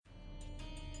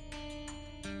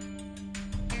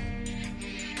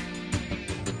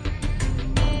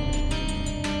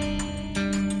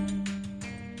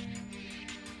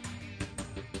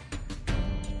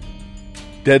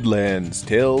Deadlands,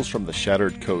 Tales from the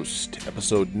Shattered Coast,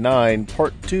 Episode 9,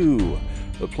 Part 2.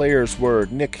 The players were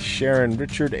Nick, Sharon,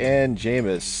 Richard, and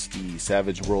Jameis. The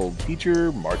Savage World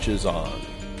feature marches on.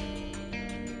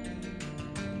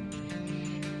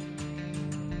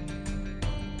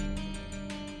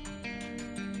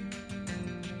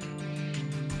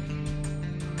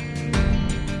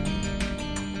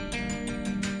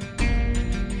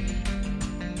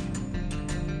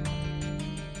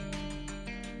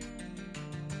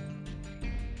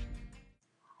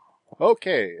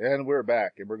 Okay, and we're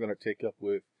back, and we're going to take up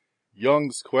with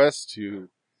Young's quest to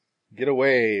get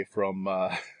away from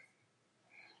a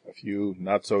few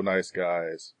not-so-nice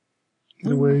guys.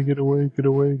 Get away, get away, get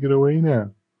away, get away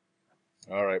now.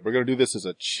 Alright, we're going to do this as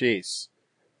a chase.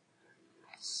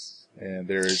 And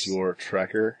there's your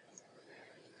tracker.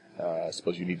 I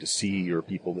suppose you need to see your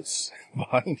people that's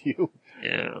behind you.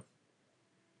 Yeah.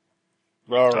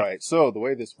 Alright, so the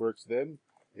way this works then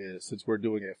is since we're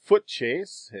doing a foot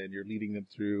chase and you're leading them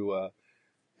through,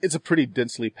 it's a pretty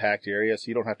densely packed area, so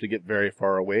you don't have to get very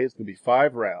far away. It's going to be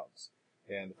 5 rounds.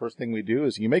 And the first thing we do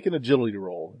is you make an agility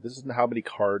roll. This is how many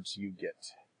cards you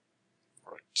get.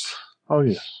 Right. Oh,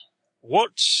 yes.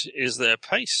 What is their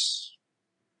pace?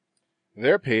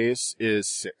 Their pace is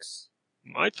 6.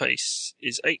 My pace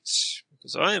is 8,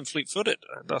 because I am fleet-footed,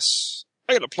 and thus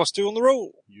I get a +2 on the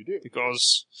roll. You do.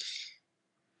 Because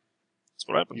that's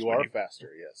what happens. You when are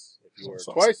faster, yes. If you are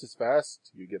twice as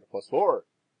fast, you get a +4.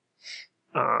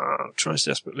 Tries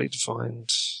desperately to find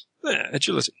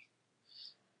agility.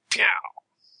 Pow!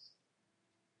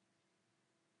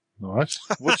 Nice.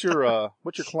 What's your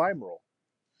climb roll?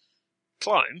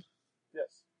 Climb?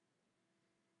 Yes.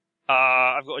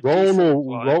 I've got a Roll D4 or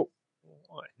climb. roll.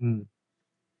 Why?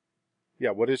 Yeah,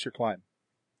 what is your climb?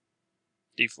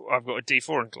 D4. I've got a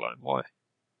D4 in climb. Why?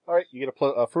 Alright, you get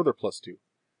a further +2.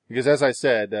 Because as I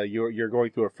said, you're going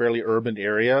through a fairly urban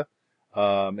area,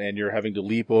 and you're having to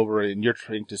leap over, and you're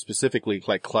trying to specifically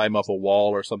like climb up a wall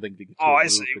or something to get to Oh, a I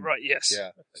roof see. and- Right, yes.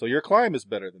 Yeah. So your climb is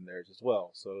better than theirs as well.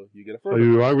 So you get a So further.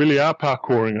 you really are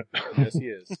parkouring it. Yes, he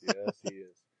is. Yes, he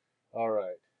is. All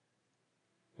right.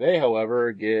 They,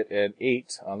 however, get an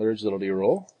 8 on their agility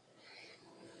roll.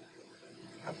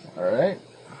 All right.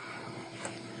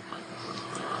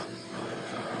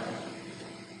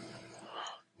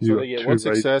 So they get 1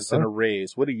 success and a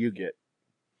raise. What do you get?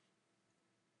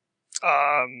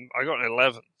 I got an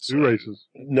 11. So. 2 races.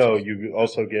 No, you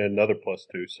also get another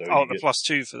 +2. So Oh, you the get,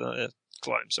 +2 for the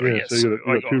climb. Sorry, Yeah, yes. so you got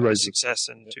I 2 got a raises. success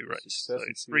and 2 Yeah, raises. success So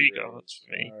and 3 2 guards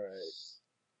for me. All right.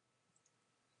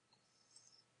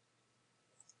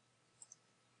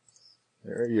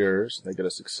 They're yours. They get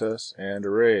a success and a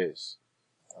raise.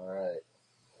 All right.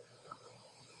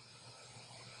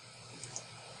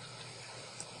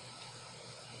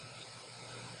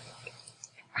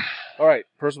 All right.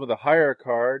 Person with a higher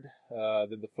card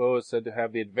than the foe is said to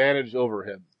have the advantage over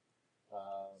him.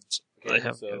 They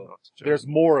have so good advantage. there's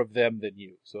more of them than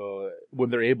you. So when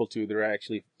they're able to,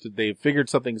 they've figured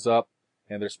something's up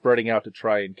and they're spreading out to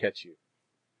try and catch you.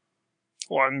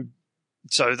 Well,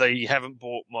 so they haven't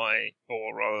bought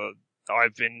or rather,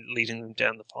 I've been leading them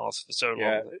down the path for so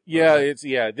long.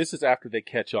 This is after they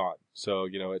catch on. So,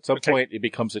 at some point it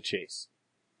becomes a chase.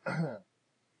 All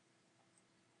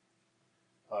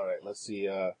right, let's see.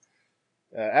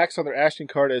 Acts on their action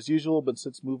card as usual, but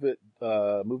since movement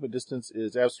distance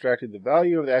is abstracted, the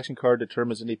value of the action card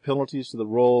determines any penalties to the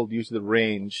roll due to the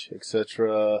range,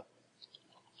 etc.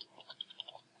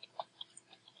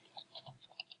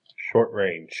 short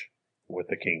range with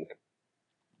the king.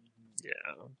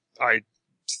 Yeah. I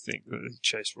think that the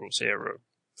chase rules here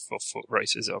for foot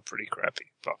races are pretty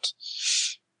crappy, but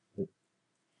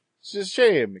It's just a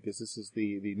shame, because this is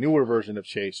the newer version of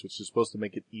Chase, which is supposed to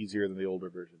make it easier than the older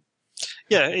version.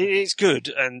 yeah, it's good.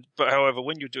 But however,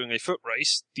 when you're doing a foot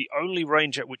race, the only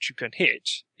range at which you can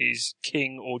hit is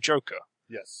king or joker.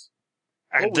 Yes.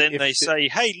 And Oh, then if they it- say,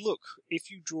 hey, look,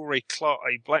 if you draw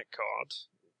a black card,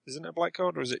 isn't it a black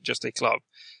card or is it just a club?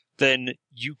 Then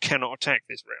you cannot attack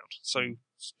this round. So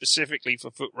specifically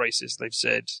for foot races, they've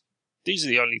said, these are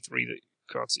the only 3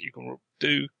 cards that you can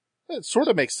do. It sort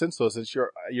of makes sense, though, since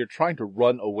you're trying to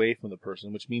run away from the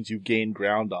person, which means you gain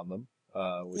ground on them,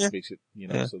 which makes it,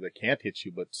 so they can't hit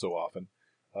you but so often.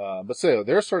 But so,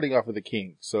 they're starting off with a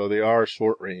king, so they are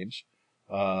short range.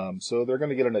 So they're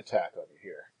going to get an attack on you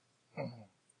here.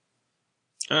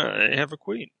 They have a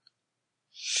queen.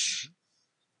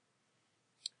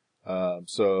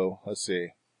 So, let's see.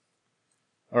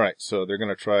 Alright, so they're going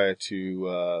to try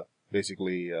to,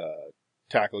 basically,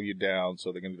 tackle you down,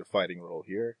 so they're going to do a fighting roll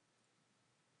here.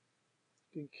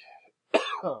 I think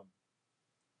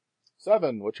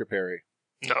 7, what's your parry?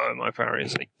 No, my parry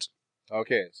is 8.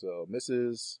 Okay, so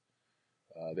misses.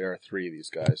 There are 3 of these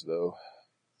guys, though.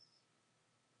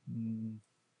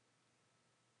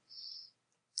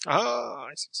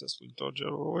 I successfully dodge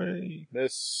out of the way.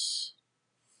 Miss.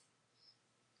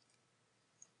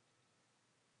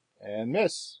 And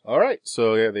miss. Alright,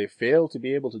 so yeah, they fail to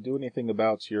be able to do anything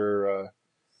about your,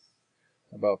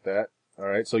 about that.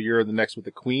 Alright, so you're the next with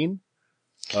the queen.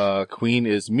 Queen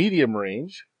is medium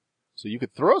range, so you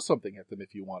could throw something at them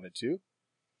if you wanted to.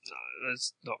 No,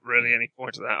 there's not really any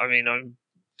point to that. I mean, am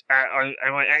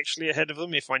I actually ahead of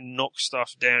them? If I knock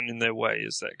stuff down in their way,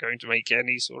 is that going to make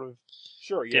any sort of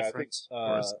Sure, yeah, difference?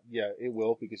 I think, yeah, it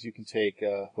will, because you can take,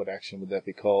 what action would that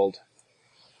be called?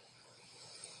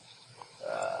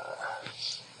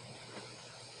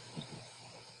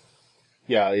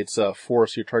 Yeah, it's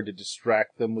force. You're trying to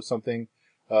distract them with something.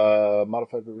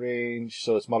 Modified by range,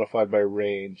 so it's modified by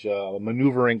range.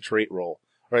 Maneuvering trait roll.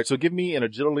 Alright, so give me an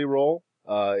agility roll,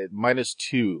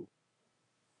 -2.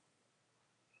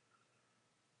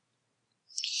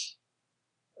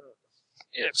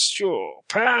 Yes, sure.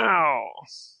 Pow!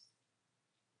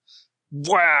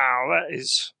 Wow, that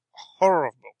is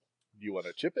horrible. Do you want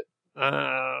to chip it?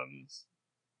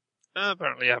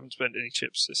 Apparently I haven't spent any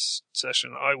chips this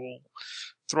session. I will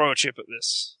throw a chip at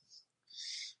this.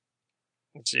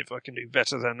 Let's see if I can do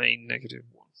better than a -1.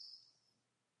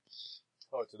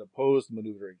 Oh, it's an opposed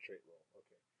maneuvering trait roll.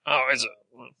 Okay. Oh, is it?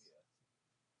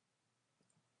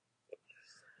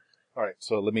 Alright,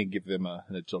 so let me give them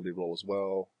an agility roll as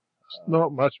well.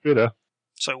 Not much better.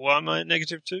 So why am I at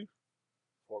 -2?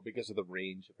 Or because of the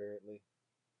range, apparently.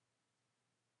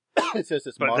 It says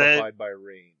it's But modified by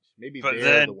range. Maybe But they're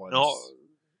then the ones. not.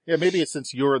 Yeah, maybe it's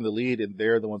since you're in the lead and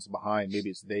they're the ones behind, maybe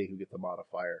it's they who get the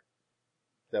modifier.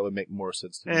 That would make more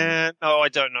sense to me. No, I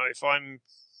don't know. If I'm...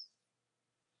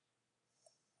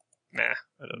 Nah,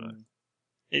 I don't know.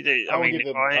 I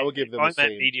would give them if I'm the at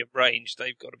same. medium range,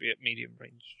 they've got to be at medium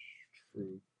range.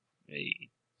 True. Hey.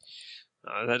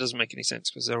 No, that doesn't make any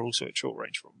sense because they're also at short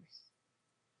range from me.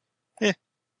 Yeah.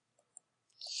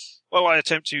 Well, I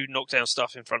attempt to knock down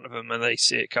stuff in front of them and they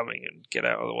see it coming and get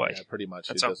out of the way. Yeah, pretty much.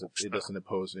 That's It doesn't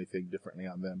impose anything differently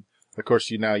on them. Of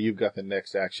course, you've got the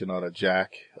next action on a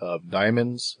jack of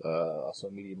diamonds,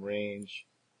 also medium range.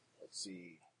 Let's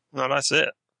see. No, that's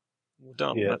it. We're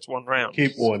done. Yeah. That's one round.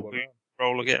 Keep one. We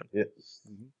roll again. Yep.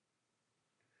 Mm-hmm.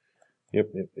 Yep.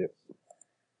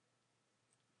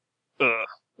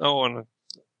 Oh, and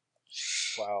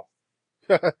Wow.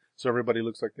 So everybody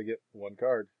looks like they get one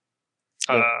card.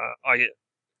 I get.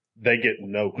 They get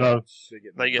no No. cards. They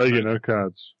get They get. They get no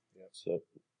cards. Yeah. So,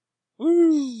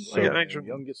 Woo! So, I get an extra.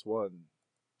 Young gets one.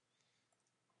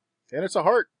 And it's a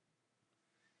heart.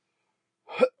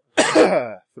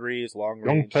 3 is long Young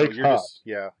range. So takes you're heart. just,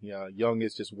 yeah. Young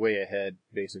is just way ahead,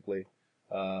 basically.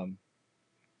 I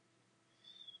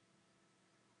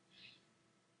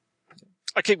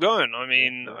keep going. I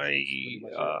mean, Pretty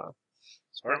much it.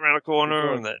 sprint around a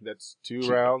corner and that. That's 2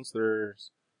 rounds. They're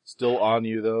still on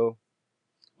you, though.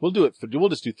 We'll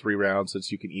just do 3 rounds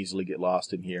since you can easily get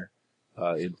lost in here,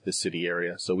 in the city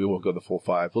area. So we won't go the full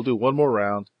 5. We'll do 1 more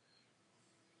round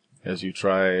as you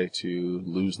try to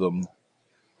lose them.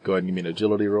 Go ahead and give me an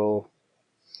agility roll.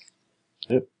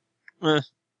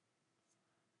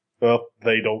 well,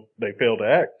 they fail to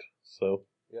act. So,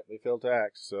 Yep, they failed to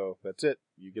act, so that's it.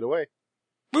 You get away.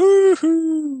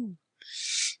 Woohoo!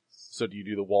 So do you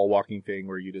do the wall walking thing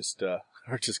where you just, or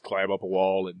just climb up a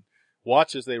wall and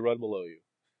watch as they run below you?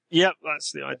 Yep,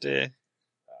 that's the idea.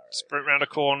 Sprint around a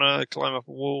corner, climb up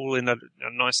a wall in a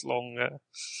nice long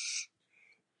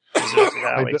deserted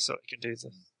alley so it can do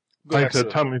the... Paint a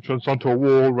tunnel entrance onto a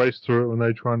wall, race through it when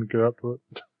they try and get up to it.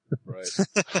 Right.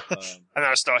 And then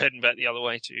I start heading back the other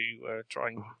way to try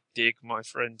and dig my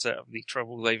friends out of the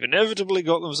trouble they've inevitably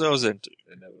got themselves into.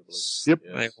 Inevitably. Yep.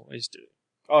 They Yes. always do.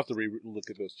 I'll have to look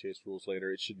at those chase rules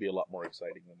later. It should be a lot more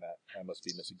exciting than that. I must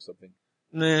be missing something.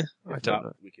 Nah, I If don't not,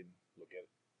 know. we can look at it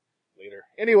later.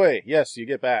 Anyway, yes, you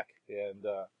get back, and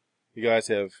you guys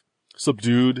have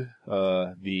subdued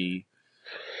the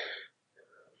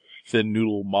Thin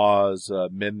Noodle Maw's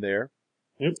men there.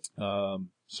 Yep.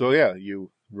 So yeah,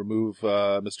 you remove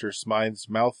Mr. Smythe's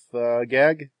mouth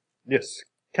gag. yes.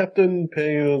 Captain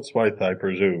Pale Smythe, I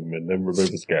presume, and then remove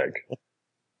his gag.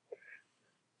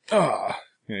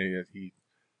 Yeah, he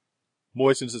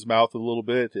moistens his mouth a little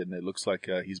bit, and it looks like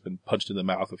he's been punched in the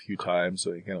mouth a few times,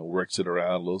 so he kind of works it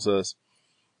around a little. Says,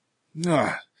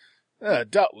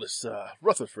 doubtless,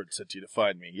 Rutherford sent you to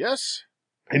find me, yes?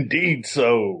 Indeed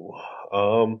so.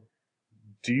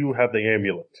 Do you have the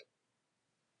amulet?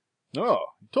 Oh,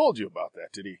 he told you about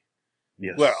that, did he?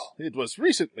 Yes. Well, it was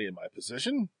recently in my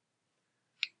possession.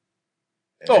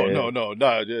 Oh, no,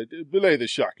 belay the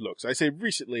shocked looks. I say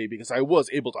recently because I was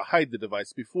able to hide the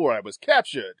device before I was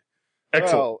captured.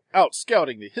 Excellent. While out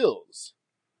scouting the hills.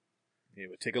 It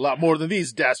would take a lot more than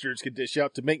these dastards could dish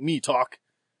out to make me talk.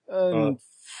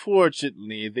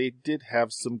 Unfortunately, they did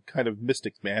have some kind of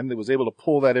mystic man that was able to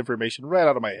pull that information right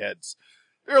out of my heads.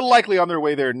 They're likely on their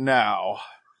way there now.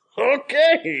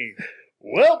 Okay.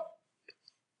 Well,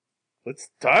 let's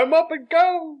time up and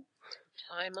go.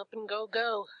 Time up and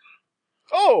go.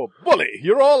 Oh, bully,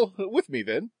 you're all with me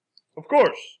then. Of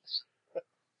course.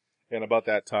 And about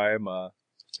that time,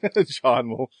 John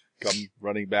will come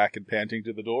running back and panting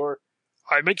to the door.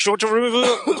 I make sure to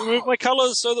remove my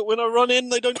colours so that when I run in,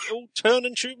 they don't all turn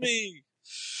and shoot me.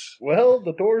 Well,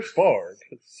 the door's barred,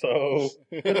 so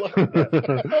good luck with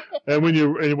that. And when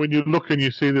you look and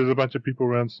you see there's a bunch of people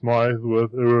around Smythe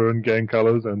with and gang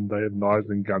colours, and they have knives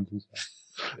and guns and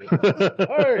stuff.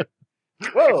 All right.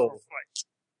 Well,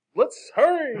 let's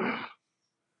hurry.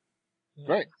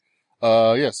 Right.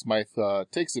 Yes, Smythe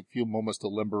takes a few moments to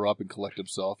limber up and collect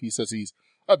himself. He says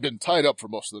I've been tied up for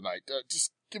most of the night.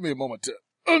 Just give me a moment to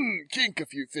unkink a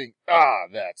few things. Ah,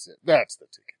 that's it. That's the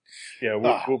ticket. Yeah,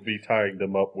 we'll be tying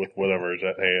them up with whatever is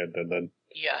at hand, and then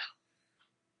Yeah.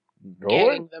 going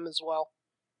Getting them as well.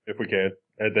 if we can.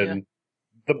 And then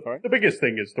Alright. the biggest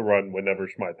thing is to run whenever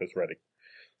Smythe is ready.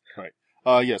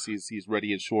 Yes, he's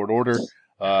ready in short order.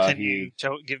 Can you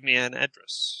give me an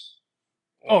address?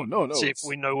 Oh, no. See if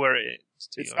we know where it is.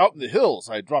 It's out in the hills.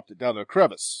 I dropped it down a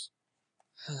crevice.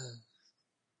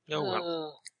 Oh,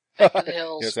 well. Back to the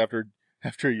hills. Yes,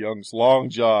 after Young's long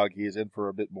jog, he is in for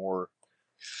a bit more.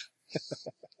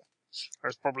 I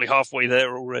was probably halfway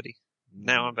there already.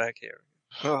 Now I'm back here.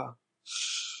 All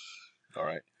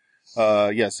right.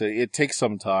 Yes, it takes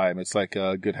some time. It's like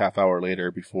a good half hour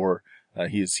later before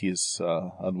he's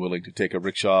unwilling to take a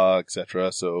rickshaw,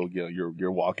 etc. So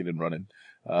you're walking and running.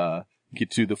 Get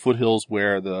to the foothills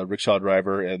where the rickshaw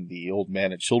driver and the old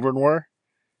man and children were.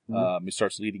 He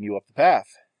starts leading you up the path.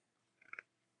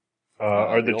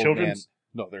 Are the old children? man-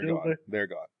 No, they're still gone. there? They're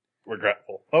gone.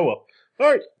 Regretful. Oh well.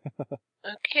 All right.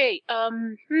 Okay,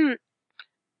 Mr.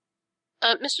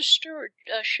 Stewart,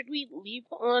 should we leave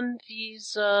on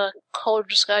these, color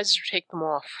disguises or take them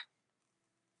off?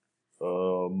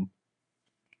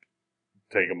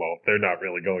 Take them off. They're not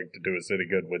really going to do us any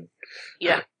good when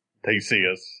Yeah. they see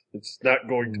us. It's not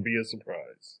going to be a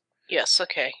surprise. Yes,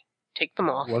 okay. Take them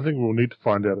off. One thing we'll need to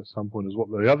find out at some point is what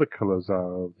the other colours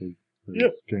are of the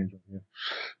gangs. Yeah.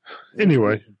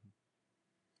 Anyway.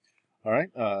 All right.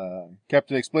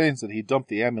 Captain explains that he dumped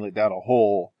the amulet down a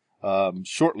hole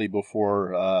shortly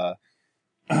before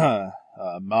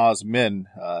Ma's men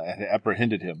had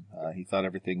apprehended him. He thought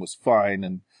everything was fine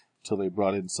until they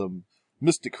brought in some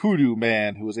mystic hoodoo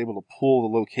man who was able to pull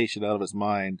the location out of his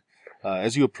mind.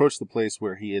 As you approach the place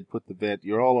where he had put the vent,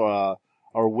 you're all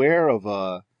are aware of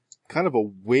a kind of a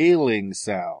wailing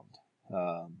sound.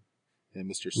 And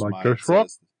Mr. Like Smythe Ghost Rock?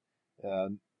 says,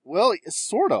 well, it's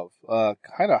sort of,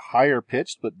 kind of higher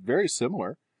pitched, but very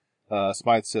similar.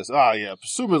 Smythe says, yeah,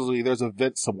 presumably there's a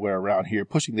vent somewhere around here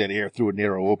pushing that air through a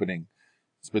narrow opening.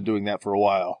 It's been doing that for a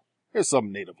while. There's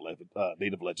some native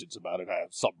legends about it.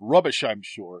 Some rubbish, I'm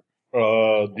sure.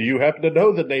 Do you happen to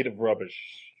know the native rubbish?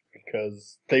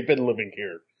 Because they've been living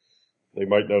here. They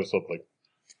might know something.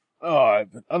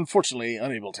 I've been unfortunately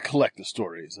unable to collect the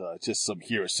stories. Just some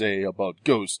hearsay about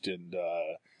ghosts and,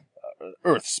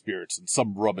 earth spirits and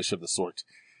some rubbish of the sort.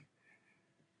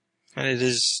 And it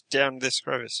is down this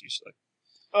crevice, you say?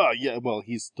 Yeah, well,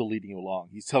 he's still leading you along.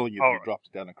 He's telling you All that right. he dropped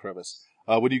it down a crevice.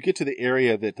 When you get to the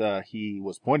area that he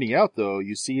was pointing out, though,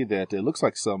 you see that it looks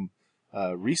like some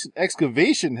recent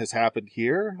excavation has happened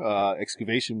here.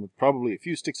 Excavation with probably a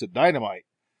few sticks of dynamite.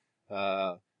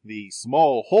 The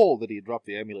small hole that he had dropped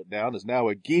the amulet down is now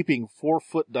a gaping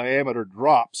 4-foot diameter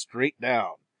drop straight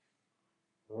down.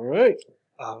 All right.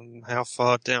 How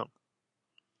far down?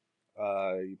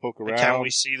 You poke And around. can we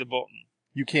see the bottom?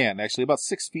 You can actually about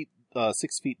 6 feet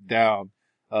down.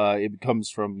 It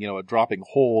becomes from a dropping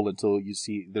hole until you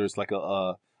see there's like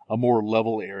a more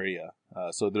level area.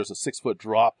 So there's a 6-foot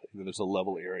drop and then there's a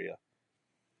level area.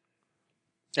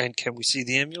 And can we see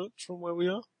the amulet from where we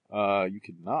are? You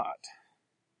cannot.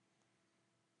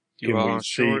 You Can we are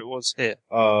sure see- it was here?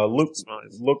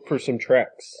 Look for some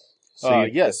tracks. See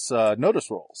if- Yes.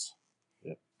 Notice rolls.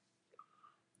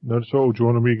 Notice roll. Do you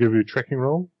want me to give you a tracking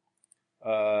roll?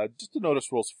 Just the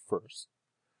notice rolls first.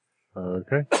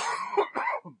 Okay.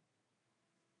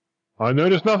 I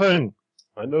noticed nothing.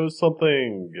 I know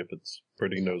something if it's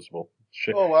pretty noticeable.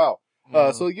 Shit. Oh wow.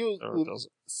 No, So you, no, it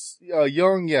doesn't.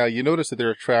 Young, you notice that there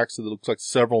are tracks that it looks like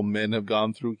several men have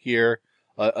gone through here.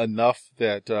 enough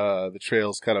that the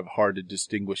trail's kind of hard to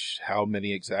distinguish how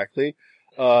many exactly.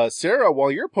 Sarah,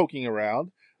 while you're poking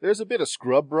around, there's a bit of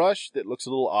scrub brush that looks a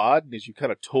little odd, and as you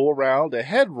kind of tow around, a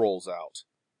head rolls out.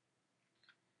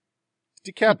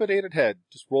 Decapitated head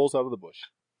just rolls out of the bush.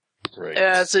 Great.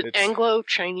 Is it It's-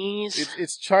 Anglo-Chinese?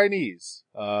 It's Chinese.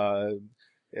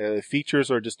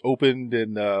 Features are just opened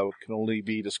and can only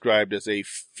be described as a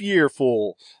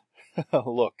fearful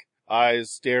look.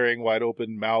 Eyes staring wide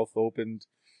open, mouth opened.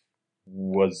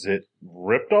 Was it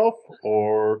ripped off,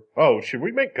 or should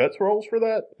we make guts rolls for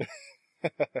that?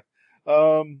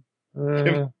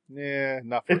 Yeah,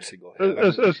 not for a It's- single head.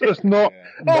 It's not. Yeah.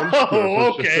 monstrous, Oh,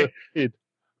 it's just okay. a head.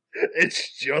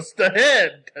 It's just a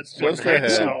head. That's what Just a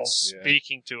makes head. it. Yeah.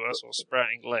 Speaking to us or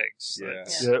sprouting legs. Yeah.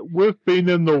 That's- Yeah, we've been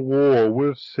in the war.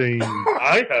 We've seen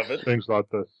I haven't. things like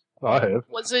this. I have.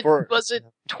 Was it For-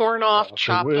 torn off, Okay,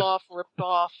 chopped with- off, ripped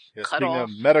off, Yes, cut being off?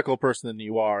 a medical person than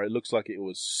you are, it looks like it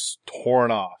was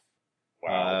torn off.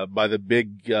 Wow. By the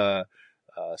big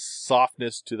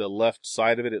softness to the left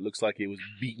side of it, it looks like it was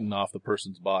beaten off the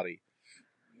person's body.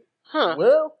 Huh.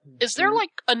 Well, Is there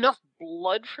enough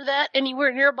blood for that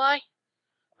anywhere nearby?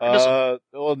 Well,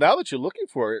 now that you're looking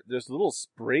for it, there's little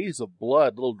sprays of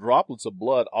blood, little droplets of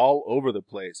blood all over the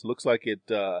place. It looks like it,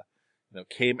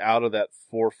 came out of that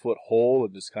 4-foot hole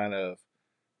and just kind of,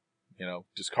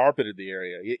 just carpeted the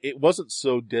area. It wasn't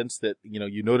so dense that,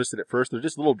 you noticed it at first. They're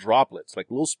just little droplets, like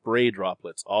little spray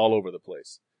droplets all over the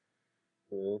place.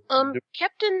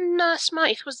 Captain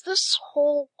Smythe, was this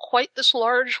hole quite this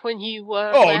large when you, Oh,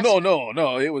 last-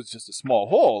 no. It was just a small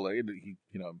hole. He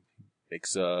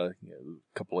makes, a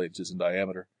couple inches in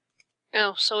diameter.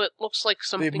 Oh, so it looks like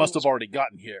something They must have already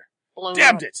gotten here. blown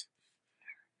Damned up. it!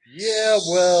 yeah,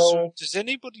 well, So does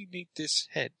anybody need this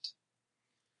head?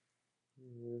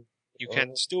 You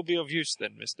can still be of use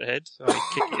then, Mr. Head.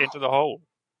 I kick it into the hole.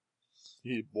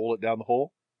 You bowl it down the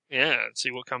hole. Yeah, and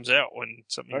see what comes out when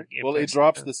something. Right. Well, it impacts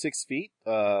drops it. the 6 feet,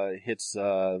 hits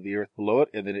the earth below it,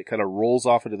 and then it kind of rolls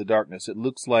off into the darkness. It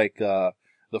looks like the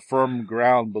firm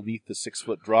ground beneath the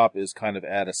 6-foot drop is kind of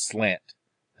at a slant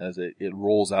as it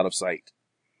rolls out of sight.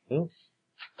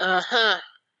 Uh-huh.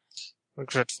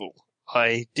 Regretful.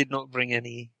 I did not bring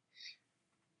any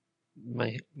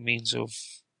means of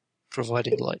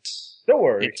providing light don't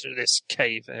worry. into this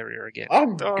cave area again.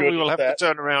 I'm Oh, good we will at have that. to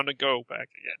turn around and go back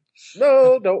again.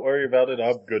 No, don't worry about it.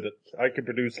 I'm good at. I can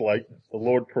produce light. The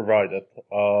Lord provideth.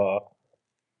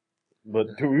 But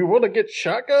do we want to get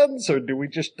shotguns, or do we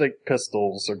just think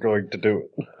pistols are going to do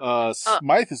it?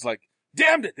 Smythe is like,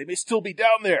 damned it, they may still be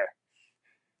down there.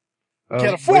 Can't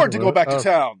wait afford a to go minute. back to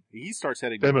town. He starts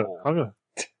heading to Damn the it! hole.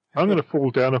 I'm gonna fall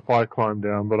down if I climb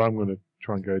down, but I'm gonna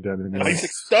try and go down I anyway.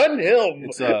 stun him,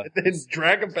 It's, and then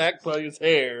drag him back by his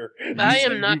hair. I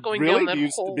am You not going really down that do-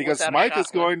 hole because without a Smythe is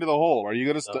shotgun. going to the hole. Are you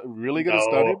going to really going to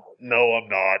stun him? No, I'm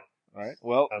not. All right.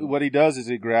 Well, what he does is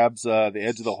he grabs the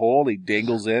edge of the hole, he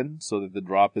dangles in so that the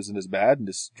drop isn't as bad, and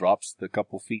just drops the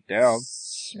couple feet down.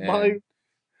 Smythe.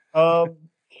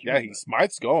 Yeah,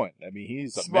 Smythe's going. I mean,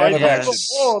 he's a Smythe man of Yes. action.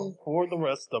 has a plan for the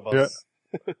rest of us.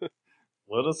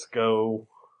 Let us go.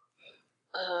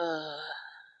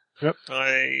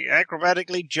 I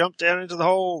acrobatically jumped down into the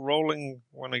hole, rolling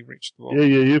when I reached the wall. Yeah,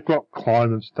 you've got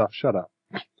climb and stuff. Shut up.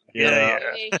 Yeah.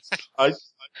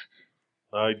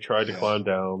 I tried to climb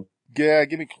down. Yeah,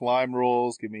 give me climb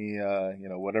rolls. Give me,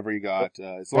 whatever you got.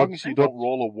 As long as you don't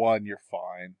roll a 1, you're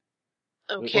fine.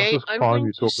 Okay, What's this I'm climb going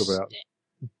you to talk about?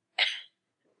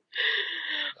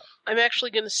 I'm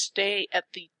actually going to stay at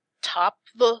the top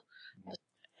of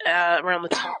around the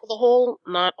top of the hole,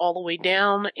 not all the way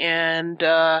down, and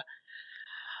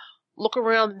look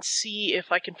around and see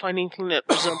if I can find anything that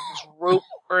resembles rope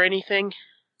or anything.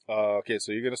 Okay,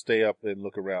 so you're going to stay up and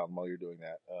look around while you're doing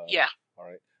that. Yeah. All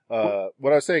right.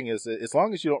 What I was saying is, that as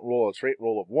long as you don't roll a trait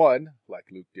roll of 1, like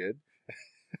Luke did,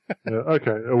 Yeah,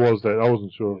 okay, it was that. I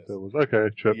wasn't sure if that was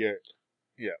okay. Chip.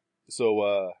 yeah. So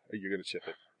you're going to chip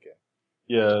it. Okay.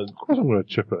 Yeah, Of course, I'm going to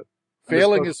chip it.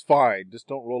 Failing is fine. Just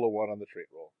don't roll a 1 on the trait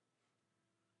roll.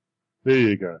 There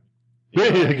you go.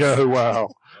 There you go. Wow.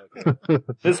 Okay.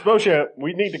 Miss Beauchamp,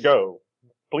 we need to go.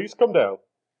 Please come down.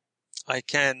 I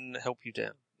can help you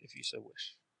down if you so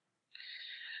wish.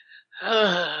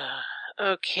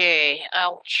 Okay,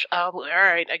 all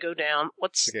right, I go down.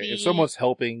 What's Okay. the... If someone's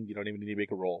helping, you don't even need to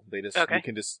make a roll. They just Okay. you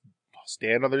can just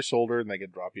stand on their shoulder and they can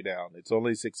drop you down. It's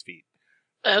only 6 feet.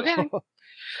 Okay.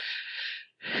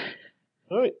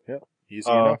 All right. Easy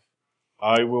enough.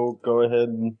 I will go ahead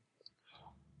and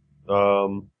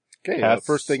Okay, the cats-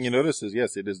 first thing you notice is,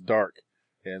 yes, it is dark.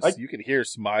 And I- you can hear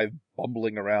Smythe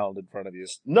bumbling around in front of you.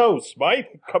 no, Smythe,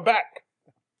 come back.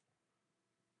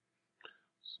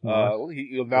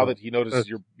 Nice. Now that he notices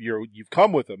you've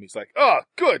come with him, he's like, "Ah,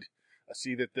 good. I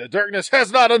see that the darkness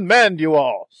has not unmanned you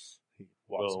all." He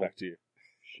walks back to you.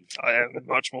 I am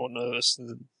much more nervous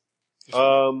than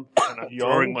Young,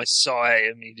 drawing my sigh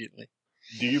immediately.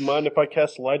 do you mind if I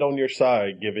cast light on your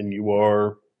side, given you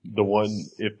are the one,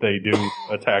 if they do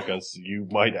attack us, you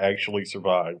might actually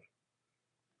survive?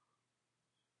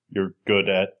 You're good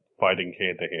at fighting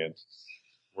hand to hand.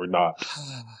 We're not.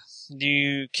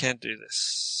 You can't do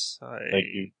this. Thank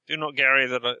you. Do not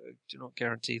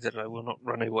guarantee that I will not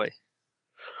run away.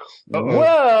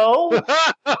 Well,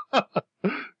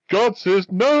 God says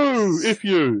no, if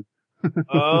you.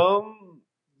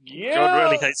 yeah. God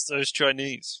really hates those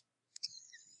Chinese.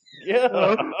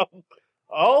 Yeah.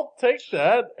 I'll take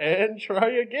that and try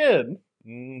again.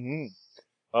 Mm-hmm.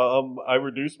 I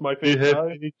reduced my Do you fate have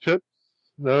die. any chips?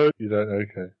 No, you don't.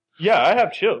 Okay. Yeah, I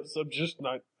have chips. I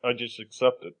just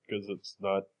accept it because it's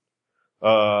not.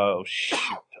 Shoot.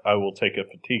 I will take a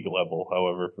fatigue level,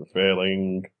 however, for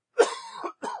failing.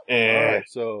 Alright,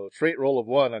 so trait roll of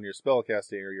 1 on your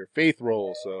spellcasting or your faith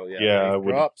roll, so Yeah, I faith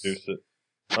would drops. reduce it.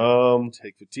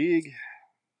 Take fatigue.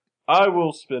 I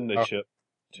will spend a chip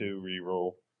to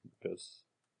reroll because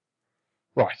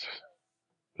Right.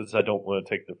 I don't want to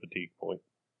take the fatigue point.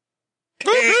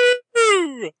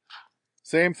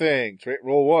 Same thing, trait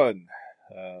roll 1.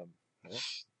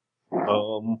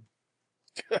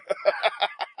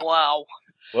 Wow.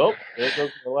 Well, there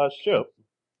goes my last chip.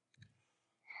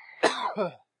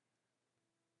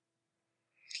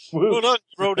 Woo. Well done,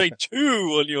 you rolled a 2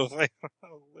 on your thing.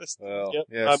 Well, Yep,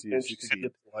 yes, I'm you interested to succeed.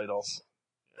 get the light off.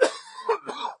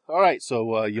 Alright,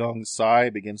 so young Sai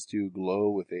begins to glow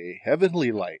with a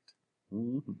heavenly light.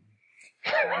 Mhm.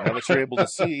 Now that you're able to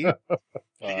see, The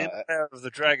inner power of the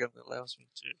dragon that allows me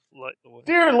to light the way.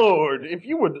 Dear Lord, if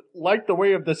you would light the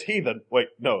way of this heathen. Wait,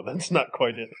 no, that's not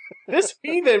quite it. This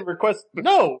heathen requests.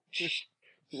 No! Shh.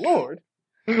 Lord.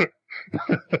 Please.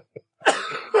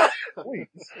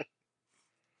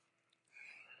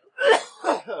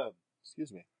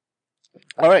 excuse me.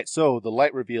 Alright, so the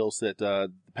light reveals that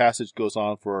the passage goes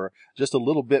on for just a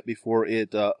little bit before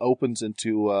it opens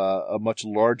into a much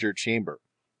larger chamber.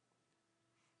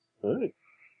 Alright.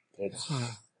 That's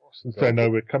Since they know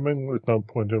we're coming, there's no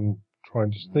point in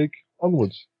trying to sneak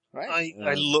onwards. Right?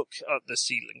 I look at the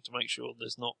ceiling to make sure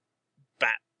there's not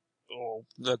bat or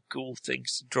the ghoul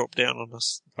things to drop down on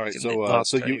us. All right, in so the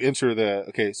last you cave. enter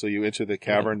the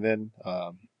cavern then.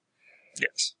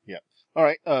 Yes. All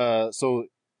right. So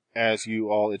as you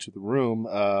all enter the room,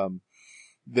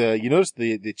 you notice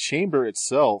the chamber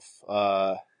itself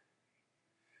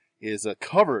is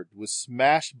covered with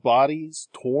smashed bodies,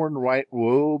 torn white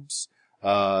robes,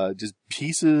 just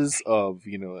pieces of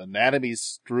anatomy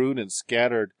strewn and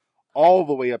scattered all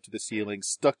the way up to the ceiling,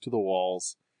 stuck to the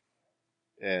walls.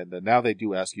 And now they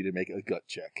do ask you to make a gut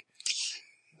check.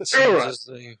 So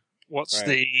Alright. what's Right.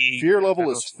 the Fear level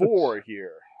is 4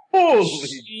 here. holy.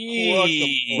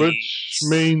 Jeez. Which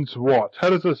means what? How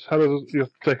does this, you have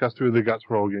to take us through the guts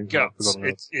roll again? 'cause I've guts?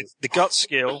 forgotten It's the gut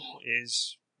skill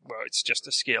is it's just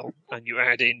a skill, and you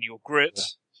add in your grit,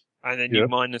 and then you Yeah.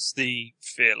 minus the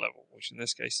fear level, which in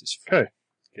this case is 4. Okay.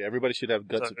 Okay, everybody should have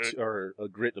guts So- or a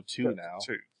grit of 2 now.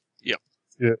 2.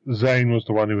 Yeah, Zane was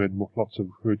the one who had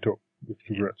who took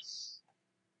extra grit.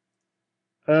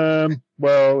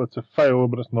 Well, it's a fail,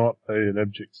 but it's not an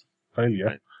abject failure.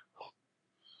 Right.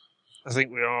 I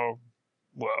think we are.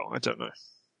 Well, I don't know.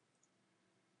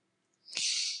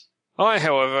 I,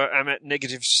 however, am at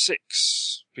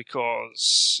 -6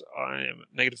 because I am at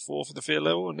 -4 for the fear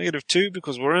level, and -2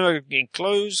 because we're in an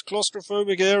enclosed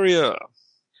claustrophobic area.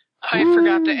 I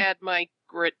forgot to add my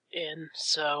grit in,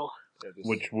 so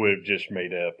Which would have just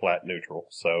made a flat neutral,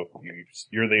 so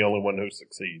you're the only one who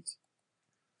succeeds.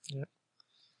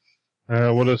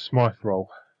 What does Smythe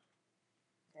roll?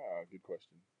 Good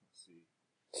question. Let's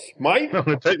see. Smite? I'm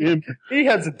going to take the He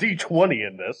has a D20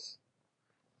 in this.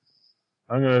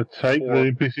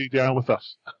 NPC down with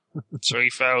us. So he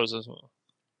fails as well.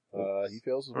 He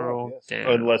fails as well. Oh, Yes. damn.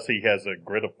 Unless he has a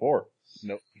grit of 4.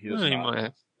 Nope, he does Oh, he not. might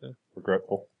have.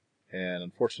 Regretful. And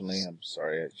unfortunately, I'm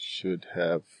sorry, I should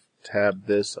have tabbed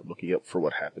this. I'm looking up for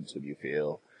what happens when you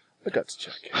fail a guts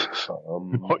check.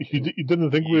 What, you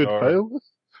didn't think we would are- fail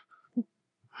this?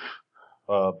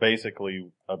 Basically,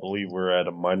 I believe we're at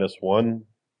a -1,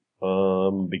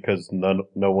 because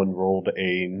no one rolled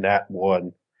a nat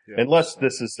 1. Yeah. Unless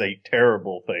this is a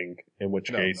terrible thing, in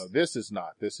which No, case, no, this is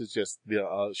not. This is just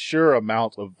the sheer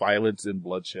amount of violence and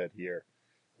bloodshed here.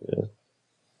 Yeah.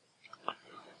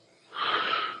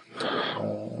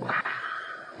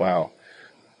 Wow.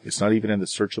 It's not even in the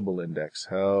searchable index.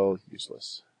 How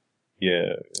useless.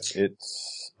 Yeah,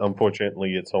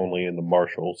 unfortunately it's only in the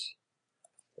marshals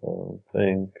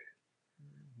thing.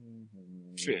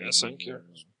 Fear, thank you.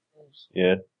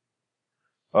 Yeah.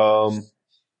 A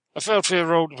failed fear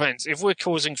roll depends. If we're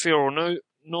causing fear or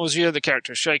nausea, the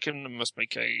character is shaken and must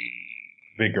make a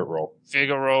Vigor roll.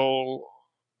 vigor roll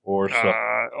Or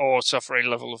or suffer a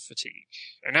level of fatigue.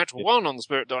 A natural 1 on the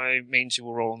spirit die means you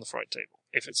will roll on the fright table.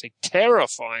 If it's a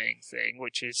terrifying thing,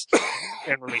 which is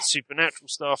generally supernatural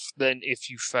stuff, then if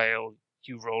you fail,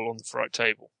 you roll on the fright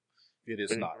table. It is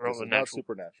But not. roll This a is not natural.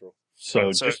 supernatural.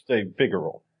 so so- just a vigor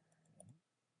roll.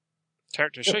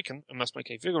 Character is shaken and must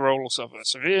make a vigor roll or suffer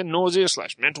severe nausea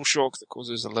 / mental shock that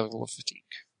causes a level of fatigue.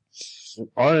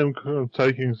 I am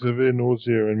taking severe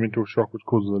nausea and mental shock, which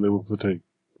causes a level of fatigue.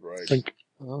 Right. Think.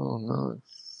 Oh no.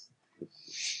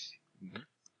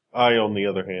 I, on the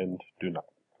other hand, do not.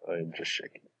 I am just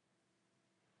shaking.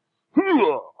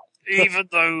 Even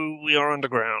though we are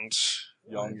underground,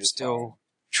 Young I'm is still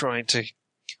trying to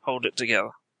hold it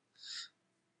together.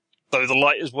 Though the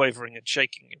light is wavering and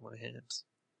shaking in my hands.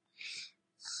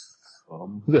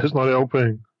 That's not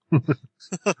helping.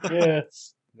 Yeah.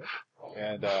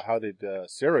 And how did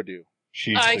Sarah do?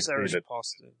 She Sarah's succeeded.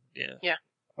 positive. Yeah.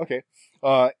 Okay.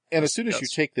 And as soon as you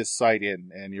Yes. take this sight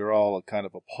in, and you're all kind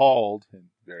of appalled in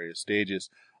various stages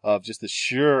of just the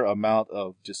sheer amount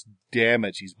of just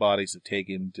damage these bodies have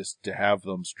taken, just to have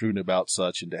them strewn about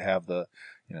such, and to have the,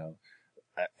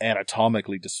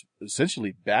 anatomically just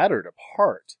essentially battered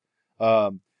apart.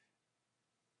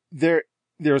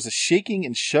 There's a shaking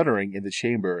and shuddering in the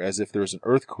chamber as if there's an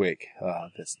earthquake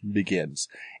that begins.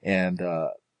 And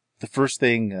the first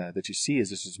thing that you see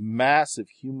is this massive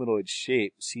humanoid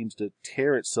shape seems to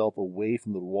tear itself away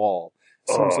from the wall.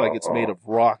 It seems like it's made of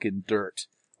rock and dirt.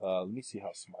 Let me see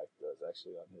how Smythe does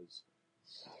actually on his.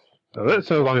 Now that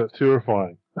sounds like it's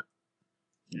terrifying.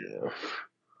 Yeah.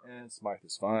 And Smythe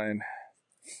is fine.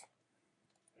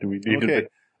 Do we need Okay.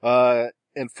 to...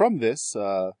 And from this,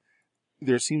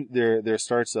 there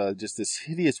starts just this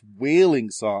hideous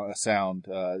wailing sound.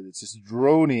 It's just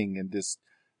droning and this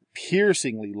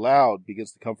piercingly loud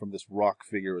begins to come from this rock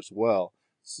figure as well.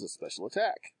 This is a special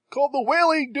attack called the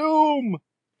Wailing Doom.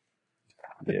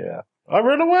 Yeah. I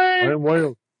ran away! I am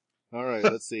whale. All right,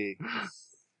 let's see.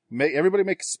 Everybody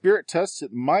make a spirit test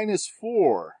at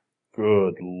 -4.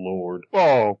 Good lord.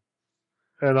 Oh.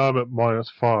 And I'm at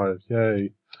 -5.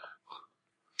 Yay.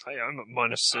 Hey, I'm at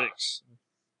 -6.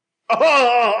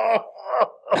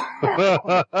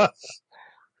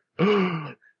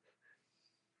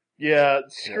 Yeah,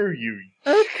 screw you.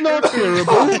 That's not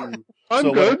terrible. I'm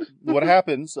So good. what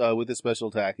happens with this special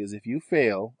attack is if you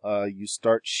fail, you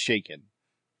start shaking.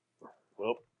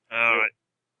 Well, Alright.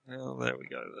 Well, there we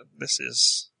go then. This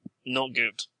is not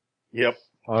good. yep.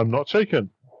 I'm not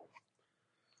shaken.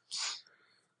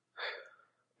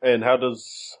 And how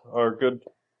does our good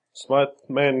Smythe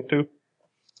man do?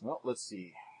 Well, let's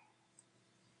see.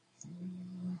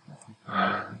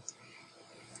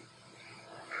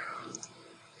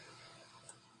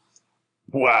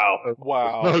 Wow.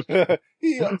 Wow.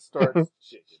 He starts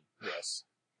shaking. Yes.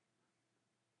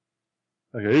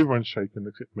 Okay, everyone's shaken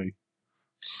except me.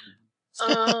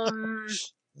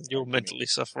 You're mentally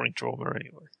suffering trauma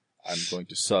anyway. I'm going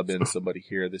to sub in somebody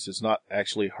here. This is not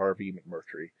actually Harvey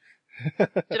McMurtry.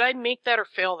 Did I make that or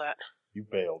fail that? You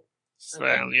failed.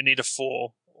 Well, you need a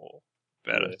 4 or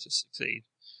better to succeed.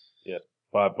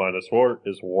 5 minus 4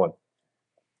 is 1.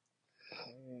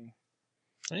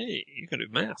 Hey, you can do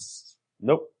math.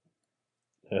 Nope.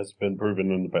 Has been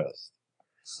proven in the past.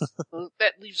 Well,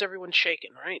 that leaves everyone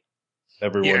shaken, right?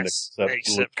 Everyone Yes,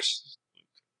 except Luke. except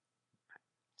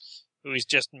who is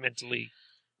just mentally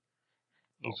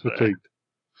not It's there. fatigued.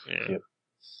 Yeah. Yep.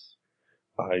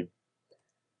 I...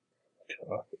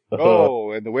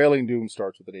 Oh, and the Wailing Doom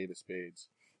starts with an 8 of spades.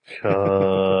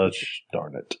 Gosh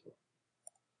darn it.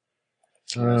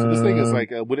 So this thing is like,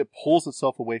 when it pulls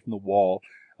itself away from the wall,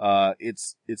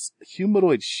 it's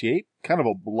humanoid shape, kind of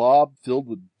a blob filled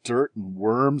with dirt and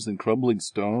worms and crumbling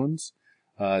stones.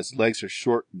 Its legs are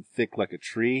short and thick like a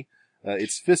tree.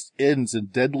 Its fist ends in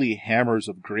deadly hammers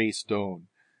of gray stone.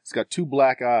 It's got 2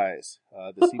 black eyes,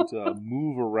 that seem to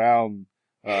move around,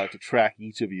 to track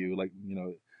each of you. Like,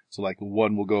 so like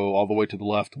one will go all the way to the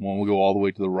left, and one will go all the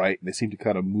way to the right, and they seem to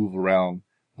kind of move around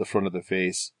the front of the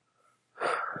face.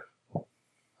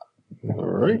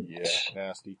 Alright. Yeah,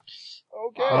 nasty.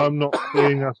 Okay. I'm not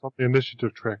seeing us on the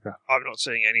initiative tracker. I'm not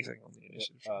seeing anything on the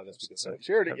initiative. That's because I haven't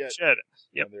shared it Haven't yet. shared it.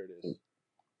 Yep. And there it is.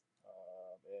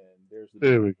 And there's the.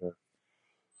 There we go.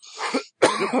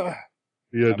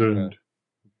 We are I'm doomed.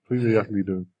 Completely utterly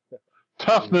doomed.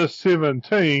 Toughness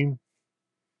 17.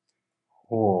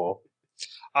 Oh.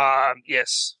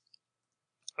 Yes.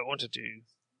 I wanted to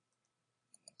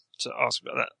ask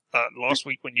about that. Last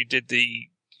week when you did the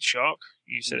shark,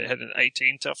 you said it had an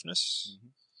 18 toughness. Mm-hmm.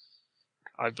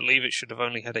 I believe it should have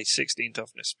only had a 16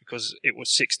 toughness because it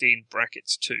was 16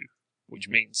 brackets 2, which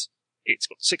means it's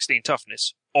got 16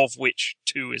 toughness, of which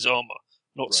 2 is armor,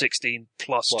 not Right. 16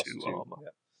 plus 2 armor. Yeah.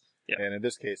 Yeah. And in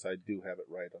this case, I do have it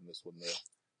right on this one there.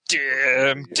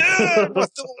 Damn! I'm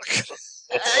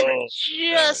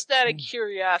just out of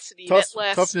curiosity. That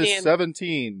last Toughness stand.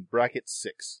 17, bracket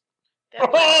 6.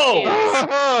 That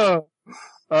last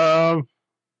stand.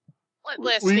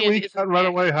 Last we stand can't isn't run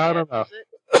active away hard yet, enough. is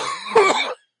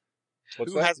it?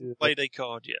 What's Who that? hasn't played a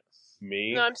card yet?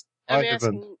 Me? No, I'm I haven't.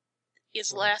 asking,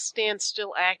 is last stand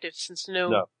still active since no?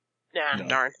 No. Nah, No.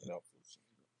 darn. No.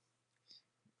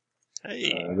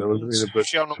 Hey, That was really a bit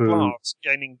Shall too... Blast,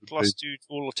 gaining +2 to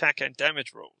all attack and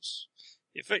damage rolls.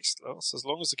 The effects last as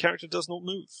long as the character does not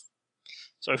move.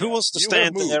 So who wants to You stand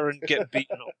have moved. there and get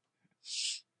beaten up?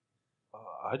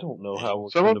 I don't know how we're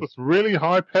Someone gonna, with really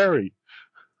high parry.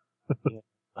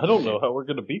 I don't know how we're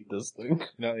gonna beat this thing.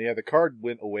 No, yeah, the card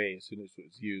went away as soon as it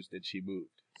was used and she moved.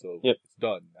 So Yep. it's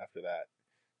done after that.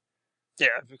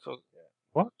 Yeah, because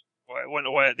What? Well, it went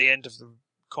away at the end of the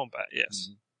combat. Yes.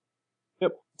 Mhm.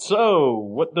 Yep. So,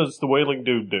 what does the Wailing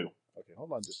Dude do? Okay,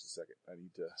 hold on just a second. I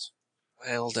need to...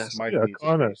 Well, that's Smite Yeah, needs a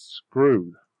kind of face.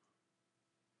 screwed.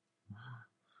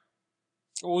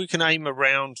 or we can aim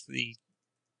around the.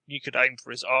 You could aim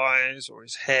for his eyes or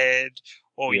his head,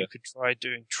 or Yeah. you could try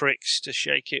doing tricks to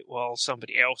shake it while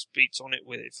somebody else beats on it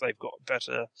with if they've got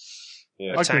better.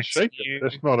 Yeah. I can attacks shake than you. it.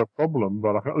 That's not a problem,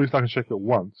 but at least I can shake it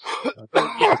once.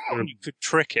 Yeah, you could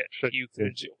trick it. Shake You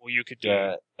it. could, or you could do,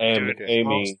 Yeah, and do an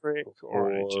Amy. advanced trick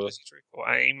or a or- agility trick, or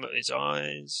aim at his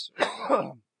eyes.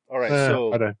 All right, I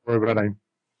so don't worry about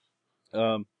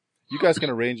aim. you guys can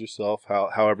arrange yourself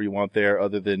however you want there,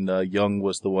 other than Young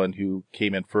was the one who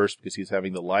came in first because he's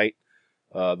having the light.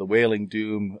 The Wailing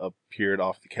Doom appeared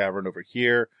off the cavern over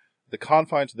here. The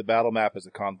confines of the battle map is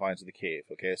the confines of the cave,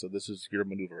 okay? So this is your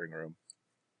maneuvering room.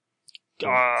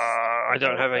 I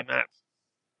don't have a map.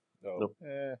 Oh, Nope.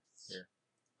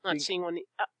 Not seeing one.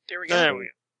 There we go. There we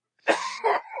go.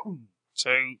 So,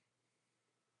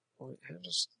 wait, how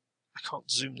does I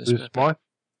can't zoom this This map. Smythe?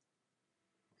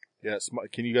 Yeah,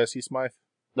 can you guys see Smythe?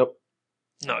 Nope.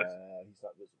 No, He's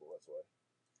not visible, that's why.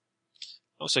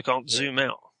 also can't zoom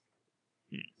out.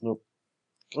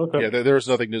 Okay. Yeah, there's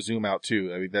nothing to zoom out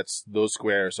to. I mean, those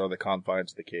squares are the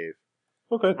confines of the cave.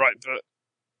 Okay. Right, but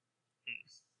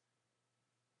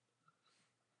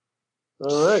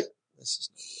All right. this is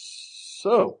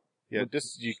So, Yeah,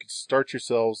 just you can start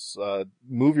yourselves,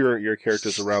 move your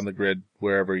characters around the grid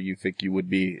wherever you think you would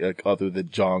be, other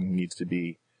than Jong needs to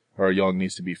be, or Young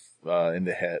needs to be in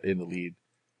the lead.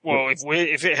 well.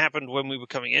 If it happened when we were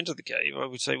coming into the cave, I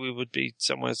would say we would be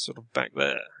somewhere sort of back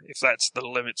there. If that's the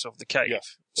limits of the cave, Yeah,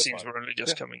 that's seems fine. we're only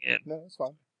just Yeah. coming in. No, that's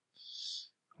fine.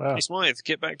 Wow. Hey, Smythe,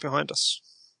 get back behind us.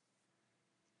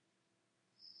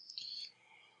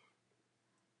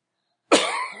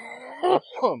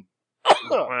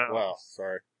 Wow,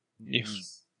 sorry. You,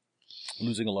 I'm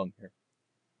losing a lung here.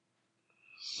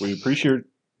 we appreciate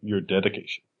your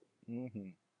dedication Mm-hmm.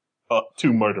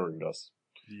 to murdering us.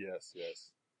 Yes, yes.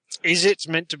 is it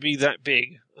meant to be that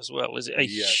big as well? Is it a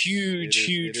Yes, huge, it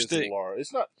huge is thing?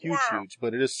 It's not huge, Wow. huge,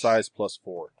 but it is size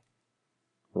 +4.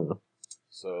 Huh.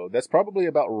 So that's probably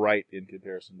about right in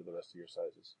comparison to the rest of your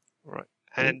sizes. Right.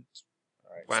 And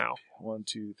All right. wow. 1,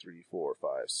 2, 3, 4, 5,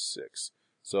 6.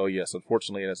 So yes,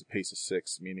 unfortunately, it has a pace of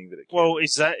 6, meaning that it. Can, Well,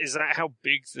 is that how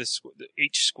big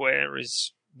each square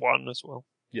is? One as well.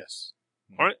 yes.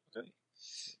 All right. Okay.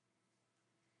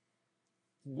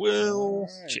 Well, All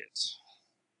right. shit.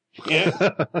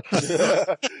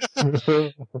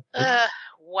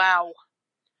 Wow.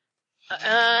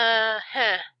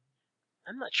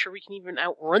 I'm not sure we can even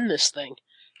outrun this thing.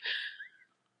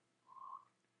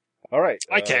 All right.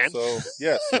 I can. So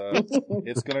yes,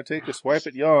 it's going to take a swipe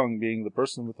at Young, being the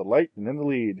person with the light and in the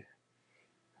lead.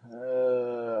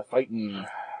 Fighting.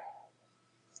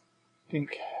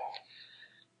 Pink.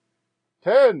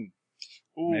 10.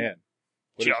 Ooh, Man.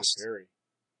 What is your just. parry?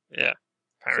 Yeah.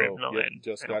 Parry So, of 9. yep,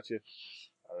 just got you.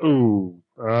 Ooh,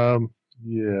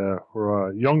 yeah,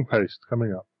 right. Young paste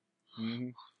coming up. Mm-hmm.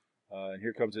 And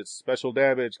here comes its special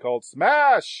damage called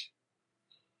Smash!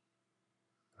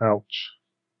 Ouch.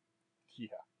 Yeah.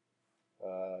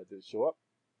 Did it show up?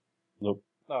 Nope.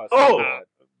 No, it's Oh! not bad.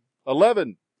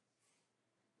 11.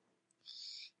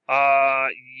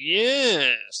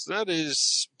 Yes, that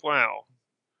is, wow.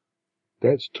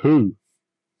 That's 2.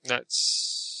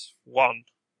 That's 1.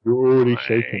 You're already Right.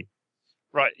 shaking.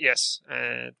 Right, yes.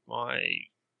 And my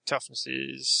toughness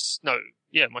is... No,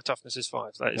 yeah, my toughness is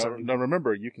 5. That is Now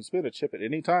remember, you can spend a chip at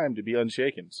any time to be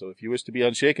unshaken. So if you wish to be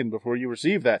unshaken before you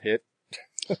receive that hit...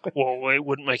 Well, it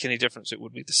wouldn't make any difference. It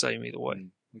would be the same either way.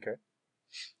 Okay.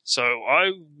 So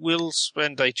I will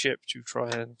spend a chip to try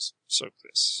and soak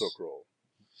this. Soak roll.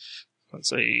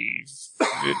 That's a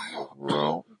vid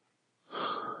roll.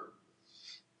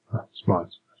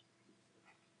 Smart.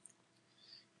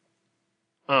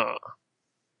 Ah.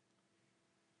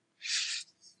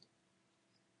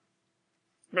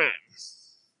 Man.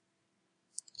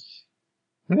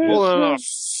 Well enough.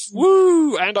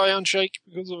 Woo! And I unshake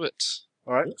because of it.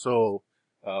 Alright, so,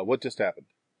 what just happened?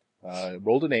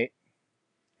 Rolled an 8.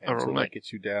 I rolled so an that 8.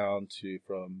 gets you down to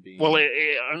from being... Well, it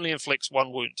only inflicts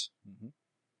 1 wound. Mm-hmm.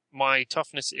 My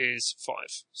toughness is 5,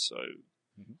 so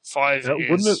 5 Yeah, is...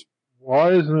 wouldn't it?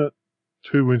 Why isn't it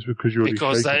 2 wins because you're already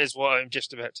Because shaken? that is what I'm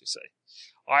just about to say.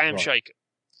 I am Right. shaken.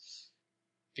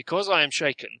 Because I am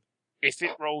shaken, if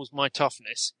it rolls my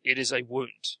toughness, it is a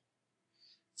wound.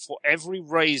 For every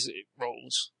raise it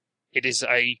rolls, it is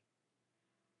a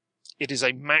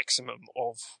maximum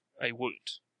of a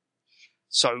wound.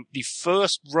 So the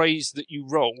first raise that you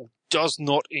roll does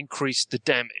not increase the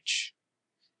damage.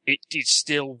 It is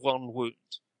still 1 wound.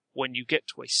 When you get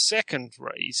to a second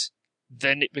raise,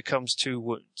 then it becomes 2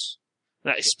 wounds.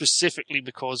 That is specifically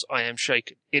because I am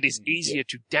shaken. It is easier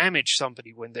to damage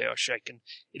somebody when they are shaken.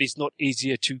 It is not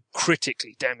easier to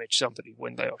critically damage somebody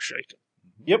when they are shaken.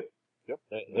 Yep. Yep.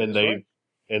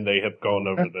 And they have gone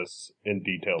over this in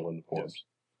detail in the forums.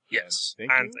 Yes.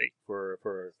 Thank And you for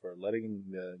letting,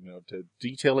 to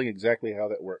detailing exactly how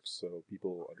that works so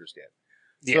people understand.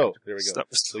 So, there we go.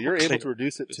 So you're able to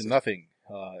reduce it to nothing,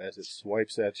 as it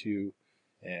swipes at you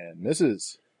and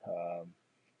misses,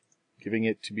 giving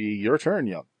it to be your turn,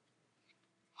 Young.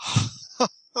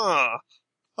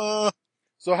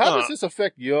 So how does this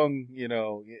affect Young,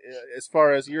 as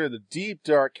far as you're in the deep,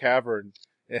 dark cavern,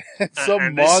 and some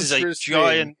and monstrous this is a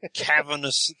giant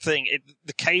cavernous thing.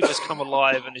 The cave has come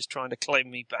alive and is trying to claim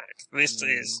me back. This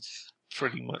is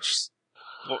pretty much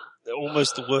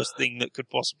almost the worst thing that could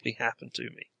possibly happen to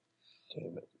me.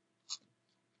 Damn it.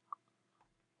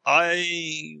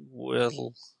 I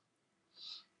will...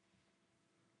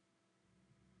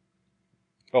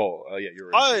 Oh, yeah, you're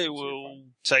right. I will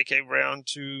take a round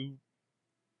to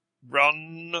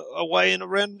run away in a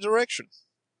random direction.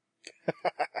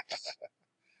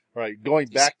 Right, going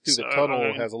back to the So,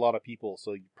 tunnel has a lot of people,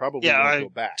 so you probably Yeah, won't I go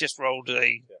back. just rolled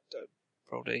a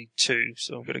 2,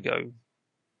 so I'm going to go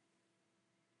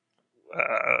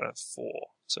 4.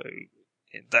 So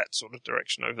in that sort of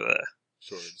direction over there.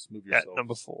 Sure, just move At yourself.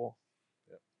 number 4.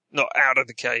 Yeah. Not out of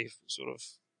the cave, sort of.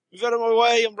 Move out of my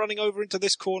way, I'm running over into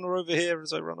this corner over here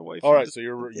as I run away from All right, the- so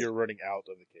you're running out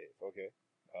of the cave. Okay.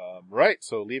 Right,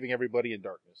 so leaving everybody in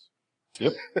darkness.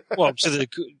 Well, to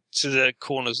the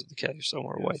corners of the cave,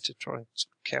 somewhere away to try and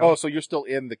counter. Oh, so you're still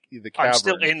in the cavern. I'm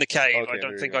still in the cave. Okay, I there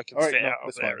don't you think go. I can All right, fit no, out of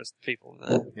that's there fine. as the people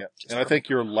there. Yeah, Just and I think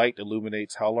your light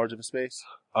illuminates how large of a space?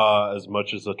 As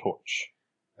much as a torch.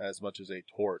 As much as a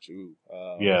torch. Ooh.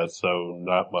 Yeah, so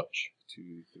not much.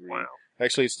 2, 3. Wow.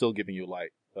 Actually, it's still giving you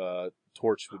light.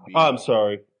 Torch would be... I'm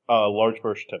sorry. Large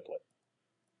burst template.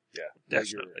 Yeah.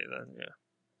 Definitely then,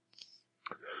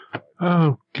 yeah.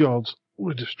 Oh, God.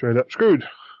 We're just straight up screwed.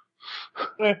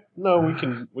 No,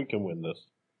 we can win this.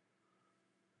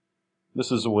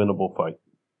 This is a winnable fight.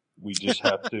 We just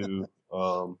have to,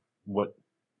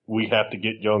 we have to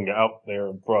get Young out there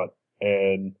in front,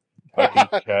 and I can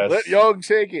cast... Let Young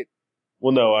take it.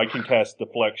 Well, no, I can cast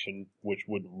deflection, which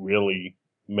would really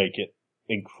make it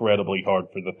incredibly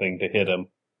hard for the thing to hit him,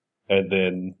 and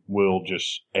then we'll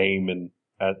just aim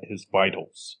at his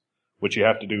vitals. What you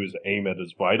have to do is aim at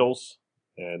his vitals,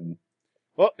 and...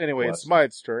 Well, anyway, Bless. it's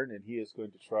Smythe's turn, and he is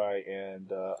going to try and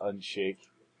unshake.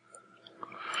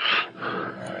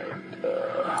 Alright,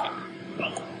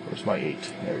 where's my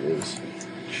 8? There it is.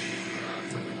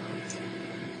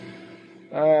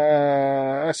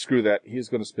 Screw that. He's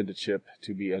going to spend a chip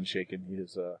to be unshaken. He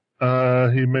is,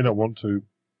 He may not want to.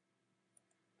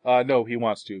 no, he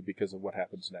wants to because of what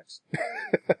happens next.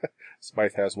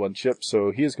 Smythe has 1 chip,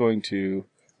 so he is going to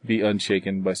be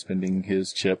unshaken by spending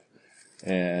his chip.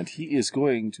 And he is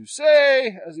going to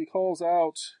say, as he calls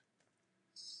out,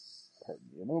 pardon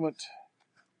me a moment.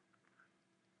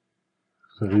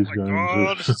 So he's Oh my going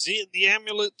God, to... is he in the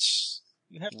amulet?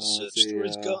 You have to search through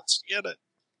his guts to get it.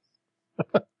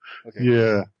 Okay.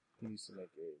 Yeah. He needs to make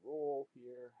a roll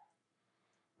here.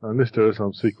 Unless there is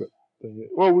some secret thing.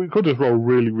 Well, we could just roll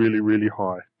really, really, really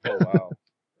high. Oh, wow.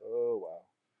 Oh, wow.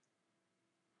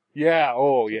 Yeah,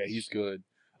 oh, yeah, he's good.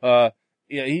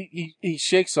 Yeah, he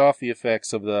shakes off the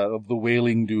effects of the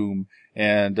wailing doom,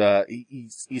 and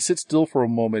he sits still for a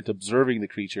moment, observing the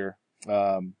creature,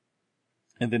 and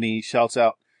then he shouts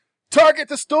out, "Target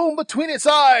the stone between its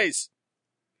eyes!"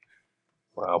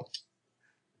 Wow.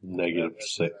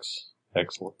 -6.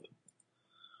 Excellent.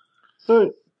 All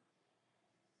right.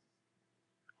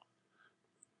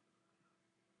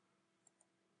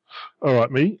 All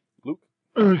right, me. Luke.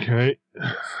 Okay.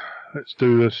 Let's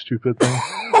do this stupid thing.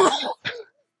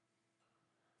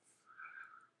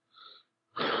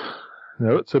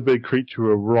 No, it's a big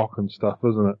creature of rock and stuff,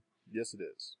 isn't it? Yes, it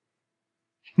is.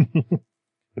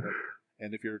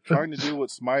 And if you're trying to do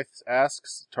what Smythe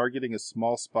asks, targeting a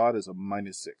small spot is a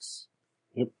 -6.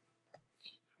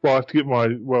 Well, I have to get my.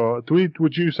 Well,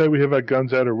 would you say we have our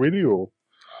guns out already, or?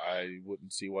 I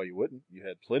wouldn't see why you wouldn't. You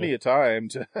had plenty of time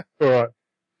to. All right.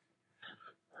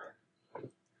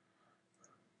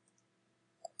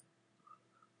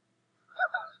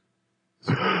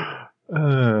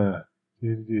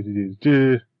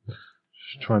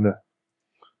 Just trying to.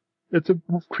 It's a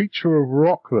creature of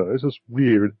rock, though. It's just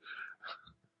weird.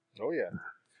 Oh yeah,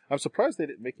 I'm surprised they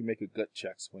didn't make you make a gut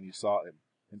checks when you saw him.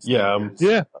 Instead,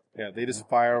 Yeah, yeah. They just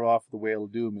fire off the Whale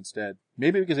of Doom instead.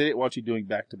 Maybe because they didn't want you doing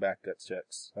back-to-back gut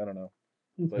checks. I don't know.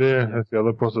 But, Yeah, that's the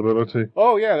other possibility.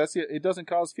 Oh yeah, that's it. It doesn't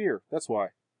cause fear. That's why.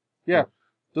 Yeah,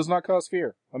 does not cause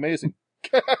fear. Amazing.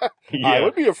 I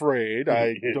would be afraid.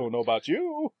 I don't know about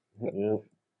you. Yeah.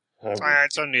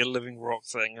 It's only a living rock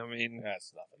thing. I mean,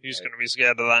 That's nothing. who's going to be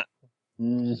scared of that?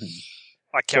 Mhm.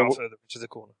 I cower further to the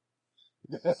corner.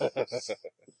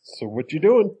 So what you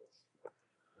doing?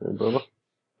 Hey, brother.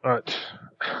 All right.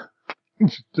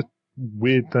 It's just a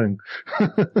weird thing.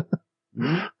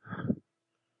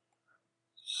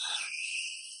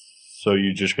 So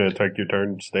you just gonna take your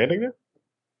turn standing there?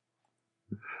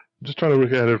 I'm just trying to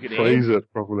work out how to You can phrase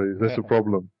it properly. That's the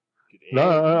problem.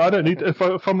 No, I don't need to.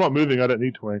 If I'm not moving, I don't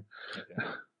need to aim.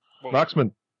 Well,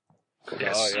 Marksman.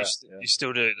 yes, Oh, yeah, you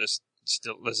still do.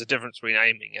 There's a difference between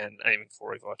aiming and aiming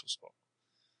for a vital spot.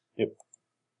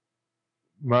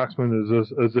 Marksman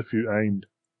is as if you aimed.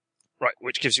 Right,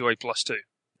 which gives you a +2.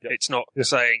 Yep. It's not Yeah.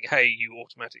 saying, hey, you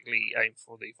automatically aim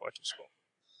for the vital spot.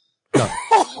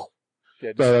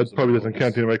 Yeah, No, just that probably doesn't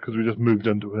count anyway because we just moved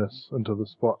into the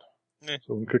spot. Yeah.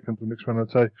 So we'll kick into the next one. I'd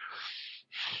say.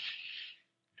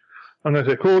 I'm going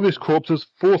to take all these corpses,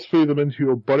 force feed them into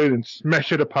your body, and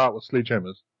smash it apart with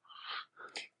sledgehammers.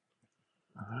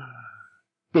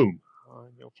 Boom. Oh,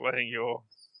 and you're playing your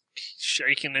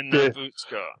shaking in the Yeah. boots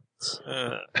cards.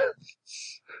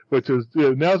 Which is,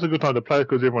 now's a good time to play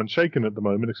because everyone's shaking at the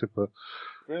moment except for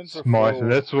Friends are Smythe, full.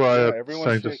 and that's why Yeah, I'm everyone's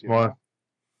saying to shaking, Smythe.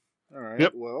 All right.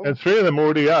 Yep. Well, And 3 of them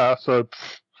already are, so.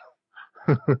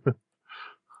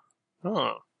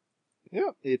 Oh,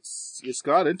 yeah, it's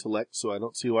got intellect, so I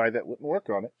don't see why that wouldn't work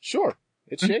on it. Sure,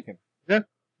 it's shaken. Yeah.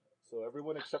 So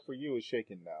everyone except for you is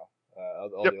shaken now.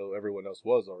 Yep. Although everyone else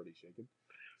was already shaken.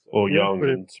 So, Well, Yeah, Young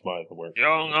pretty- and Smythe were.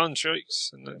 young on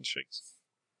shakes and then shakes.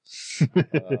 all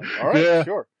right, Yeah.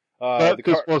 sure. But The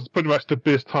this car- was pretty much the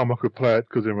best time I could play it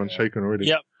because everyone's Yeah. shaking already.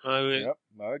 Yep. Yep,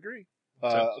 I agree.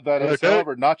 So- That is, Okay.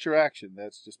 however, not your action.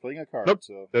 That's just playing a card. Nope.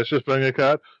 So That's just playing a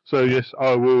card. So yes,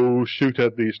 I will shoot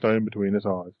at the stone between its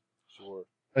eyes. sure.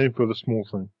 Aim for the small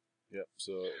thing. Yep.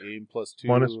 So aim +2,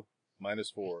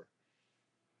 -4.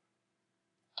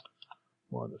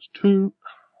 -2.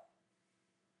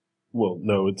 Well,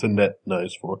 no, it's a net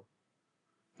 -4.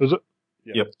 Is it?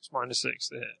 Yep. It's -6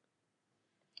 there.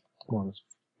 Minus.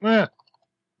 Yeah.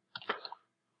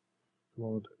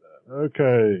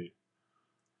 Okay.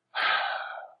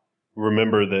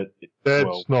 Remember that. That's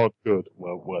Well, not good.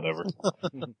 well, whatever.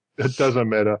 It doesn't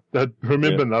matter.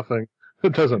 Remember nothing.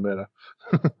 It doesn't matter.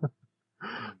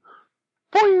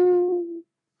 Boing!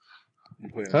 You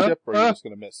playing a Huh? chip, or are you just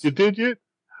going to miss? You did yet?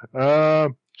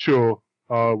 Sure.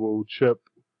 I will chip.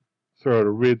 Throw it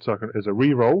a red so I can, as a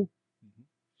re-roll.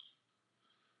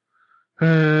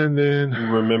 And then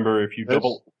Remember if you That's-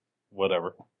 double.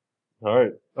 Whatever. All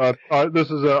right. this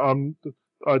is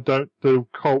the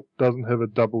Colt doesn't have a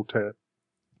double tap.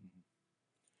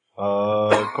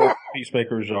 Colt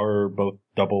Peacemakers are both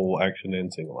double action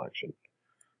and single action.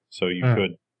 So you Hmm.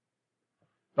 could.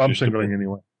 I'm Just a singling bit.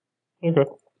 anyway. Okay.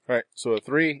 All right. So a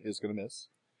 3 is going to miss.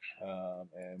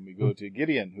 And we go to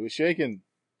Gideon, who is shaken.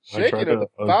 I Shaken tried at the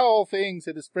to- foul things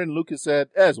that his friend Lucas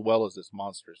said, as well as this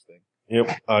monstrous thing.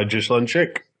 Yep. I just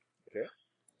unshake.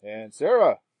 And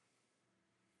Sarah,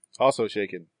 also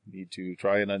shaken. Need to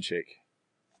try and unshake.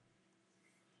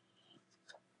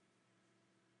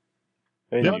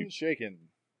 And you.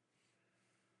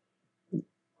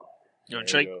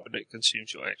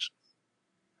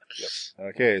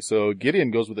 Okay, so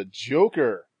Gideon goes with a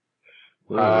Joker.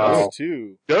 Wow.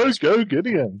 Two. Go,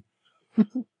 Gideon.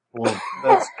 Well,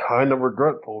 that's kind of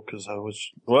regretful because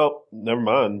well, never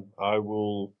mind. I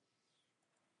will,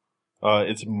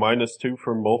 it's -2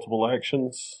 for multiple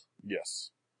actions.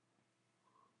 Yes.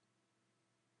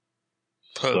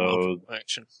 Per multiple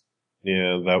action.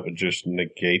 Yeah, that would just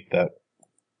negate that.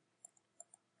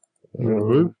 You want to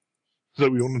move? Is that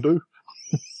what you want to do?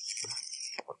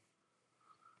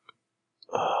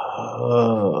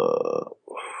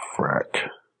 Frack.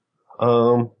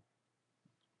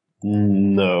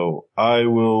 No. I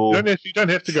will You don't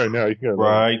have to go now. You can go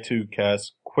try to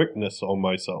cast quickness on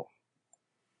myself.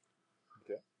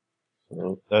 Okay.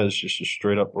 So that is just a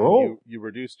straight up roll. You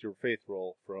reduced your faith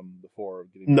roll from the 4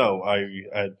 of getting. No,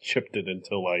 I chipped it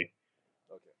until I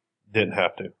Okay. didn't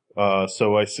have to.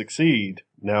 So I succeed.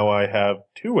 Now I have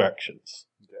 2 actions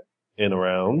in a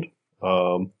round.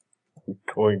 I'm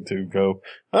going to go,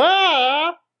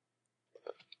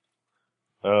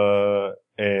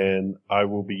 and I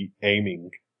will be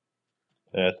aiming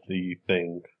at the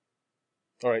thing.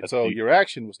 Alright, so your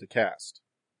action was to cast.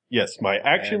 Yes, my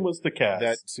action And was the cast.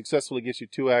 That successfully gets you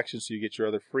 2 actions, so you get your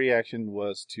other free action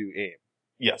was to aim.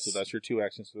 Yes. So that's your 2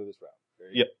 actions for this round.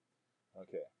 Yep.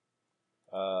 Okay.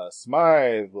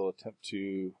 Smythe will attempt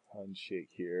to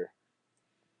unshake here.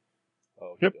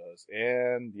 Oh, he Yep. does.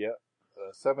 And,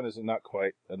 7 is not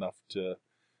quite enough to...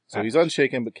 So he's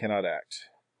unshaken but cannot act.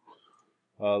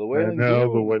 The Wailing And now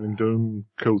Doom. the Wailing Doom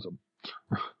kills him.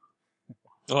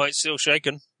 Oh, it's still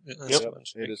shaken. Yep,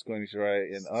 it is going to try,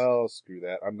 and screw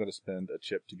that. I'm going to spend a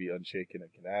chip to be unshaken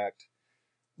and can act.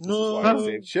 This is why I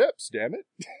saved chips, damn it.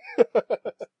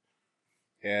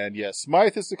 And yes,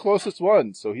 Smythe is the closest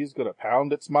one, so he's going to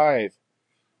pound at Smythe.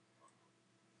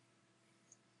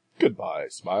 Goodbye,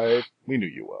 Smythe. We knew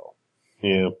you well.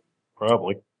 Yeah,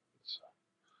 probably.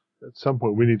 At some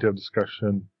point, we need to have a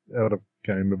discussion out of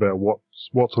game about what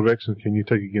sort of actions can you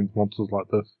take against monsters like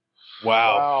this.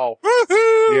 Wow.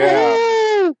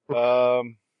 Yeah.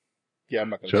 Yeah, I'm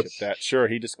not going to Chip. chip that. Sure,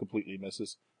 he just completely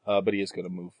misses. But he is going to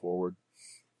move forward.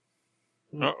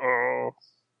 Uh-oh.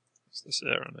 What's this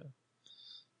error now?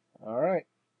 Alright.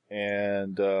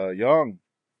 And, Young.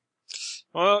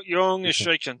 Well, Young is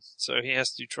shaken, so he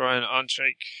has to try and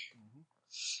unshake.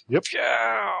 Yep.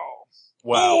 Pow!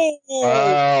 Wow. Oh!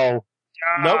 Wow.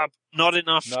 Nope. Not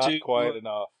enough Not to... quite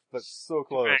enough, but so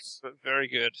close. But very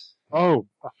good. Oh,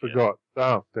 I forgot.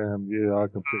 Oh, damn. Yeah, I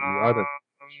completely. I don't.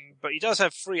 But he does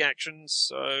have free actions,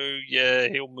 so yeah,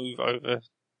 he'll move over.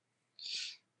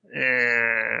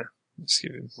 Let's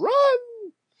give him... Run!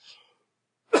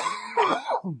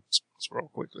 Let's roll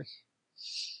quickly.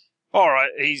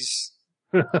 Alright, he's...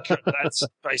 That's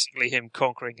basically him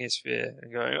conquering his fear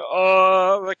and going,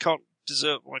 oh, I can't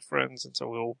desert my friends, and so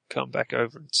we'll come back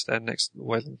over and stand next to the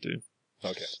Wailing Doom.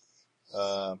 Okay.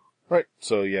 Right,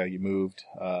 so yeah, you moved.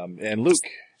 And Luke.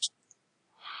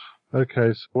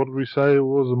 Okay, so what did we say? It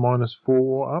was a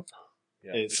 -4 up?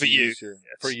 Yeah, For you. use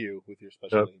for you, with your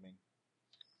special aiming.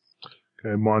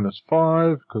 Okay,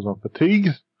 -5, because I'm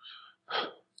fatigued.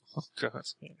 Oh, God.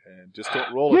 And just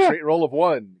don't roll a straight roll of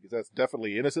 1, because that's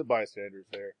definitely innocent bystanders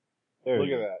there. There Look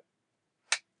you at go.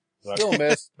 that. Still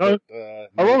missed. No, but,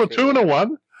 I rolled a 2 and a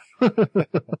 1.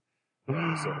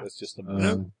 So it's just a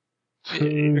miss.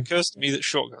 It occurs to me that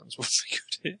shotguns would be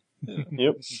good here.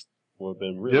 Yep. Would have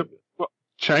been really Yep. good.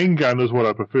 Chain gun is what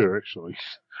I prefer, actually.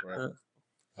 Right.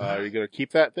 Are you going to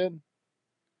keep that then?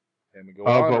 And we go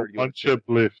I've on, got or do you one want to chip chip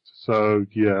left, so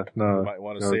yeah, it? no. You might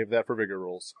want to no. save that for vigor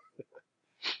rolls.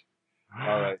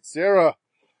 Alright, Sarah.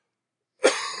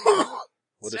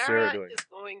 What is Sarah doing? Is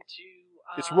going to.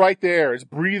 It's right there. It's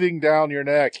breathing down your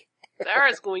neck.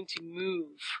 Sarah's going to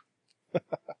move.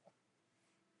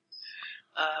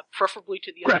 Preferably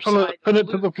to the Grapple other it, side. pin it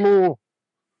to the floor.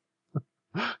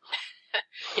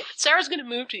 Yeah, Sarah's going to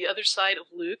move to the other side of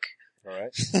Luke.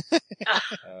 Alright.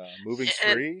 Moving's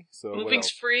And free, so what Moving's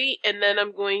else? free, and then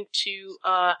I'm going to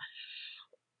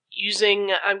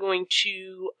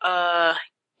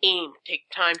aim. Take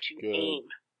time to Good. aim.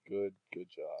 Good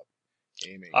job.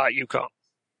 Aiming. You can't.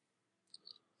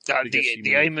 Because The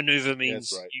you aim moved. maneuver means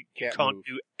That's right. you Can't can't move.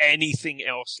 do anything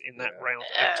else in that Yeah. round.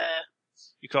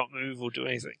 You can't move or do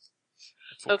anything.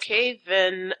 Okay,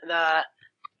 then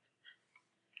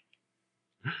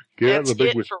Get out that's the big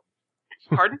it weapons.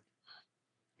 for. Pardon?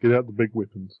 Get out the big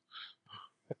weapons.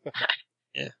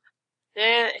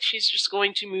 She's just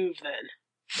going to move then.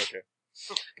 Okay.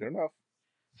 Good enough.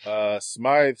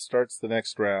 Smythe starts the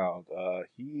next round.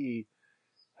 He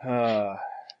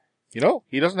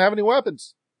doesn't have any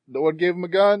weapons. No one gave him a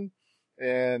gun,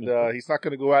 and he's not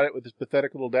going to go at it with his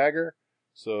pathetic little dagger.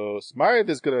 So Smythe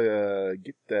is gonna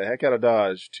get the heck out of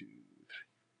Dodge.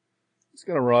 He's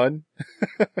gonna run.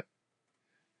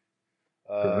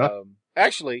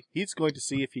 Actually, he's going to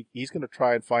see if he's going to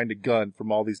try and find a gun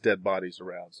from all these dead bodies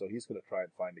around. So he's going to try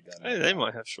and find a gun. Hey, they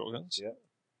might have shotguns. Yeah.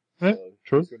 Yeah, So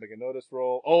true. he's going to make a notice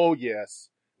roll. Oh yes,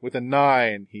 with a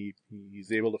 9, he's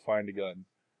able to find a gun.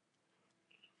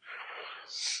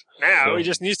 Now he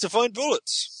just needs to find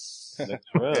bullets. Next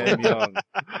round. And Young.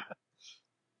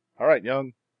 All right,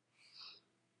 Young.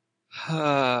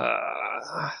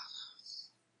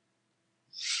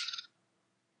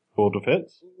 Full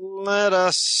defense.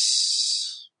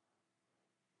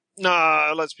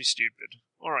 Let's be stupid.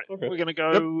 Alright, Okay. we're gonna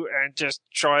go and just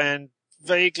try and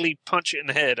vaguely punch it in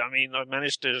the head. I mean, I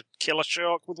managed to kill a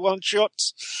shark with 1 shot.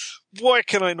 Why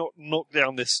can I not knock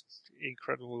down this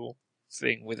incredible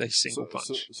thing with a single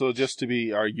punch? So just to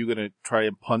be, are you going to try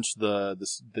and punch the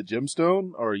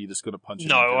gemstone, or are you just going to punch it?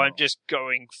 No, in general? I'm just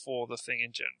going for the thing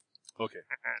in general. Okay.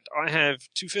 And I have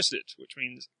 2-fisted, which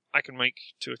means I can make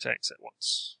 2 attacks at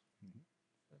once.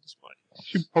 That is my...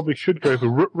 You probably should go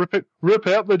for rip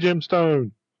out the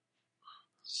gemstone.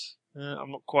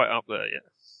 I'm not quite up there yet.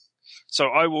 So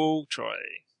I will try.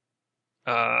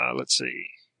 Let's see.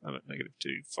 I'm at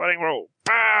 -2. Fighting roll.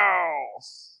 Bow!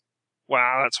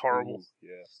 Wow, that's horrible. Ooh,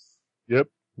 yeah. Yep,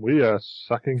 we are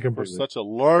sucking For completely. such a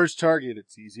large target,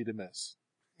 it's easy to miss.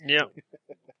 Yep.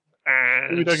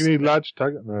 We don't need large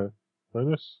target. No.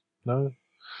 Bonus? No.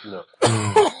 No. No,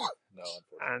 unfortunately.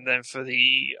 And then for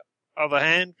the other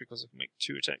hand, because I can make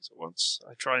 2 attacks at once,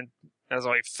 I try and, as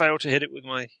I fail to hit it with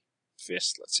my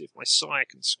fist, let's see if my sire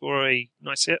can score a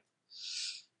nice hit.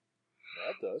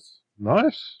 That does.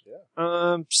 Nice.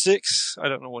 6. I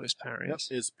don't know what his parry Yep. is.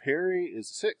 His parry is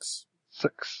 6.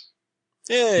 6.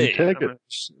 Yay! You tag it.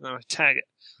 I tag it.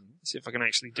 See if I can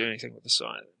actually do anything with the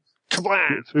sire.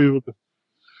 Kablam! Get through with the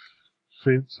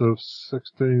fence of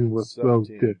 16 with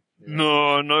 17. good. Yeah.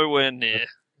 No, nowhere near.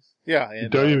 Yeah, You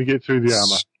and don't even get through the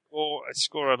armor. I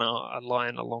score a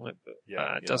line along it, but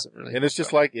it doesn't really. and it's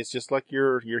just like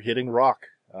you're hitting rock.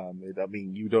 I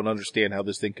mean, you don't understand how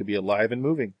this thing could be alive and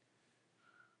moving.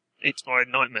 It's my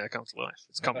nightmare come to life.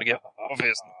 It's come together,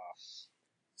 obviously.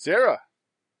 Sarah.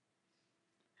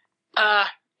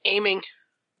 Aiming.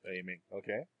 Aiming.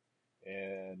 Okay.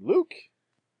 And Luke.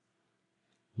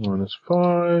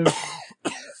 -5.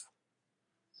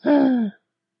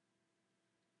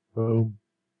 Boom.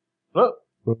 Oh,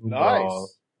 Boom.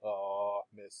 Nice. Oh,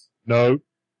 miss. No.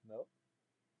 No.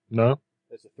 No.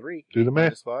 That's a 3. Do the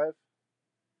math. -5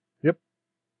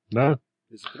 No.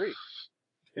 is a 3.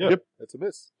 Yep. That's a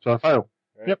miss. So I fail.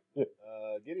 All Yep.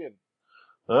 Gideon.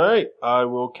 alright. I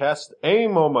will cast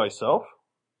aim on myself.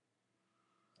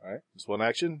 All right. Just one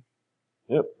action.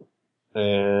 Yep.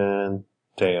 And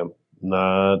damn,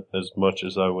 not as much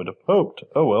as I would have hoped.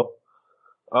 Oh well.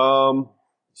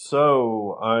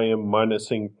 So I am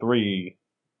minusing 3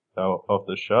 out of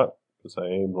the shot because I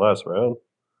aimed last round.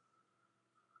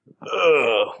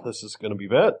 This is going to be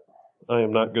bad. I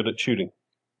am not good at shooting.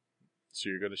 So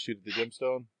you're going to shoot at the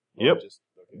gemstone? Yep. Okay.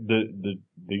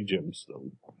 The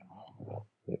gemstone.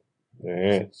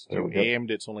 So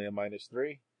aimed, it's only a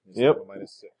 -3. instead Yep. of a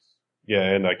 -6. Yeah,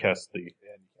 and I cast the.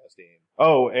 And you cast aim.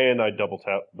 Oh, and I double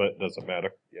tap, but it doesn't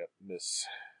matter. Yep. Miss.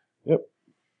 Yep.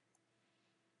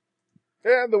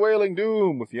 And the Wailing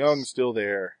Doom with Young still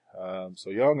there. So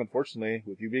Young, unfortunately,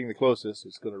 with you being the closest,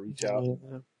 is going to reach out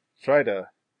and try to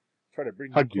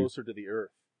bring you Hug you. closer to the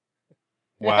earth.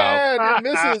 Wow. And it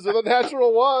misses with a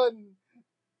natural 1.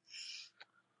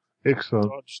 Excellent.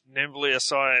 Dodge nimbly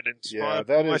aside and Yeah, inspired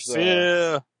that by my is,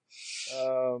 fear.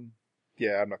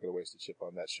 Yeah, I'm not going to waste a chip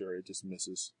on that. Sure, it just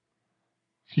misses.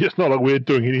 It's not like we're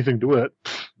doing anything to it.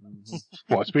 Mhm.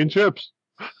 White spin chips.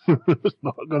 It's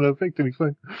not going to affect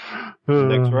anything.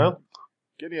 Next round.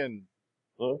 Gideon.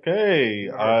 Okay.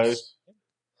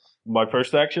 My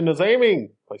first action is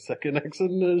aiming. My second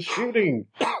action is shooting.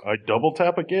 I double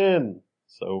tap again.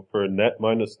 So for a net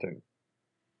 -2.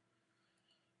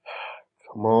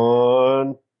 Come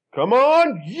on. Come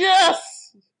on.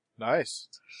 Yes! Nice.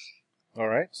 All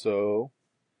right, so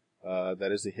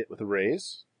that is a hit with a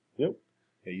raise. Yep.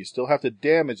 Yeah, you still have to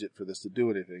damage it for this to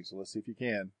do anything, so let's see if you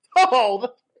can.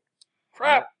 Oh,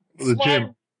 crap. The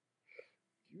gym.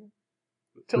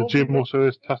 The gym also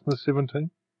has toughness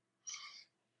 17.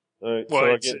 Alright, Well, so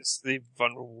I it's, get, it's the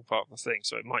vulnerable part of the thing,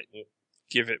 so it might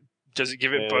give it. Does it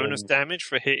give it And- bonus damage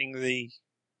for hitting the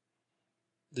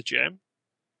gem?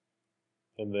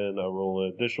 and then I roll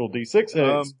an additional D6 and it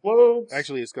Um, explodes.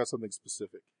 Actually, it's got something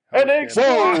specific. and it much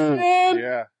damage- explodes!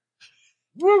 Yeah.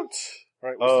 Woot! All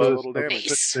right, what's the So total damage?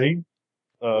 16.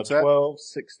 What's that? 12,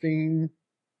 16.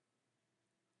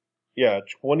 Yeah,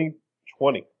 20.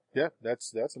 Yeah,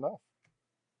 that's enough.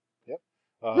 Yep.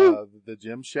 The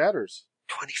gym shatters.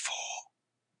 24.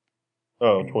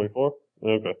 Oh, 24?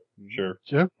 Okay, sure.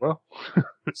 Yeah, well.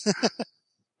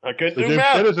 I couldn't The do gym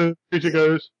math. shatters and Peter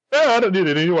goes, I don't need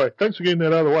it anyway. Thanks for getting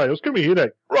that out of the way. It was giving me a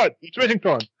headache. Right, smashing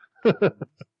time.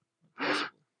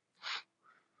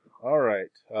 All right.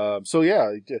 So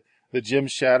yeah, the gym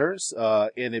shatters,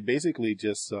 and it basically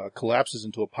just collapses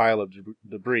into a pile of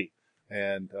debris.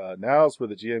 And now is where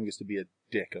the GM gets to be a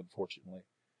dick, unfortunately.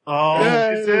 Oh,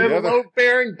 Yay. is it The other-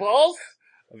 load-bearing balls?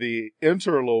 The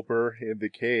interloper in the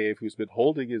cave, who's been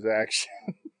holding his action.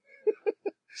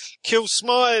 Kill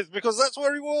Smythe, because that's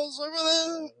where he was, over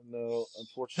there. No,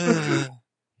 unfortunately,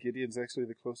 Gideon's actually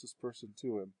the closest person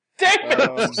to him.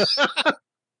 Damn! Let's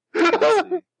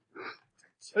see.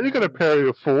 Are you going to parry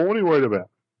a 4? What are you worried about?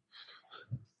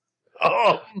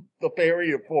 Oh, the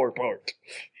barrier 4 part.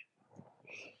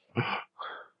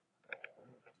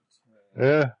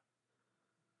 Yeah,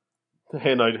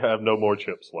 And I have no more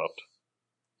chips left.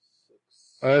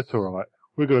 that's alright.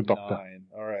 We're going to doctor. 9.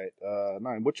 All right.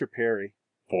 9. What's your parry?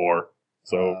 4.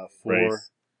 So, 4.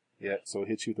 raise. Yeah, so it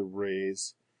hits you with a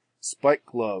raise. Spike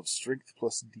glove, strength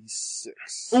plus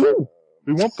D6. Ooh,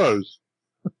 we want those.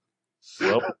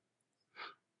 Well,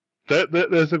 There's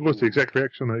the exact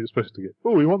reaction that you're supposed to get.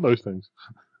 Oh, we want those things.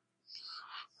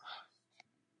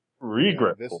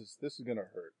 regretful. This is gonna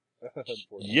hurt.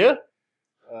 Unfortunately. Yeah?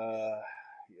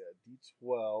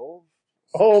 D12.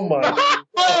 Oh my.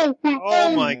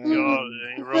 Oh my god.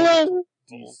 He rolled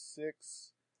D6,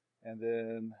 and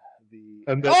then the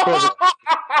And that's what,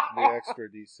 the extra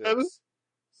D6.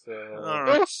 So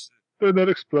Alright. and that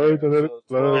explodes, and that so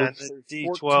explodes. And the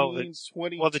 12, D12 14,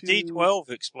 22. Well, the D12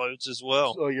 explodes as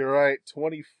well. So you're right.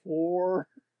 24.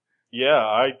 Yeah,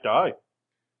 I die.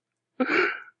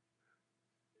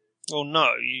 Oh no,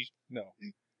 you. No.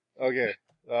 Okay.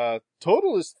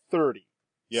 Total is 30.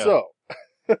 Yeah. So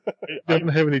You don't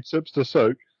have any chips to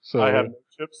soak, so I have no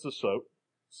chips to soak,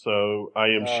 so I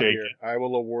am shaking. here, I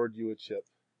will award you a chip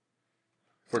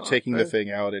for taking the thing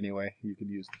out anyway. You can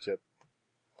use the chip.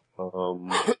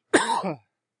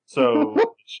 So,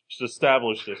 to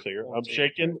establish this here, I'm 14,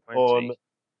 shaking 20. on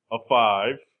a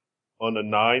 5. On a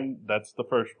 9, that's the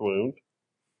first wound.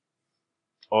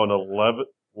 On 11,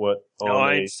 what? On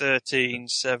 9, 13,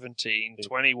 17,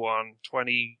 21,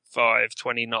 25,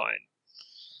 29.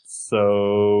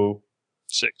 So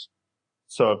 6.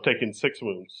 I've taken 6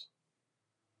 wounds.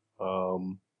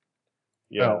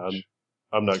 Yeah, Ouch.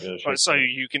 I'm not gonna shake. Right, so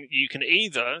you can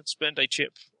either spend a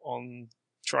chip on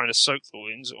trying to soak the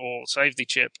wounds, or save the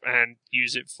chip and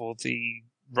use it for the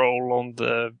roll on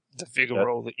the vigor Yeah.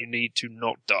 roll that you need to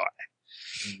not die.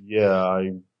 Yeah,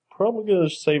 I'm probably gonna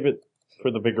save it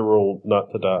for the bigger roll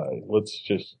not to die. Let's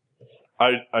just,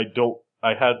 I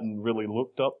hadn't really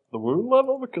looked up the wound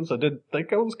level because I didn't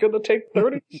think I was gonna take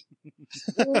 30.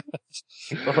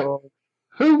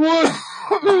 who would?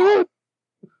 Who would?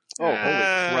 Oh, holy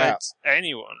crap. It's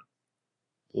anyone.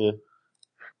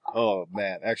 Oh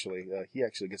man, actually, he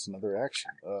actually gets another action.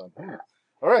 All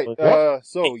right. What?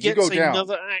 So He you gets go down.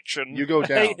 another action. You go I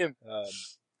down. hate him.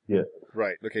 Yeah.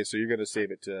 Right. Okay. So you're going to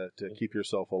save it to keep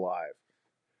yourself alive.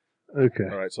 Okay.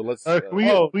 All right. So let's. Can we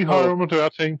hire him onto our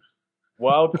team?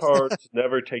 Wild cards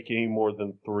never take any more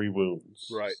than 3 wounds.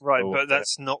 Right. Right, So- but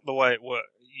that's not the way it works.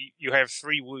 You have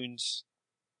 3 wounds,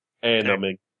 And Okay. I'm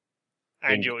in.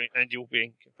 and you'll be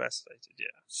incapacitated. Yeah.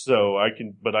 So I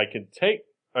can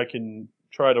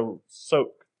try to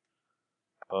soak.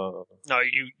 No,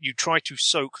 you try to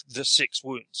soak the 6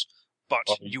 wounds, but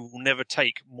Oh. you will never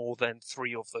take more than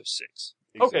 3 of those 6.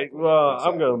 Okay, Exactly. well, I'm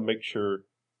Exactly. going to make sure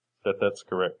that that's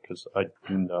correct because I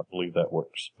do not believe that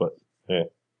works. But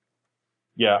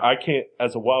yeah, I can't.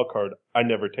 As a wild card, I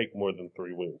never take more than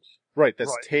 3 wounds. Right. That's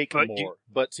Right, take but more,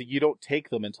 but so you don't take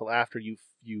them until after you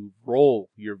roll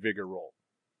your vigor roll.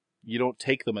 You don't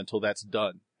take them until that's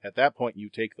done. At that point, you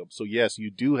take them. So yes, you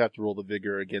do have to roll the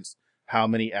vigor against how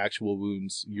many actual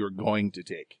wounds you're going to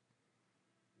take.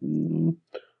 All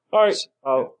right,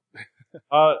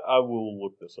 I will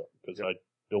look this up because I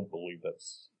don't believe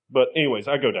that's. But anyways,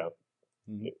 I go down.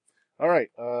 All right.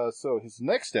 So his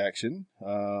next action.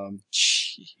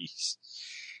 Jeez.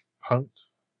 Punked.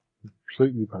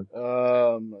 Completely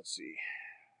punked. Let's see.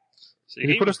 See, Can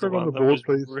you he put was us back on one the that board, was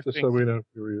please? Just ripping- so we know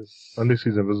who he is. Unless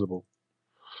he's invisible.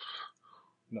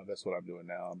 No, that's what I'm doing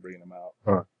now. I'm bringing him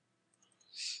out.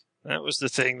 That was the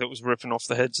thing that was ripping off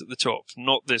the heads at the top,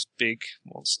 not this big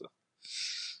monster.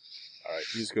 All right.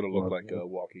 He's going to look like a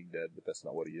Walking Dead, but that's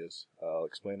not what he is. I'll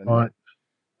explain in a All minute.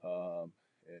 right.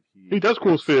 And He does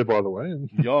cause fear, by the way. And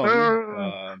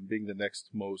young, being the next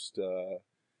most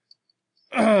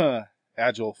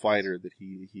agile fighter that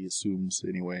he assumes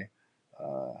anyway.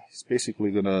 He's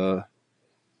basically gonna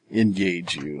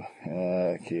engage you.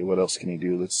 Okay, what else can he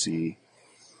do? Let's see.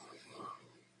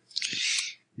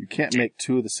 You can't make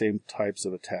two of the same types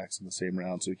of attacks in the same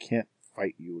round, so he can't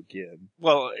fight you again.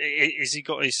 Well, is he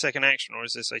got his second action, or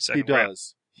is this a second He round?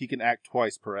 does. He can act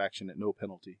twice per action at no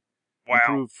penalty. Wow.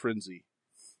 Improved Frenzy.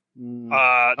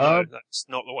 No, that's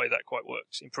not the way that quite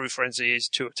works. Improved Frenzy is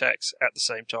 2 attacks at the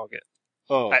same target.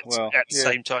 Well, At the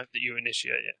same time that you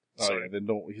initiate it. Oh, So, yeah, then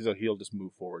he'll just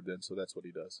move forward then, so that's what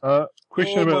he does.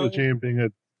 Question about the GM being a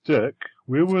dick.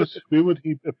 Where would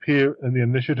he appear in the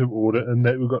initiative order? And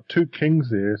that we've got 2 kings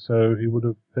there, so he would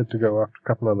have had to go after a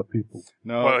couple other people.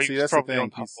 No, well, see, he's that's the probably thing.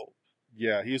 on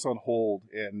hold. He's on hold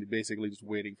and basically just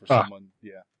waiting for someone.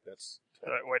 Yeah, that's...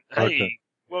 Went, hey, Okay.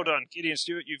 well done, Gideon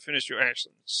Stewart, you've finished your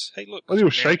actions. Hey, look. Well, he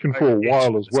was yeah, shaken for a yeah,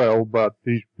 while as well, but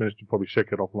he managed to probably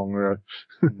shake it off long ago.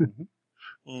 Mhm.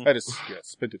 Mm. I just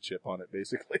spent a chip on it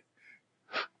basically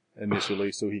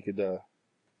initially, so he could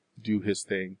do his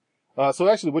thing. So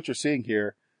actually, what you're seeing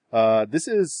here, this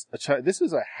is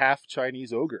a half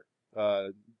Chinese ogre.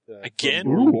 Again?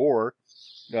 From lore.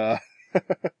 Yeah.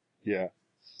 Yeah.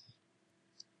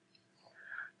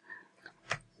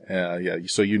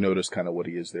 So you notice kind of what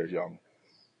he is there, Young.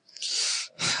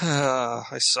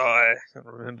 I sigh. I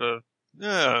remember.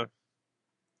 No.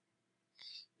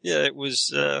 Yeah, it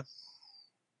was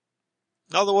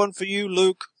another one for you,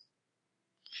 Luke.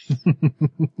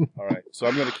 All right, so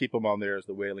I'm going to keep him on there as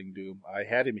the Wailing Doom. I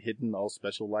had him hidden all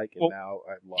special like, and Well, now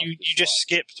I've lost. You his just spot.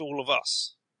 skipped all of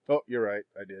us. Oh, you're right.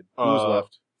 I did. Who's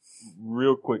left?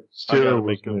 Real quick, I Sarah gotta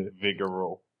was make a next. vigor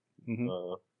roll.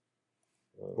 Mhm.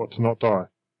 What, to not die?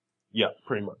 Yeah,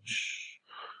 pretty much.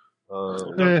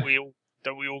 Eh.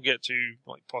 Don't we all get to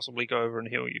possibly go over and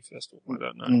heal you first? I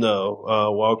don't know.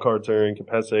 No, wild cards are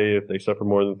incapacitated if they suffer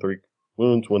more than 3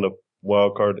 wounds. When a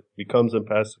wild card becomes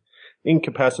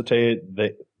incapacitated,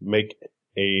 they make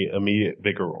a immediate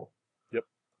vigor roll. Yep.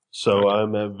 So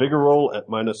I'm at vigor roll at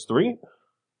 -3.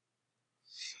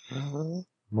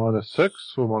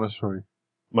 -6 or -3?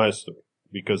 -3,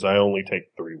 because I only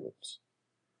take 3 wounds.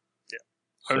 Yeah.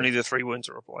 So- Only the 3 wounds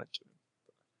are applied to him.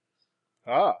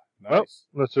 Ah, Well, nice.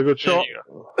 that's a good There shot. you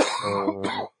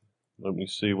go. Let me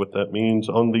see what that means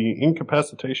on the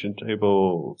incapacitation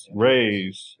tables.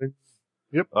 Raise.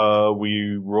 Yep.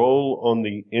 We roll on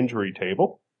the injury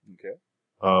table, Okay.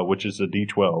 which is a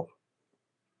D12.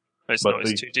 It's But not,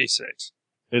 it's 2d6.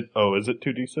 Is it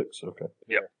 2d6? Okay.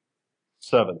 Yep.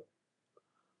 7.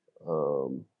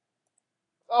 Oh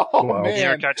Wow. man.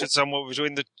 You're catching someone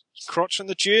between the crotch and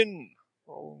the chin.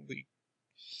 Holy.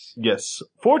 Yes.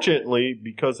 Fortunately,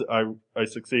 because I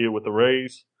succeeded with the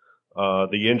raise,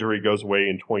 the injury goes away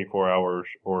in 24 hours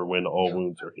or when all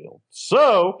wounds are healed.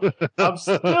 So, I'm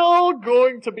still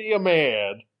going to be a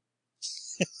man.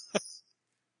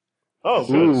 Oh,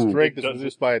 good. Ooh. Strength is It doesn't-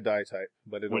 reduced by a die type,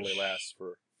 but it Which- only lasts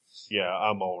for... Yeah,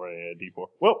 I'm already at D4.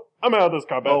 Well, I'm out of this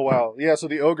combat. Oh wow. Yeah, so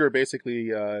the ogre basically,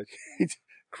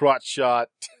 crotch shot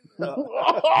from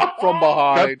Gut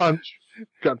behind, punch.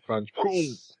 Gut punch.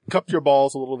 cupped your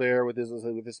balls a little there with his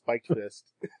spiked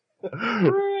fist.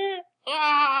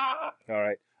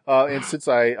 Alright. And since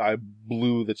I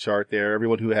blew the chart there,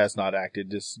 everyone who has not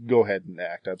acted, just go ahead and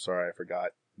act. I'm sorry, I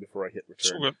forgot before I hit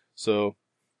It's all return. good. So,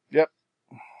 yep.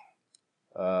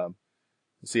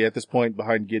 See, at this point,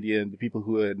 behind Gideon, the people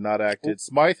who had not acted,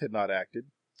 Smythe had not acted.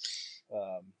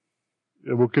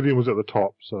 Yeah, well, Gideon was at the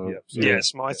top, so. Yep. So, Yeah,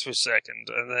 Smythe was second,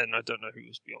 and then I don't know who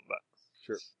was beyond that.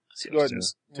 Sure. So Go ahead.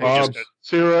 just- Um, just-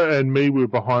 Sarah and me were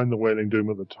behind the Wailing Doom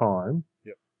at the time.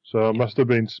 Yep. So it must have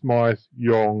been Smythe,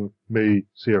 Yong, me,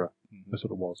 Sarah. Mhm. That's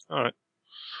what it was. all right.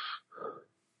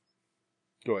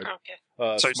 Go ahead. Okay.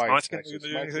 So Smythe going to actually, do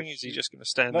Smythe anything? will Is he shoot. just going to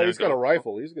stand No, there? he's and got a go,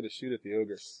 rifle. He's going to shoot at the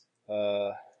ogre.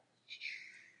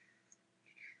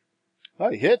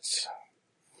 He hits.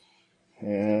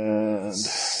 And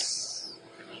let's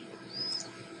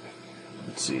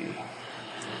see.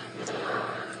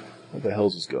 What the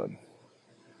hell's his gun?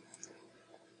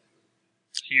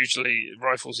 Usually,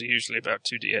 rifles are usually about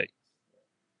 2d8.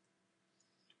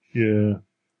 Yeah,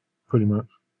 pretty much.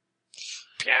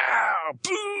 Pow!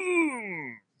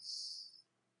 Boom!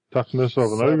 Toughness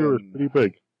of an ogre is 7. pretty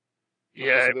big.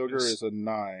 Yeah, So it the ogre was- is a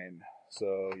 9.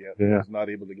 So yeah, Yeah. he's not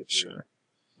able to get through. Sure.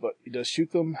 But he does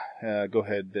shoot them. Go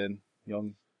ahead then,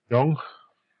 Young. Yong?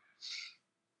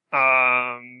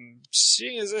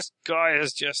 Seeing as this guy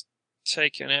has just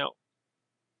taken out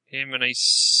him in a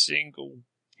single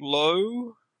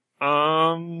blow,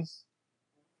 I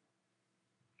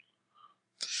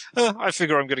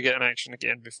figure I'm going to get an action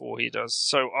again before he does.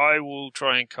 So I will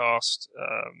try and cast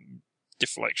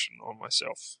deflection on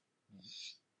myself.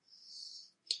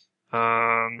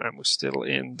 And we're still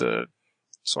in the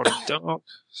sort of dark,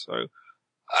 so...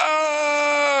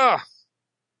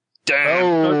 Damn!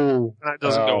 Oh! That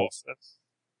doesn't go off.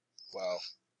 Wow.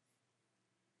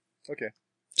 Okay.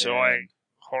 So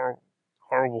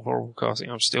horrible casting.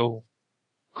 I'm still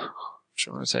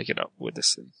trying to take it up with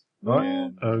this thing. Right.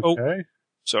 Okay. Oh.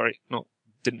 Sorry,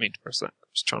 didn't mean to press that. I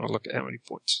was trying to look at how many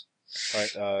points.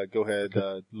 Alright, go ahead,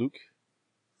 Luke.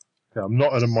 Yeah, I'm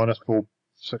not at a -4/6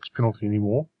 penalty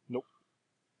anymore. Nope.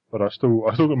 But I still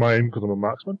got my aim because I'm a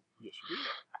marksman. Yes, you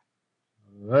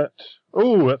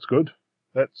do. That's good.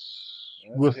 That's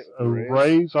with a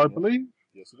raise, I believe.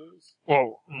 Yes, it is.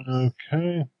 Whoa.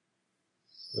 Okay.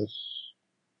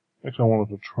 Actually, I wanted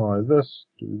to try this.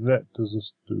 Do that. Does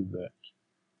this do that?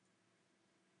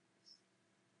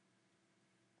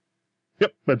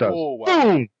 Yep, that does. Oh, wow.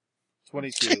 Boom!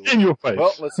 22. In your face.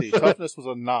 Well, let's see. Toughness was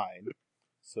a 9.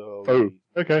 So. Oh,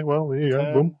 okay, well, there you go.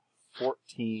 10, Boom.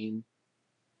 14,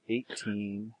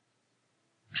 18,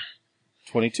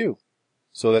 22.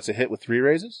 So that's a hit with 3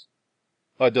 raises?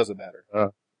 Oh, it doesn't matter.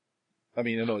 I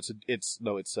mean, no, it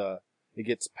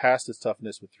gets past its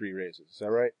toughness with 3 raises. Is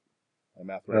that right? My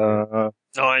math right?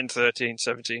 9, 13,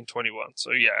 17, 21.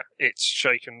 So yeah, it's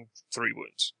shaken 3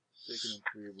 wounds. Shaken in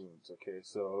 3 wounds. Okay,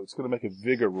 so it's going to make a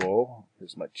vigor roll.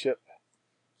 Here's my chip.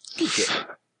 Chip.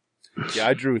 Yeah,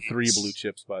 I drew 3 blue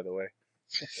chips, by the way.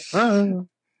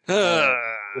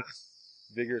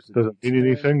 Vigor's Does it mean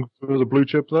anything for the blue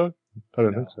chip, though? I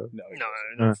don't think so.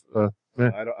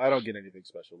 No. I don't get anything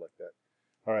special like that.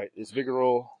 All right, it's vigor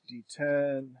roll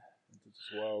D10.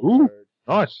 Ooh,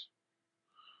 nice.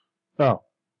 Oh,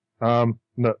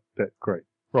 no, that's great.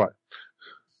 Right.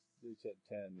 D10,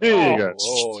 10. There you go.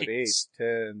 Oh, an 8,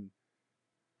 10.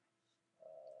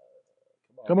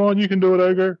 Come on, you can do it,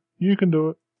 Ogre. You can do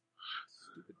it.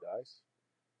 Stupid dice.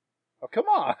 Oh, come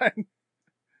on.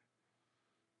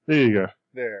 There you go.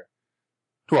 There.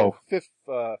 12.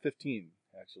 15,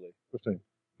 actually. 15.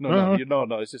 No,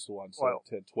 it's just one. So 12.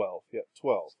 10, 12. Yeah,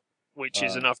 12. Which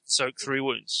is enough to soak 3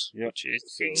 wounds. Yep. Which is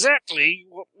So- exactly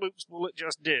what Luke's bullet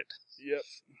just did. Yep.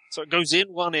 So it goes in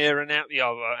one ear and out the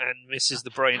other and misses the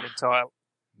brain entirely.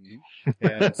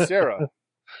 And Sarah.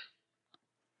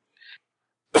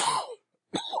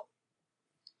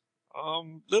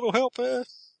 Little help here.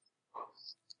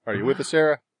 Are you with us,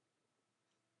 Sarah?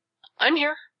 I'm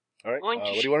here. All right. Going to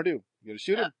What do you want to do? You going to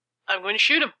shoot him? I'm going to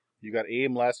shoot him. You got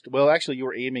aim last. Well, actually, you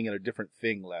were aiming at a different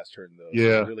thing last turn, though.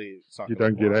 Yeah. So really, it's not You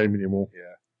gonna don't get work. aim anymore.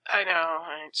 Yeah. I know.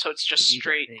 So it's just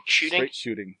straight shooting. Straight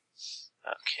shooting.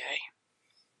 Okay.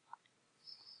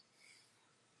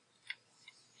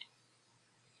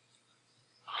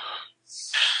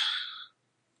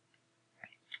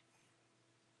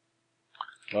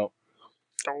 Well,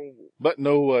 Oh. but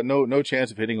no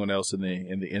chance of hitting anyone else in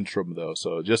the interim though.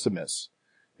 So just a miss,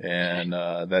 and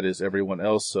that is everyone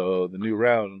else. So the new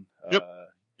round. Yep.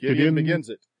 Gideon Gideon. begins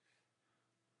it.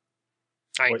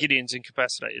 And Wait. Gideon's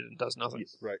incapacitated and does nothing.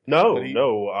 Right. No, But he-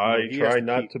 I he has try to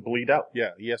not keep- to bleed out.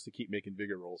 Yeah, he has to keep making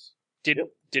vigor rolls. Didn't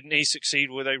he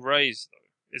succeed with a raise, though?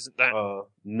 Isn't that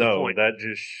No, point. that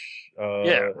just...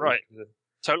 Yeah, right.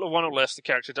 total of 1 or less, the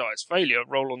character dies. Failure,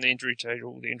 roll on the injury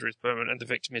table, the injury is permanent and the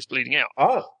victim is bleeding out.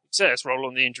 Success, roll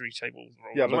on the injury table,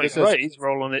 roll Yeah, on but the this is- raise,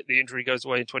 roll on it, the injury goes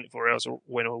away in 24 hours or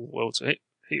when all worlds are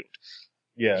healed.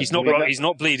 Yeah. He's not bleeding out. he's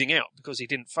not bleeding out because he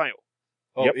didn't fail.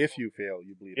 Oh, Yep. if you fail,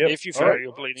 you bleed. Yep. If you All fail, right.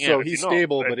 you're bleeding So out. If he's you're not,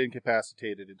 stable then- but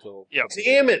incapacitated until. Yeah.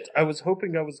 Damn it! I was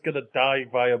hoping I was gonna die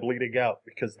via bleeding out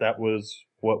because that was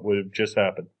what would have just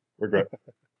happened. Regret.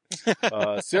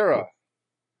 Sarah.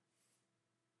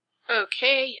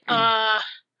 Okay. I'm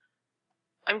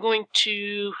going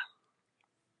to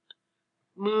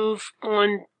move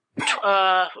on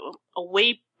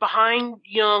away behind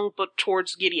Young, but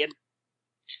towards Gideon.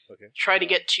 Okay. Try to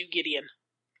get to Gideon.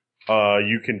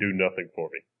 You can do nothing for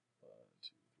me. 1, 2,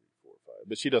 3, 4, 5.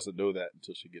 But she doesn't know that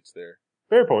until she gets there.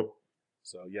 Fair point.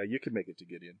 So yeah, you can make it to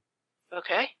Gideon.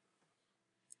 Okay.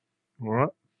 All right.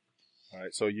 All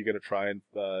right. So you're gonna try and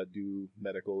do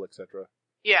medical, etc.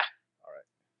 Yeah.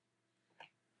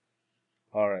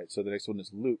 All right. So the next one is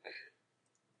Luke.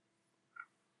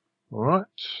 All right.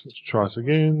 Let's try this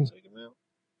again. Take him out.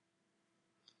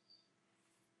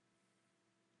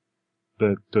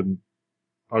 That didn't.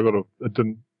 It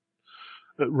didn't.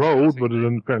 It rolled, but it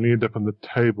didn't apparently end up on the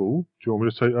table. Do you want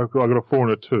me to say? I got a 4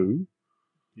 and a 2.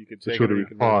 You can It take it should or have you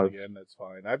been can roll it 5. again. That's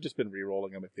fine. I've just been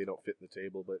re-rolling them if they don't fit the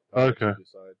table, but Okay. you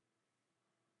decide.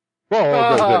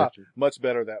 Well, I'll go Much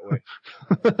better that way.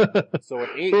 there. So an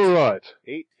 8. All right.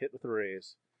 8 hit with a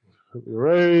raise.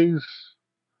 Raise.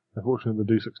 Unfortunately,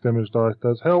 the D6 damage dice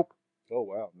does help. Oh,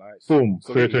 wow. Nice. Boom,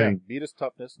 So 13. Yeah, beat his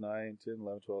toughness, 9, 10,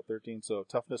 11, 12, 13. So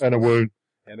toughness. And a wound.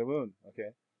 And a wound. Okay.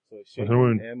 So it's And a shaken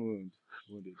wound. and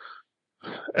wounded.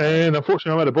 And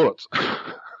unfortunately, I'm out of bullets.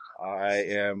 I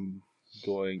am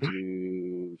going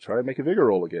to try and make a vigor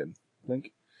roll again, I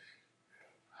think.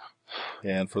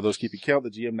 And for those keeping count, the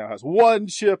GM now has 1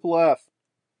 chip left.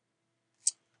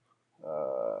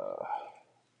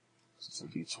 This is a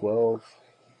D12.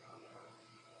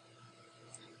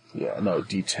 Yeah, no,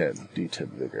 D10. D10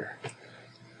 vigor.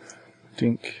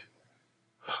 Dink.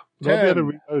 Will I be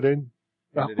able to 10. reload in?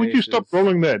 And it When you stop aces.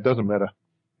 rolling that, it doesn't matter.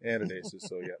 And it aces,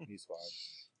 so yeah, he's fine.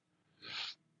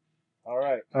 All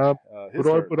right.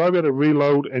 Would I be able to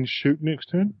reload and shoot next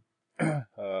turn? You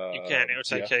can. It'll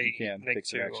take you can. a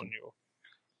Takes an -2 action. on your.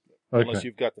 Unless Okay.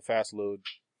 you've got the fast load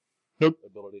Nope.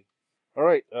 ability. All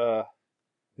right.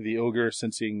 The ogre,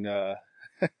 sensing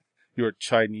your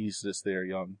Chineseness there,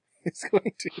 young, is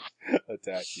going to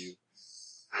attack you.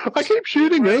 I keep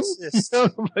shooting him. Racist.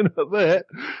 I know that.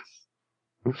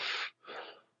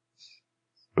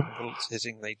 Bullets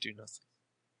hitting, they do nothing.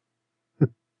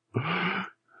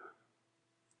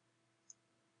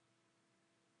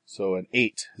 So an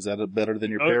 8. Is that better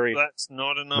than your Oh, parry? that's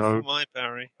not enough No. for my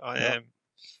parry. I No. am.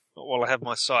 Well, I have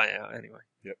my sight out anyway.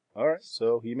 Yep. All right.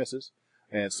 So he misses,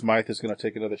 and Smythe is going to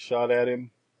take another shot at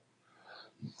him.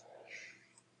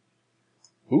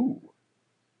 Ooh.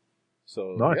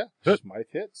 So Nice. yeah, Hit. Smythe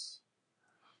hits.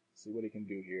 Let's see what he can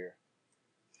do here.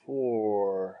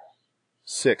 4,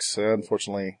 6.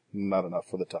 Unfortunately, not enough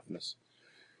for the toughness.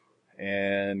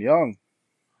 And Young.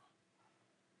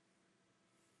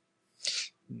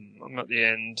 I'm at the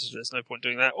end. There's no point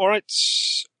doing that. All right.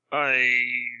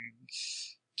 I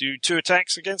do 2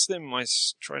 attacks against them. I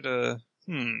try to.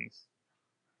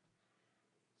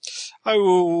 I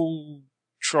will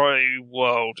try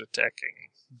wild attacking.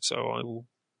 So I will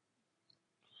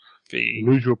be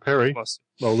Lose your parry. plus.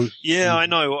 Well, lose, Yeah, I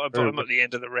know, but parry. I'm at the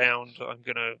end of the round. I'm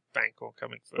going to bank on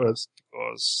coming first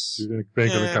because. You're going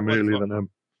to Yeah, come wait, earlier fuck. than him.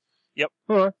 Yep.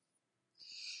 All right.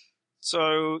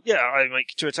 So yeah, I make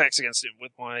 2 attacks against him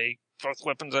with my both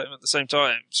weapons at him at the same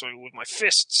time. So with my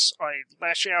fists, I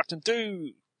lash out and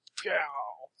do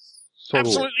pow, Subtle.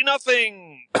 absolutely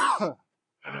nothing. And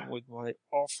then with my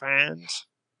offhand,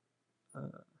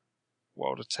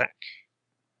 wild attack.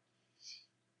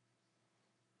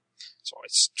 So I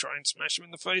try and smash him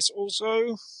in the face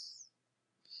also,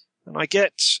 and I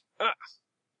get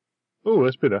Oh,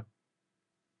 that's better.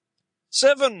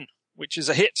 7, which is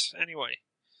a hit anyway.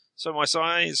 So my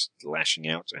sai is lashing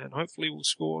out, and hopefully will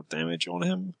score damage on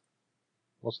him.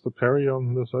 What's the parry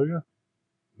on this ogre?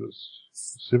 It's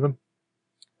 7.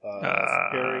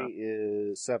 Parry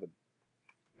is 7.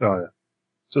 Oh, yeah.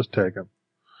 Just tag him.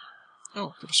 Oh,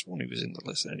 I could have sworn he was in the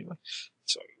list anyway.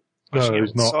 So, No, lashing out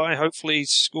he's not. sai, hopefully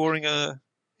scoring a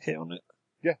hit on it.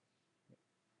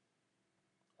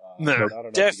 No, not enough to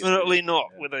get definitely through. not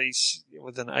Yeah.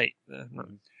 with an 8 there.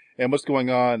 No. And what's going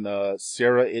on,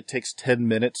 Sarah? It takes 10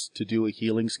 minutes to do a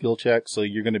healing skill check, so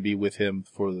you're going to be with him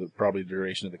for the probably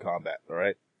duration of the combat. All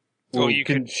right. Well, Well, you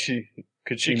could can she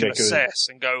she can make a assess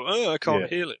and go, oh, I can't Yeah.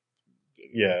 heal it.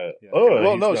 yeah? Yeah. Oh,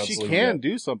 well, he's no, not she sleeping can yet.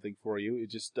 do something for you. It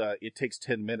just it takes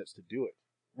 10 minutes to do it.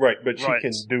 Right, but she Right.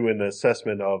 can do an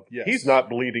assessment of Yes. he's not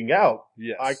bleeding out.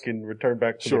 Yes. I can return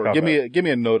back to the Sure. combat. Give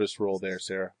me a notice roll there,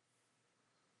 Sarah.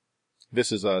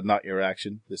 This is not your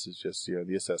action. This is just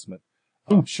the assessment.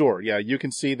 Sure. Yeah, you can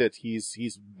see that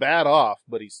he's bad off,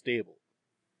 but he's stable.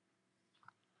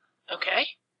 Okay.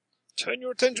 Turn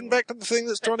your attention back to the thing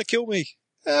that's trying to kill me.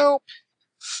 Help!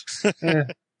 She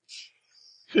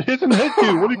hasn't hit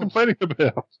you. What are you complaining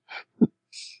about?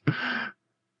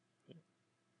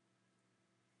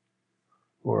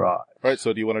 All right. Right.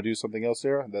 So, do you want to do something else,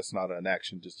 Sarah? That's not an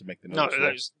action, just to make the No,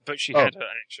 notice roll. but she Oh. had her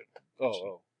action.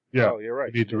 Oh. Yeah. Oh, you're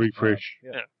right. You need to refresh.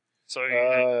 Yeah.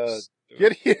 So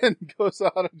Gideon goes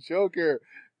on a Joker.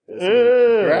 Ugh.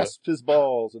 Grasps his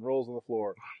balls and rolls on the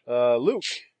floor. Luke.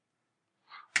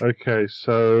 Okay,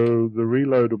 so the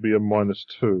reload will be a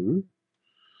 -2.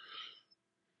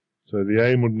 So the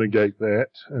aim would negate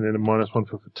that, and then a -1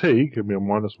 for fatigue. It'll be a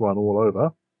 -1 all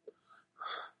over.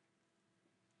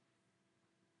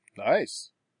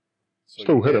 Nice. So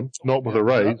Still you hit him, not with a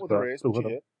raise, Not with a but raise, still but hit you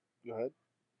him. hit. Go ahead.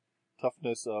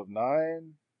 Toughness of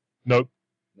 9. Nope.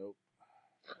 Nope.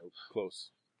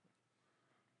 Close.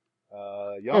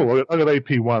 Oh, Young. I got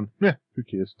AP1. Yeah, who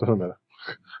cares? Doesn't matter.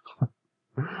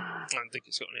 I don't think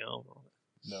it's got any armor on it.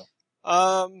 No.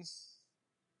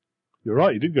 You're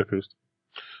right, you did go first.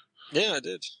 Yeah, I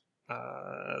did.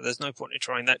 There's no point in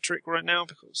trying that trick right now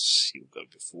because he'll go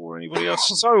before anybody else.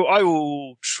 So I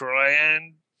will try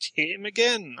and hit him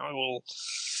again. I will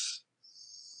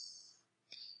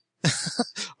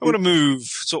I'm going to move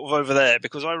sort of over there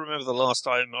because I remember the last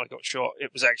time I got shot,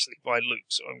 it was actually by Luke.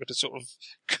 So I'm going to sort of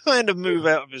kind of move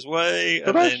out of his way.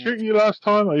 Did I shoot you last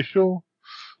time? Are you sure?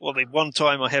 Well, the one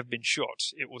time I have been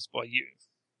shot, it was by you.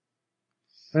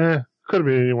 Could have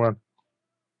been anyone.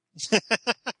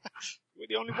 We're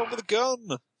the only one with a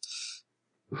gun.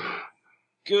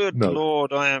 Good No.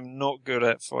 Lord, I am not good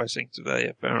at fighting today,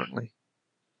 apparently.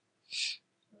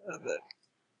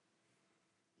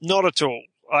 Not at all.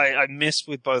 I miss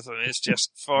with both of them. It's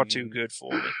just far too good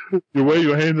for me. You wave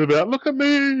your hands about, look at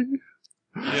me!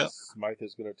 Yeah. Smythe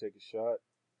is going to take a shot.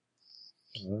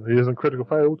 He isn't critical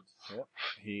failed. Yep.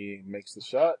 He makes the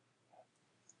shot.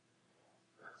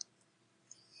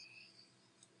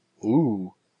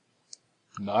 Ooh.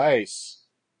 Nice.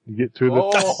 You get to the...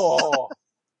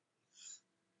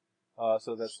 Oh!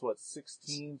 So that's what,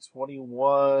 16,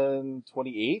 21,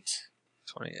 28?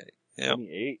 28. Yep.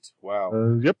 28.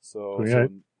 Wow. Yep. So 28.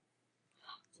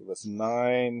 So that's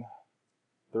 9,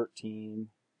 13,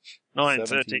 9,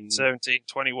 17. 13, 17,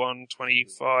 21,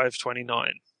 25,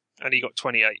 29. And he got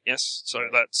 28, yes? So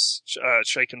that's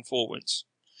shaken forwards.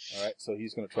 Alright, so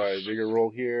he's going to try a vigor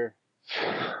roll here.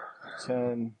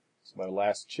 10. It's my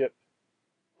last chip.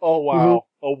 Oh, wow.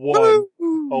 A 1.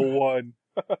 A 1.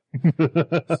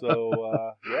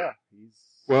 So, yeah, he's...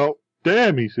 Well,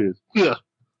 damn, he says. Yeah.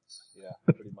 Yeah,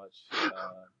 pretty much.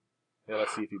 Yeah,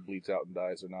 let's see if he bleeds out and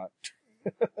dies or not.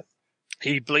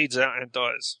 He bleeds out and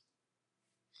dies.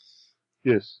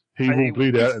 Yes. He will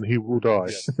bleed out and he will die.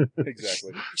 Yes,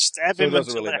 exactly. Stab So it him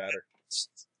doesn't until really that matter. happens.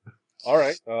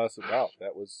 Alright, so wow,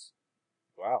 that was...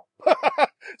 Wow.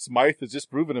 Smythe has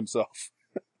just proven himself.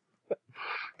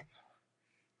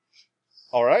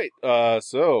 Alright,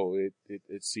 so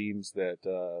it seems that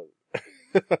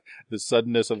the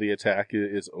suddenness of the attack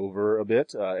is over a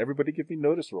bit. Everybody give me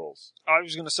notice rolls. I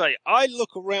was going to say, I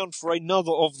look around for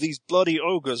another of these bloody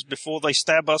ogres before they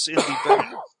stab us in the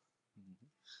back.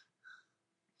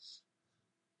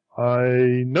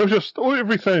 I noticed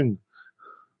everything.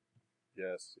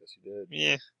 Yes, you did.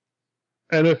 Yeah.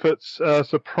 And if it's another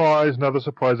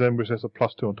surprise ambush, that's a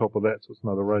 +2 on top of that, so it's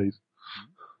another raise.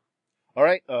 All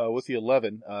right, with the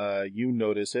 11, you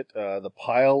notice it. The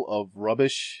pile of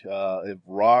rubbish, of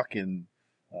rock and,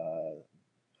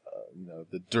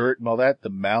 the dirt and all that, the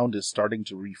mound is starting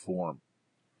to reform.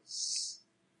 So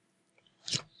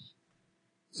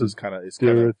it's kind of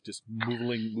just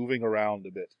moving around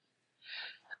a bit.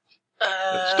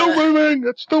 It's still moving!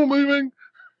 It's still moving!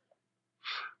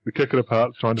 We kick it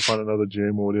apart, trying to find another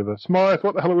gem or whatever. Smythe,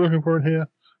 what the hell are we looking for in here?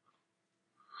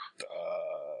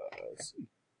 Let's see.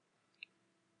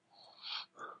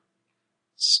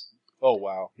 Oh,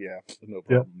 wow. Yeah, no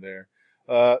problem there.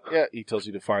 Yeah, he tells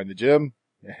you to find the gem.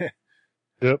 Yep.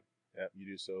 Yeah, you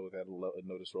do so with that a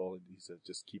notice roll, and he says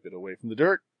just keep it away from the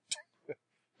dirt.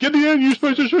 Gideon, you're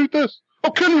supposed to shoot this!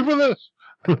 I'll kill you for this!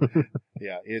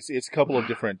 Yeah, it's a couple of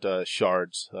different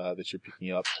shards that you're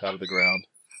picking up out of the ground.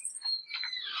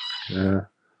 Yeah.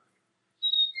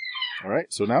 All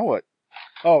right, so now what?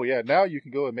 Oh, yeah, now you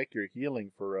can go and make your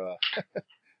healing for...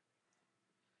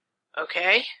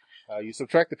 Okay. You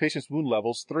subtract the patient's wound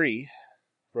levels 3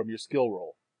 from your skill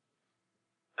roll.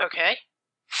 Okay.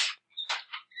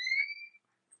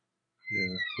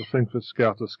 Yeah. The thing for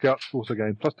scouts, the scouts also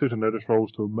gain +2 to notice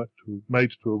rolls to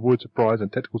mage to avoid surprise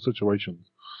and tactical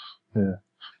situations. Yeah.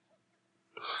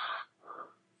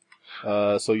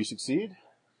 So you succeed?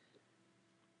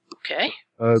 Okay.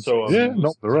 So,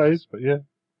 not the raise, but yeah.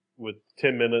 With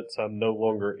 10 minutes, I'm no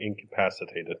longer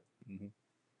incapacitated. Mm-hmm.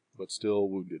 But still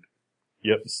wounded.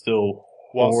 Yep, still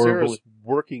While horribly. Sarah's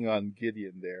working on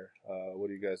Gideon there, what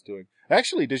are you guys doing?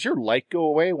 Actually, does your light go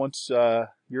away once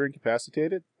you're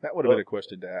incapacitated? That would have been a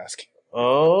question to ask.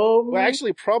 Well,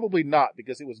 actually, probably not,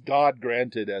 because it was God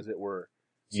granted, as it were.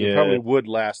 So it probably would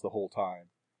last the whole time.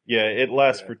 Yeah, it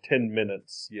lasts for 10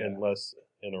 minutes unless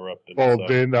interrupted. Well, so.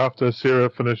 then after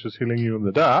Sarah finishes healing you in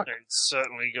the dark, It's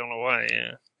certainly gone away,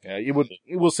 yeah. Yeah,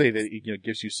 it will say that it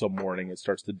gives you some warning. It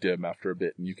starts to dim after a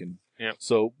bit, and you can. Yep.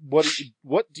 So what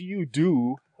do you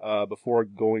do before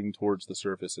going towards the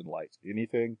surface in light?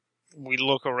 Anything? We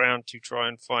look around to try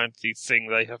and find the thing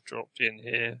they have dropped in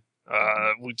here.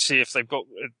 We'd see if they've got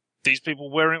these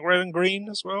people wearing red and green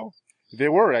as well. They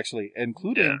were actually,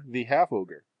 including the half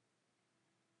ogre.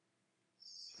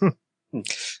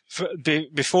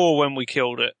 Before, when we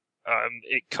killed it,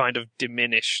 it kind of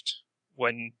diminished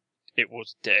when it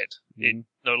was dead. Mm-hmm. It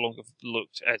no longer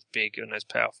looked as big and as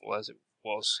powerful as it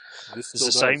was. This Does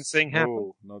the same thing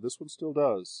happen? No, this one still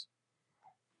does.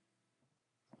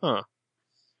 Huh.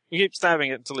 We keep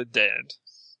stabbing it until it's dead,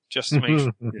 just to make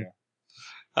sure. Yeah.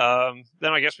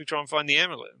 Then I guess we try and find the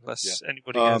amulet, unless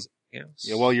anybody has anything else.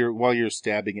 Yeah, while you're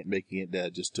stabbing it, making it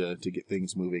dead, just to get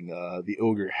things moving, the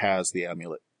ogre has the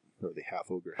amulet, or the half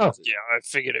ogre has it. Yeah, I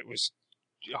figured it was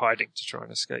hiding to try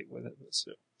and escape with it, but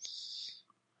still.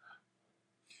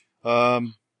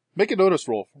 Make a notice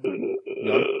roll.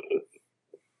 No.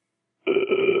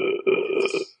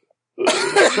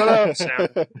 Shut up, Sam.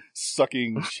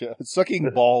 sucking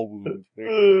ball wound.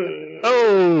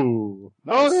 Oh!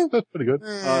 Nice. Oh, that's pretty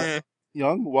good.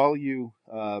 Young, while you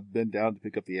bend down to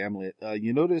pick up the amulet,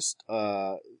 you noticed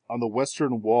on the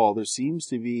western wall there seems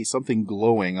to be something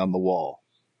glowing on the wall.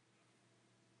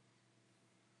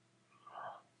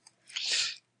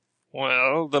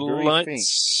 Well, the Very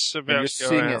light's And about you're to go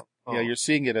seeing out. it. Yeah, you're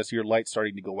seeing it as your light's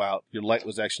starting to go out. Your light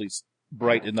was actually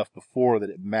bright enough before that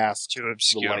it masked To the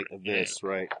obscure light it, of this,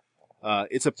 right?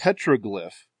 It's a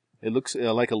petroglyph. It looks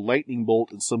like a lightning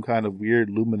bolt in some kind of weird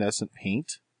luminescent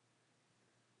paint.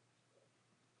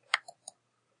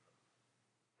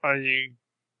 I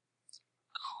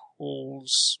call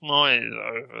Smythe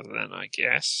over then, I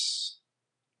guess.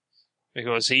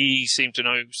 Because he seemed to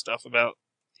know stuff about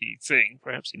the thing.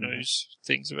 Perhaps he knows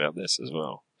things about this as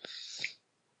well.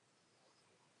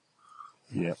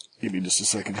 Yeah. Give me just a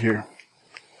second here.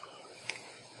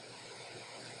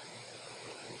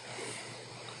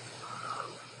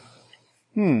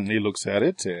 He looks at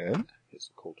it and it's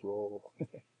a cultural.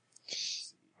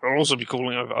 I'll also be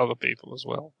calling over other people as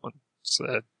well.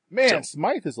 Man,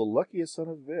 Smythe is the luckiest son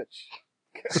of a bitch.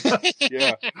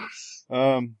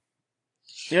 Yeah.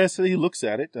 Yeah, so he looks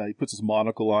at it, he puts his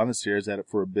monocle on and stares at it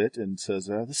for a bit and says,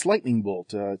 this lightning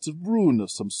bolt, it's a rune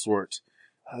of some sort.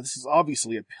 This is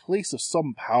obviously a place of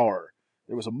some power.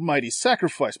 There was a mighty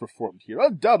sacrifice performed here,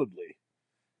 undoubtedly.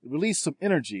 It released some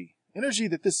energy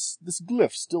that this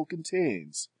glyph still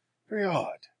contains. Very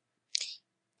odd.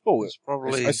 Oh,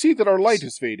 probably... I see that our light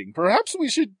is fading. Perhaps we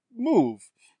should move.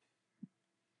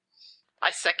 I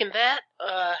second that.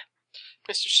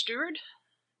 Mr. Steward,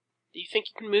 do you think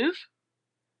you can move?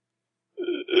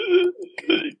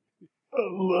 A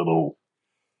little.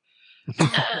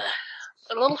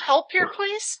 A little help here,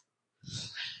 please?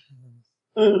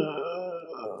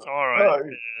 Alright.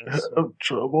 I have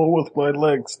trouble with my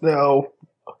legs now.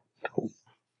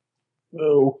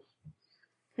 No.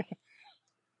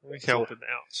 We help him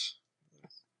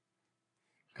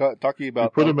out. Talking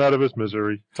about Put him out of his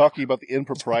misery. Talking about the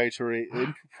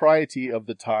impropriety of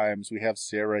the times, we have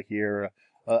Sarah here,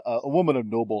 a woman of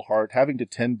noble heart, having to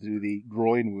tend to the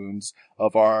groin wounds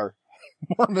of our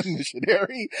Mormon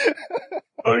missionary.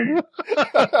 I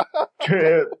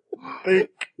can't think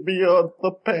beyond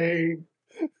the pain.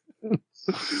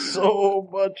 So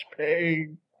much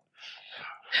pain.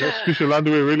 That special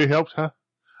underwear really helped, huh?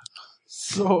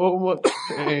 So much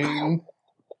pain.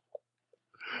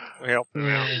 We help him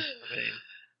out.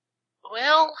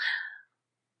 Well,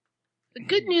 the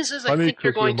good news is I Honey, think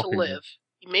you're cookie going to mockingbird. live.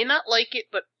 You may not like it,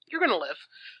 but you're going to live.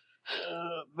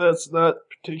 That's not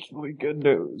particularly good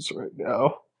news right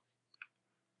now.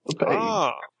 The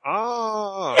pain.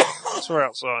 So we're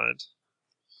outside.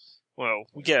 Well,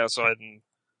 we get outside and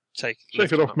Shake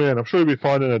it off, man. I'm sure he'll be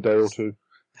fine in a day or two.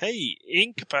 Hey,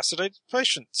 incapacitated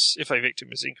patients. If a victim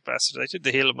is incapacitated,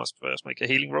 the healer must first make a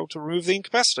healing roll to remove the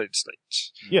incapacitated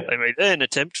state. Yeah. They may then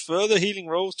attempt further healing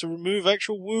rolls to remove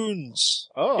actual wounds.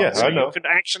 Oh, Yeah, So I know. you could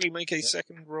actually make a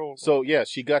second roll. So yeah,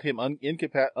 she got him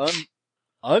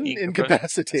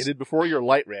unincapacitated before your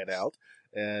light ran out,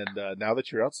 and now that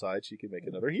you're outside, she can make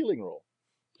another healing roll.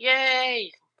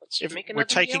 Yay! Let's If make we're another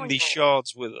taking healing these roll.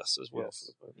 shards with us as well.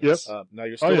 Yes. Yep. Now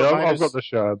you're Oh still yeah, at I've minus. got the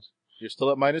shards. You're still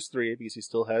at -3 because he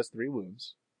still has 3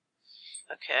 wounds.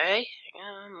 Okay. Hang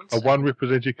on one A second. 1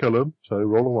 represents you kill him, so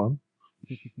roll a 1.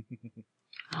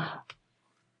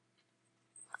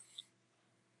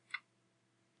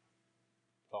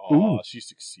 Oh, Ooh. she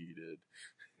succeeded.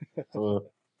 Uh,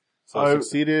 So I-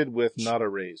 succeeded with not a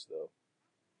raise though.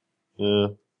 yeah.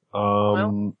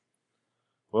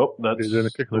 Well, that's He's in a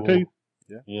kick in the teeth.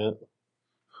 Yeah.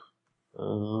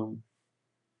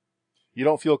 You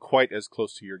don't feel quite as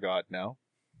close to your god now.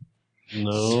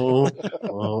 No.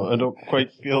 Well, I don't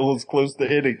quite feel as close to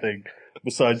anything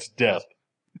besides death.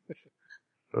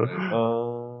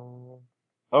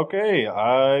 Okay,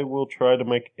 I will try to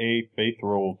make a faith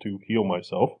roll to heal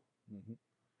myself Mhm.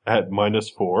 at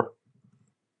 -4.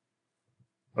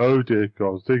 Oh dear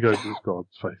God, there goes his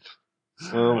God's faith.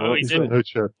 Oh, he He's didn't. got no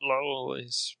chip. Blow all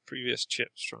his previous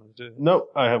chips trying to do it. No,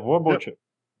 I have one more Yep. chip.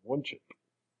 One chip.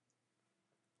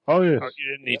 Oh yes. Oh, you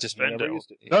didn't need Yep, to spend never it.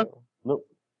 used it. No. Nope.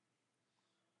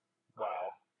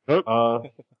 Wow.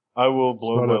 I will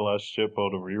blow Not my a- last chip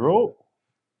on a reroll.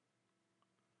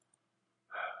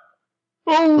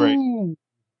 Oh!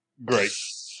 Great.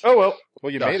 Oh well.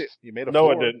 Well, you made it. You made a No,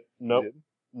 4. I didn't. Nope. You didn't?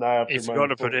 Not after You've my got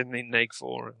to four. put in the neg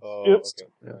 4. Oh, Yep.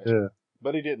 okay. Yeah.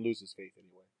 But he didn't lose his faith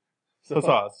anyway.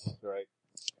 Huzzahs. Right.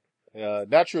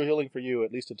 Natural healing for you,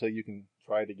 at least until you can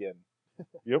try it again.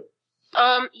 Yep.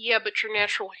 Yeah, but your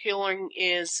natural healing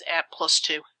is at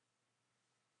 +2.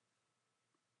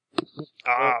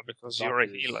 Because you're a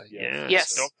Doctors, healer. yes.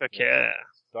 Yes. Doctor care.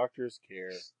 Doctor's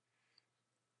care.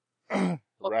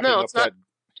 Well, Wrapping no, up it's not. that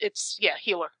It's,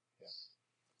 healer.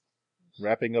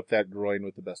 wrapping up that groin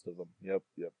with the best of them. Yep.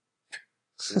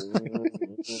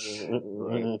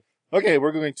 Right. Okay,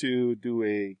 we're going to do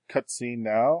a cutscene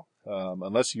now.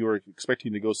 Unless you are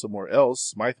expecting to go somewhere else,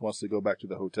 Smythe wants to go back to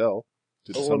the hotel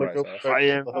to the I want to Sunrise go House. back I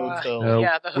to am- the hotel. Now,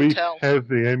 Yeah, the we hotel. have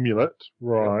the amulet,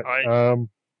 right? I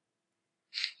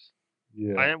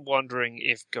Yeah. am wondering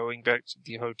if going back to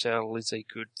the hotel is a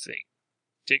good thing.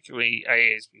 Particularly,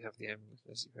 A, as we have the amulet,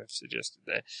 as you have suggested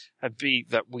there, and B,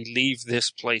 that we leave this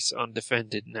place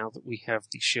undefended now that we have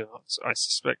the shards. I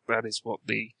suspect that is what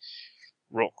the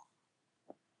rock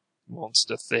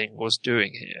monster thing was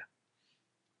doing here.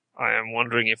 I am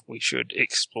wondering if we should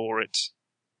explore it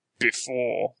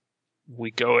before we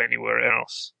go anywhere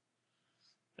else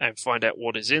and find out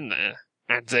what is in there,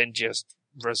 and then just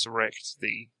resurrect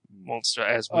the monster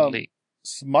as we leave.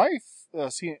 Smythe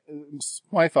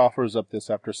offers up this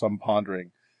after some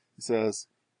pondering. He says,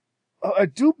 I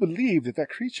do believe that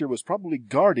creature was probably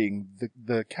guarding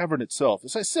the cavern itself.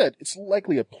 As I said, it's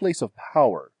likely a place of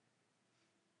power.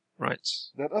 Right.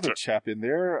 That other chap in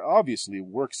there obviously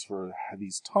works for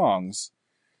these Tongs,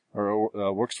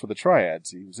 or works for the Triads.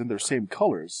 He was in their same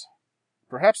colors.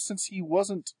 Perhaps since he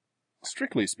wasn't,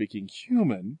 strictly speaking,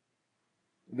 human,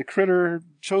 the critter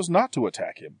chose not to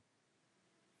attack him.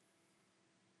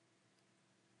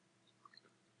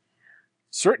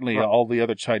 Certainly all the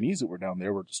other Chinese that were down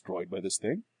there were destroyed by this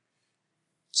thing.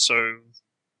 So,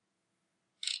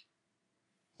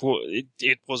 well,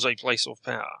 it was a place of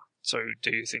power. So,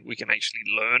 do you think we can actually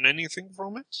learn anything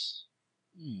from it?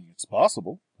 It's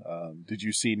possible. Did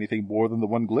you see anything more than the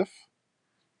one glyph?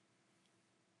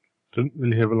 Didn't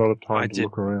really have a lot of time I to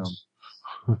look around.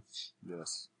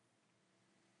 Yes.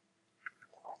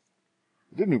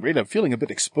 At any rate, I'm feeling a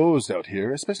bit exposed out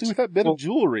here, especially with that bit of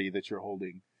jewelry that you're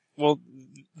holding. Well,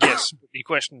 yes, but the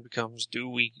question becomes,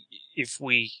 if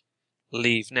we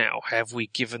leave now, have we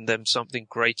given them something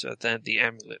greater than the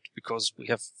amulet because we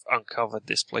have uncovered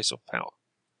this place of power?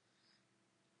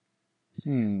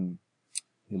 He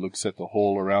looks at the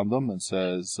hole around them and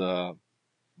says, well,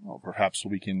 perhaps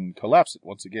we can collapse it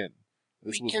once again.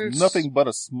 This was nothing but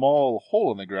a small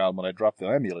hole in the ground when I dropped the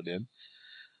amulet in.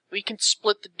 We can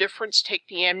split the difference, take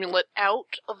the amulet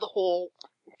out of the hole,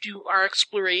 do our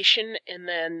exploration, and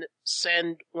then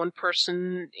send one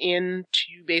person in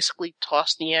to basically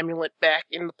toss the amulet back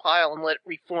in the pile and let it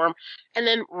reform, and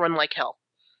then run like hell.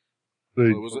 Well,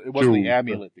 it wasn't the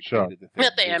amulet that created the thing.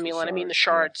 Not the It was amulet, I mean the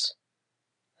shards.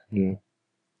 shards. Yeah.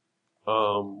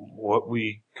 What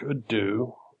we could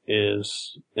do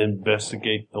is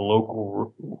investigate the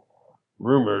local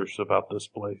rumors about this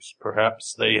place.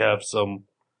 Perhaps they have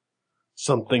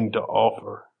something to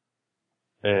offer.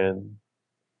 And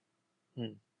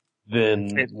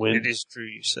then It is true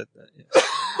you said that, yes.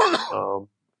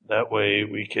 that way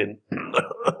we can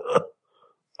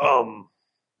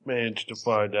manage to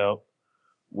find out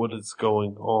what is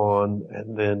going on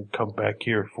and then come back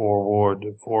here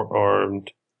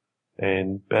forearmed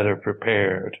and better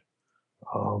prepared.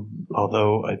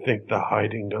 Although I think the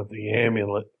hiding of the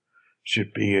amulet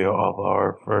should be of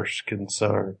our first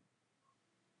concern.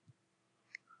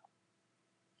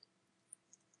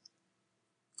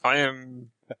 I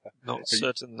am not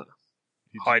certain that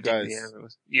hiding the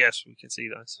amulet... Yes, we can see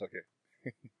that. Okay.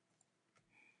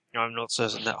 I'm not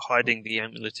certain that hiding the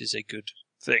amulet is a good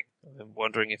thing. I'm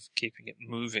wondering if keeping it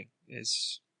moving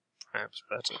is perhaps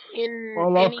better. In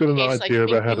Well, I've any got an case, idea I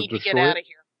about think how we to need to get destroy out it. of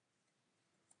here.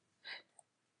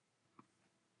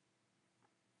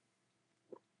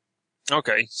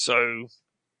 Okay, so...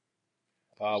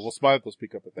 well, Smythe will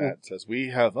speak up at that. It says, we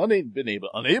have been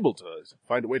unable to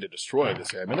find a way to destroy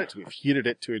this amulet. We've heated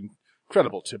it to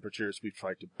incredible temperatures. We've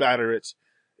tried to batter it.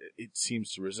 It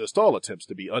seems to resist all attempts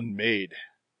to be unmade.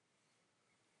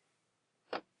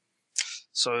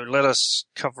 So let us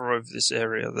cover over this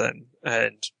area then,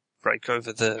 and break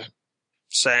over the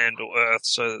sand or earth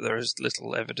so that there is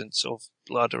little evidence of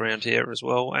blood around here as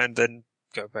well, and then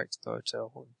go back to the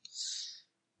hotel and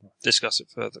discuss it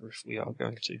further if we are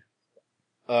going to.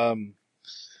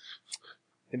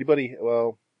 Anybody?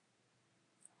 Well,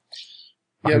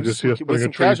 I can just see us with putting a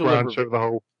some tree casual branch over the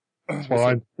hole. It's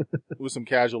fine. With some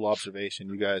casual observation,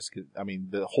 you guys could, I mean,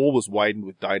 the hole was widened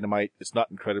with dynamite. It's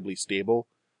not incredibly stable.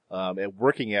 And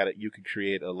working at it, you could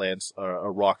create a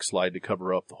rock slide to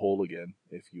cover up the hole again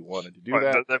if you wanted to do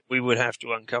that. But we would have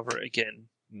to uncover it again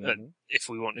Mm-hmm. if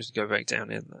we wanted to go back down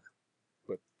in there.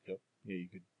 But, yeah, you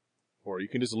could, or you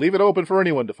can just leave it open for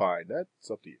anyone to find.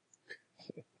 That's up to you.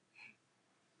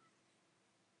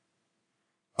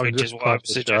 Which is why I'm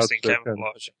suggesting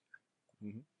camouflage.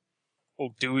 Mm-hmm. Or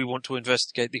do we want to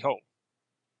investigate the hole?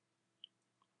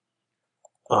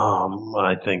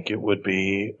 I think it would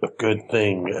be a good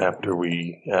thing after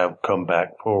we have come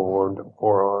back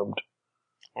forearmed.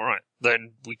 All right,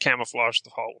 then we camouflage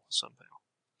the hole somehow.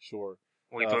 Sure.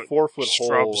 We put 4-foot hole,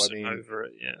 shrubs I mean, over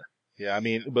it, yeah. Yeah, I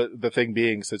mean, but the thing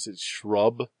being, since it's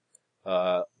shrub,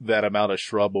 that amount of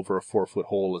shrub over a 4-foot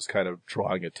hole is kind of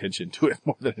drawing attention to it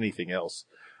more than anything else.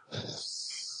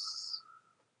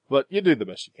 But you do the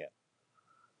best you can.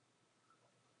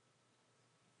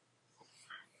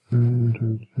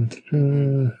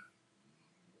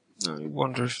 I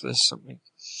wonder if there's something.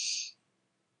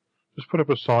 Just put up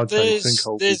a sign saying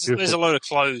sinkhole. There's a load of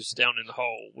clothes down in the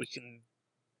hole. We can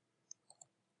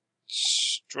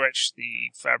stretch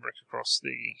the fabric across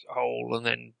the hole and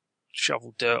then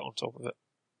shovel dirt on top of it.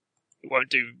 It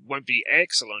won't be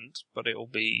excellent, but it'll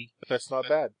be. But that's not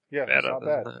bad. Yeah, that's not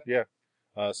bad. That. Yeah.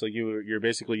 So you're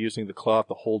basically using the cloth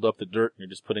to hold up the dirt, and you're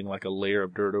just putting like a layer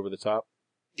of dirt over the top.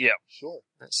 Yeah, Sure.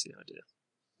 that's the idea.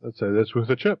 Let's say that's with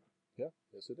a chip. Yeah.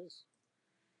 Yes, it is.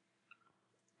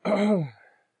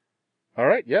 All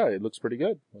right. Yeah, it looks pretty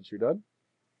good once you're done.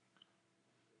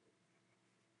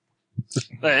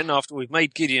 Then, after we've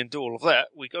made Gideon do all of that,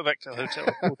 we go back to the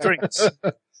hotel for drinks.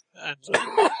 And,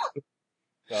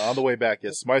 On the way back,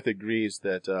 yes, Smythe agrees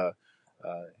that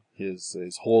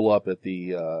his hole up at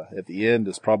the end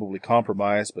is probably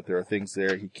compromised, but there are things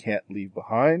there he can't leave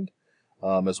behind,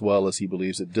 as well as he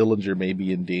believes that Dillinger may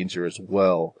be in danger as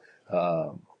well.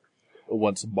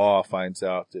 Once Ma finds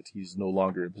out that he's no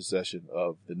longer in possession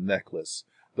of the necklace,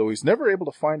 though he's never able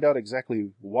to find out exactly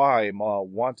why Ma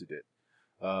wanted it.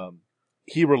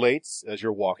 He relates, as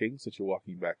you're walking, since you're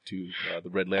walking back to the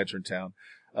Red Lantern town,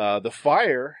 the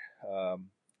fire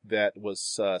that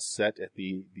was set at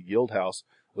the guild house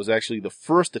was actually the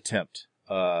first attempt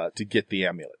to get the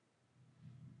amulet.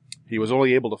 He was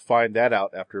only able to find that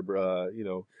out after,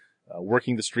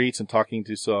 working the streets and talking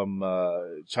to some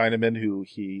Chinamen who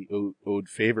he owed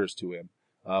favors to him.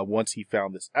 Once he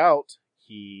found this out,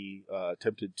 he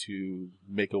attempted to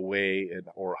make a way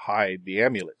or hide the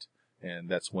amulet, and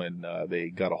that's when they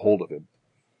got a hold of him.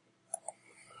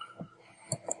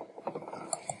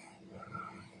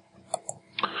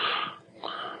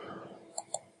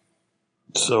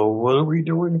 So what are we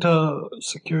doing to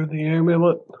secure the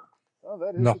amulet? Oh,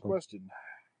 that is Nothing. the question.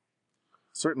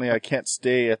 Certainly I can't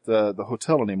stay at the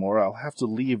hotel anymore. I'll have to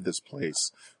leave this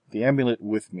place. The amulet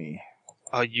with me.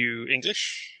 are you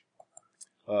English?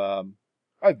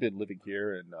 I've been living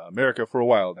here in America for a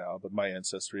while now, but my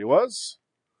ancestry was.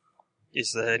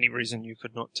 Is there any reason you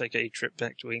could not take a trip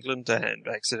back to England and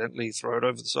accidentally throw it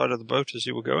over the side of the boat as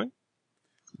you were going?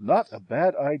 Not a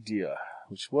bad idea,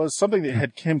 which was something that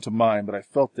had came to mind, but I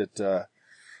felt that the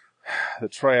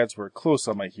triads were close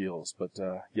on my heels. But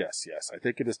yes, I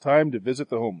think it is time to visit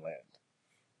the homeland.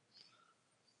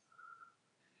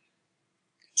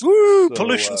 Woo! So,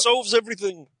 Pollution solves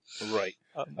everything. Right.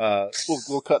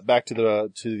 We'll cut back to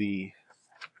the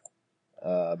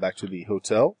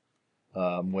hotel,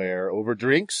 where over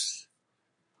drinks,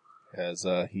 as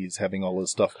he's having all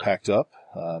his stuff packed up,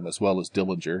 as well as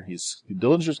Dillinger.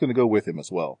 Dillinger's going to go with him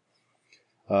as well.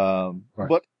 Right.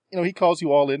 But he calls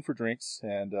you all in for drinks,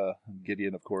 and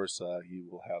Gideon, of course, he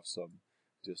will have some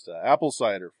just apple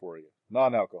cider for you,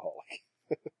 non-alcoholic.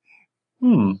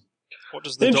 What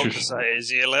does the doctor say? Is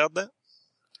he allowed that?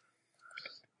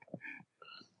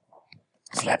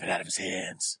 Slap it out of his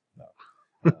hands.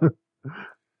 No.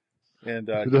 And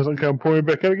If it doesn't come pouring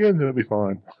back out again, then it'll be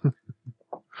fine.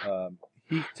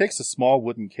 he takes a small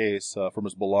wooden case from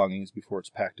his belongings before it's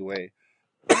packed away.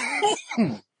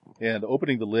 And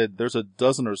opening the lid, there's a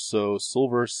dozen or so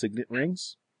silver signet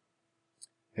rings.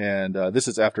 And this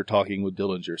is after talking with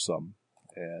Dillinger some.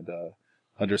 And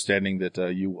understanding that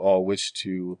you all wish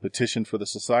to petition for the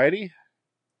society.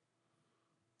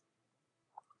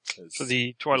 For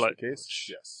the Twilight case? Forge.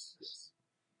 Yes.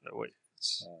 No, wait.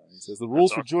 He says, the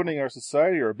rules for joining our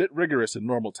society are a bit rigorous in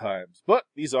normal times, but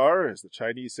these are, as the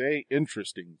Chinese say,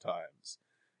 interesting times.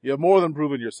 You have more than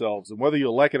proven yourselves, and whether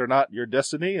you like it or not, your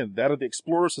destiny and that of the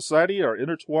Explorer Society are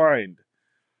intertwined.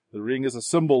 The ring is a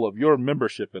symbol of your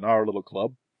membership in our little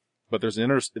club, but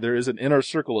there is an inner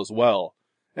circle as well,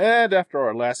 And after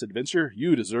our last adventure,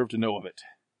 you deserve to know of it.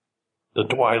 The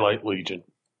Twilight Legion.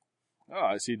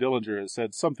 I see Dillinger has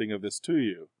said something of this to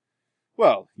you.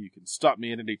 Well, you can stop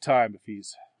me at any time if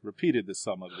he's repeated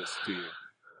some of this to you.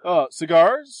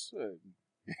 Cigars?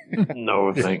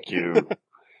 No, thank you.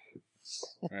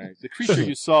 Right. The creature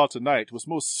you saw tonight was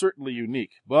most certainly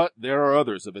unique, but there are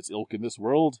others of its ilk in this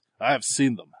world. I have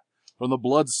seen them. From the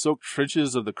blood-soaked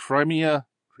trenches of the Crimea,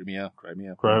 to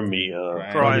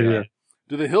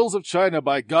the hills of China,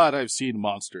 by God, I've seen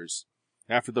monsters.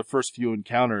 After the first few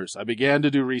encounters, I began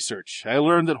to do research. I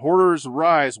learned that horrors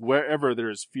rise wherever there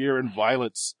is fear and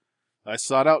violence. I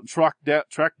sought out and tracked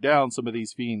down some of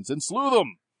these fiends and slew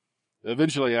them.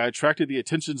 Eventually, I attracted the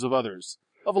attentions of others,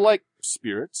 of like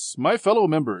spirits, my fellow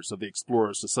members of the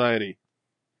Explorer Society.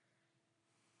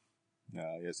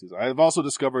 Yes, I have also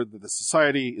discovered that the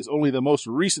Society is only the most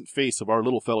recent face of our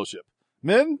little fellowship.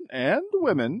 Men and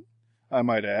women, I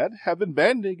might add, have been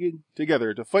banding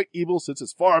together to fight evil since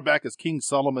as far back as King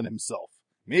Solomon himself,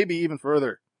 maybe even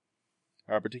further.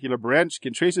 Our particular branch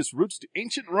can trace its roots to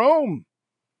ancient Rome,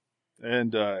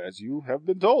 and, as you have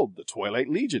been told, the Twilight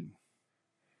Legion.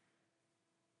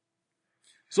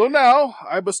 So now,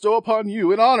 I bestow upon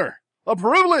you an honor, a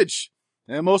privilege,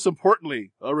 and most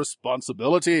importantly, a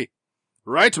responsibility.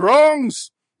 Right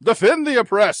wrongs, defend the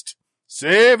oppressed,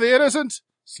 save the innocent,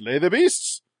 slay the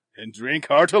beasts, and drink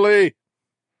heartily.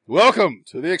 Welcome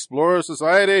to the Explorer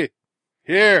Society.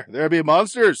 Here there be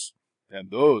monsters, and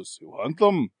those who hunt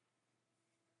them.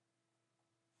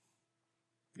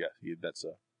 Yeah, that's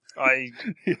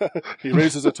he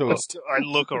raises a toast. I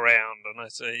look around and I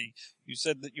say, you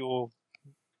said that your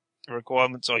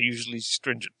requirements are usually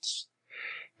stringent.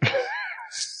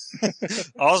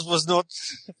 Ours was not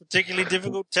a particularly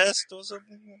difficult test or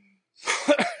something?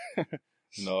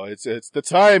 No, it's the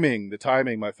timing,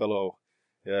 my fellow.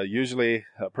 Usually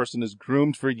a person is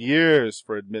groomed for years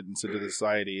for admittance into the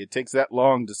society. It takes that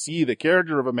long to see the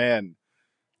character of a man.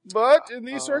 But in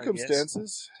these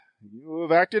circumstances, you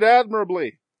have acted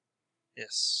admirably.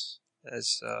 Yes.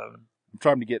 I'm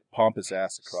trying to get pompous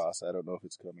ass across. I don't know if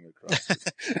it's coming across.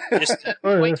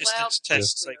 Distance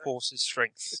tests a horse's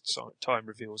strength. So time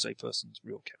reveals a person's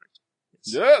real character.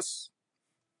 Yes.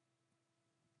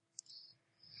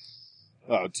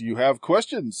 Do you have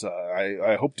questions?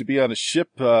 I hope to be on a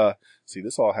ship. See,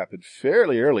 this all happened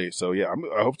fairly early, so yeah,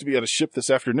 I hope to be on a ship this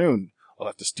afternoon. I'll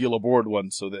have to steal aboard one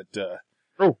so that.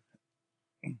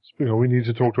 Speaking of, we need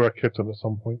to talk to our captain at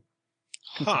some point.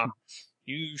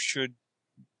 You should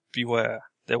beware.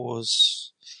 There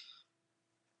was.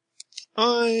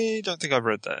 I don't think I've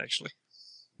read that actually.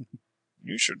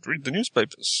 You should read the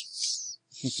newspapers.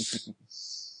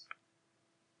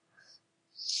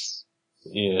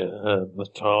 Yeah, the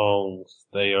Tongs,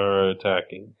 they are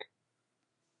attacking.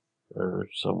 They're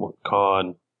somewhat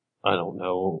con. I don't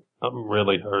know. I'm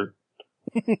really hurt.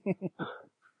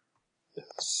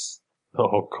 It's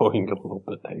all going a little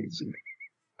bit hazy.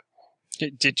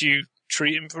 Did you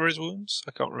treat him for his wounds?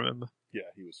 I can't remember. Yeah,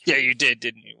 he was. Yeah, you did,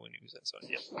 didn't you, when he was outside?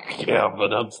 Yeah. Yeah,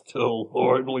 but I'm still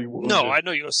horribly wounded. No, I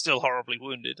know you're still horribly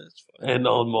wounded. That's fine. And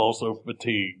I'm also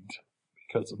fatigued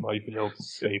because of my failed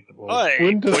escape.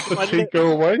 When does fatigue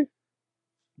go away?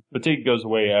 Fatigue goes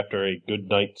away after a good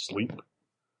night's sleep.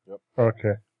 Yep.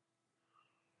 Okay.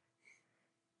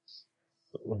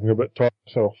 Looking a bit tired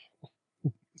myself.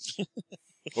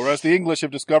 Or as the English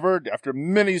have discovered, after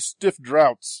many stiff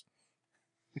droughts,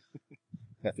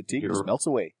 that fatigue just melts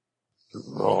away.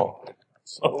 Oh.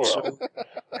 So,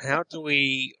 how do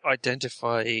we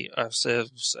identify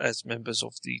ourselves as members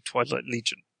of the Twilight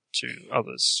Legion to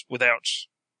others without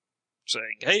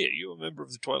saying, hey, are you a member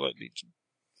of the Twilight Legion?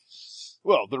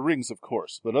 Well, the rings, of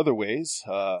course, but other ways.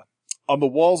 On the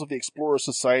walls of the Explorer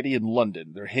Society in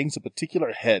London, there hangs a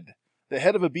particular head. The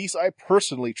head of a beast I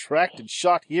personally tracked and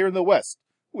shot here in the West,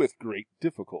 with great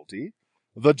difficulty.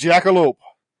 The jackalope.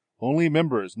 Only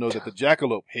members know that the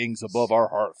jackalope hangs above our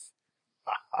hearth.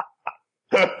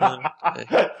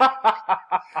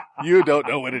 You don't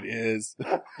know what it is.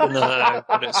 No,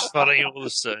 but it's funny all the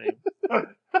same.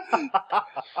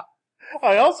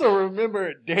 I also remember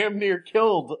it damn near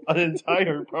killed an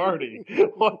entire party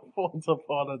once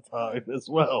upon a time as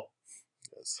well.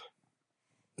 Yes.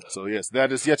 So yes,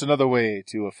 that is yet another way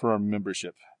to affirm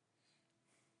membership.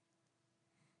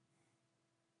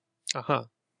 Uh-huh.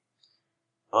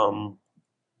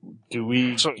 Do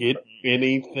we get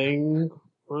anything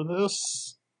for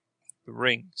this? The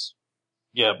rings.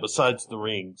 Yeah, besides the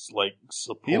rings, like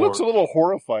support. He looks a little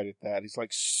horrified at that. He's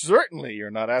like, certainly you're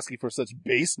not asking for such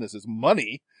baseness as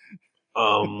money.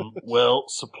 Well,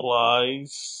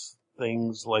 supplies,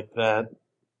 things like that.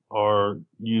 are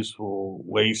useful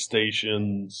way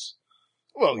stations.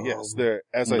 Well, yes,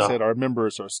 as I said, our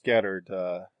members are scattered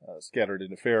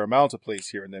in a fair amount of place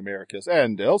here in the Americas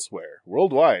and elsewhere,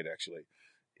 worldwide, actually.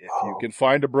 If you can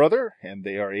find a brother, and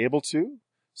they are able to,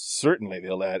 certainly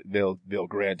they'll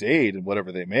grant aid in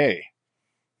whatever they may.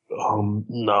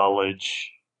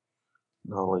 Knowledge.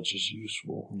 Knowledge is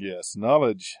useful. Yes,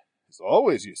 knowledge is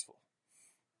always useful.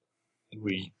 Do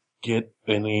we get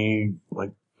any,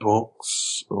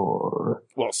 books or...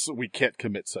 Well, so we can't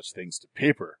commit such things to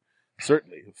paper.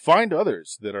 Certainly. Find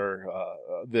others that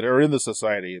are in the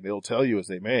society, and they'll tell you as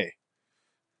they may.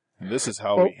 And this is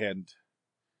how we hand...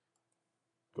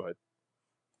 Go ahead.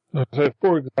 So,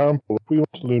 for example, if we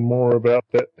want to learn more about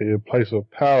the place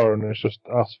of power and it's just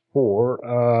us four,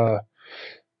 and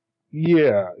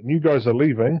you guys are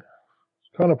leaving,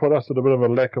 it's kind of put us at a bit of a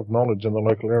lack of knowledge in the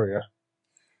local area.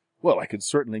 Well, I could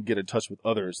certainly get in touch with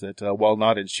others that, while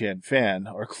not in Shan-Fan,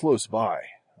 are close by.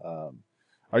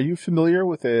 Are you familiar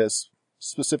with a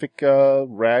specific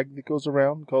rag that goes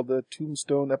around called the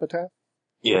Tombstone Epitaph?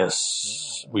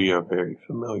 Yes, we are very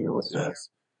familiar with that. Yes.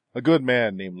 A good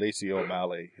man named Lacey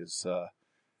O'Malley is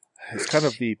kind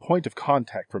of the point of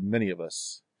contact for many of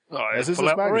us. Oh, as is pull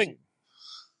this out the magazine. ring.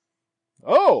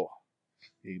 Oh!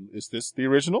 Is this the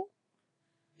original?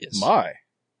 Yes.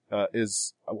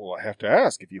 Well, I have to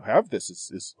ask, if you have this,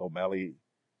 is O'Malley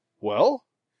well?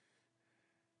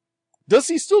 Does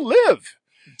he still live?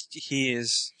 He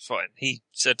is fine. He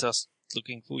sent us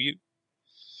looking for you.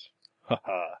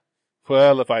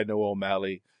 Well, if I know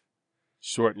O'Malley,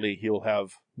 shortly he'll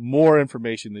have more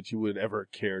information than you would ever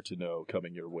care to know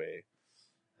coming your way.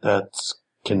 That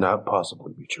cannot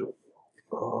possibly be true.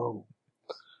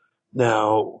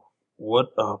 Now, what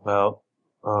about,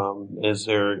 is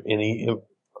there any...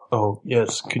 Oh,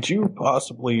 yes, could you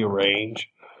possibly arrange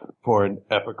for an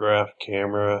epigraph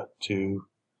camera to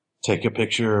take a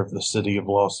picture of the city of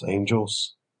Los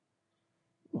Angeles?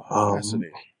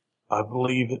 Fascinating. I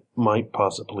believe it might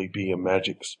possibly be a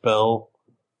magic spell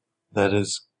that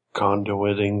is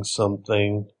conduiting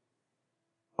something.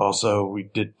 Also, we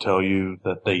did tell you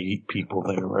that they eat people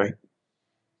there, right?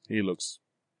 He looks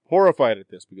horrified at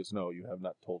this because, no, you have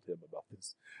not told him about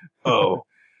this. Oh,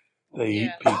 they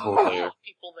eat people there.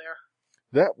 People there.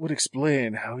 That would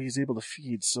explain how he's able to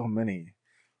feed so many.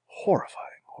 Horrifying.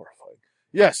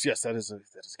 Yes, that is a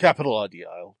capital idea.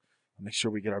 I'll make sure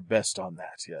we get our best on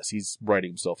that. Yes, he's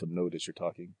writing himself a note as you're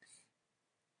talking.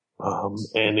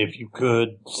 And if you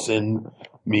could send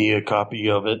me a copy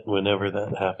of it whenever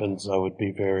that happens, I would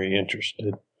be very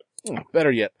interested.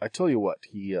 Better yet, I tell you what,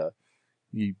 he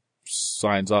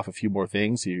signs off a few more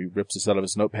things. He rips this out of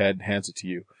his notepad and hands it to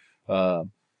you.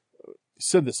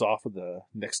 Send this off at the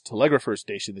next telegrapher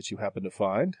station that you happen to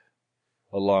find,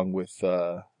 along with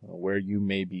where you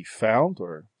may be found,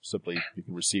 or simply you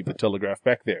can receive the telegraph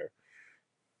back there.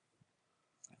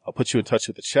 I'll put you in touch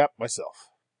with the chap myself.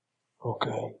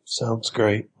 Okay, sounds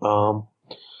great. The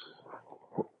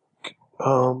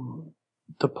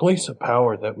place of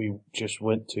power that we just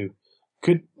went to,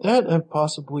 could that have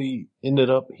possibly ended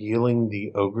up healing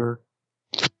the ogre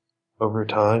over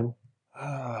time?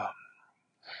 I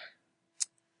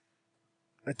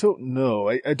don't know.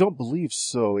 I don't believe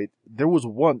so. There was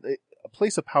a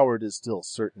place of power it is still,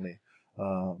 certainly.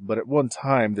 But at one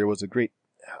time there was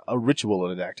a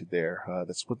ritual enacted there.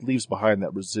 That's what leaves behind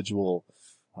that residual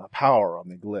power on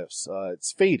the glyphs.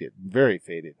 It's faded, very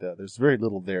faded. There's very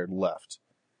little there left.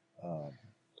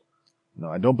 No,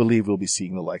 I don't believe we'll be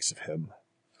seeing the likes of him.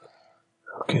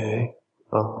 Okay.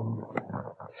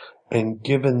 And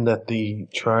given that the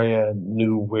Triad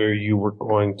knew where you were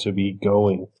going to be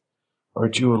going,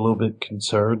 aren't you a little bit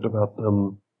concerned about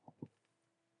them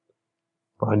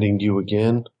finding you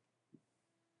again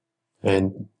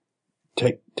and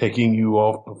taking you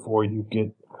off before you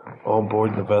get on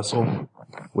board the vessel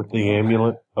with the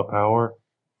amulet of power?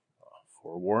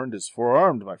 Forewarned is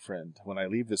forearmed, my friend. When I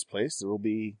leave this place, there will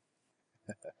be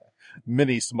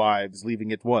many Smythes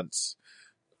leaving at once.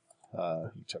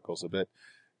 He chuckles a bit.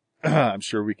 I'm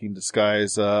sure we can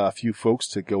disguise a few folks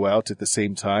to go out at the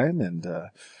same time, and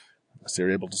unless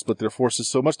they're able to split their forces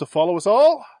so much to follow us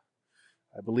all,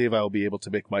 I believe I will be able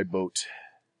to make my boat.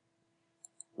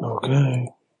 Okay.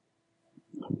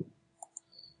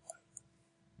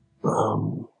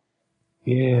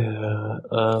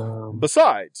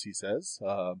 Besides, he says,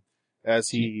 as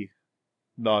he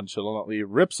nonchalantly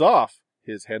rips off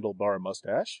his handlebar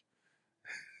mustache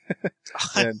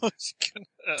and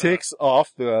takes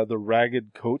off the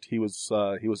ragged coat he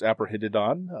was apprehended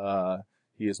on.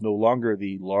 He is no longer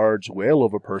the large whale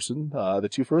of a person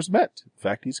that you first met. In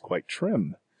fact, he's quite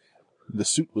trim. The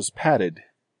suit was padded.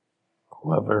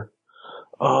 Clever.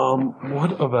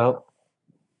 What about,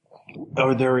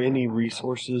 are there any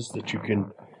resources that you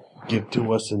can give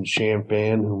to us in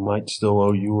Champagne who might still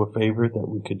owe you a favor that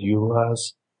we could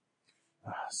utilize?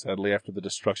 Sadly, after the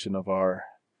destruction of our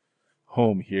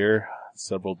home here,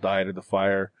 several died in the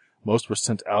fire. Most were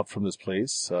sent out from this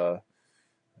place. It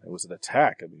was an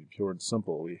attack. I mean, pure and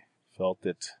simple. We felt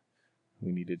that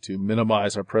we needed to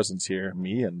minimize our presence here.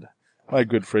 Me and my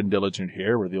good friend Diligent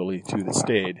here were the only two that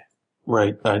stayed.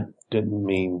 Right. I didn't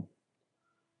mean,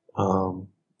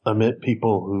 I meant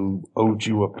people who owed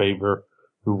you a favor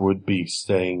who would be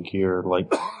staying here,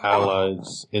 like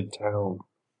allies in town.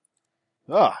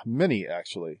 Many,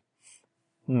 actually.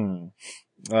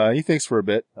 He thinks for a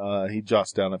bit. He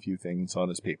jots down a few things on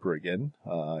his paper again,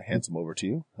 hands them over to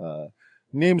you.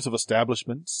 Names of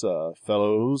establishments,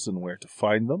 fellows, and where to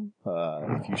find them.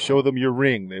 If you show them your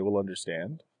ring, they will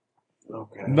understand.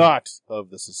 Okay. Not of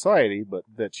the society, but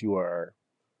that you are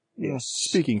Yes.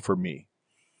 speaking for me.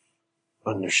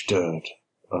 Understood.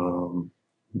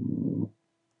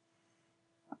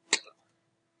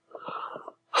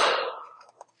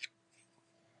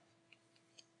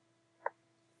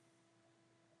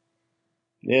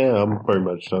 Yeah, I'm pretty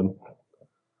much done.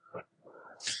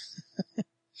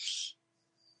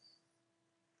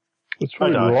 There's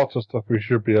really I know. lots of stuff we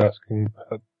should be asking,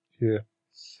 but yeah.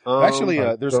 Actually,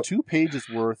 there's so- 2 pages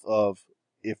worth of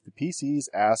if the PCs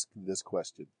ask this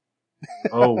question.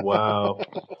 Oh, wow.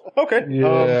 Okay.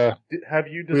 Yeah. Have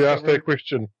you We asked that discovered...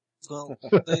 question. Well,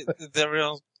 there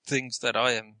are things that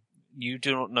you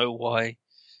do not know why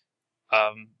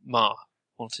Ma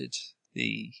wanted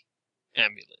the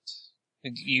amulet.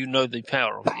 And you know the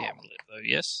power of the amulet, though,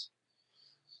 yes?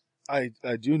 I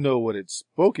do know what it's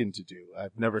spoken to do.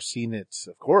 I've never seen it.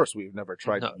 Of course, we've never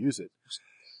tried No. to use it.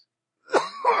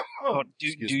 But do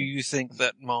Excuse me. you think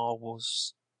that Ma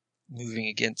was moving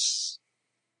against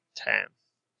Tam?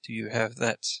 Do you have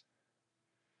that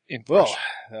impression?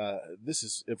 Well, this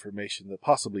is information that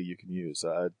possibly you can use.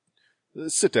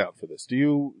 Sit down for this. Do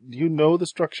you know the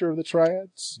structure of the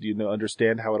triads? Do you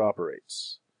understand how it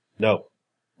operates? No.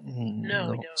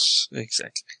 No, we not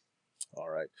exactly. All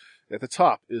right. At the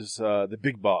top is the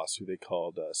big boss, who they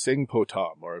called Sing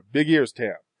Potam, or Big Ears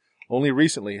Tam. Only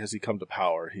recently has he come to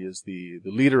power. He is the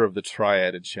leader of the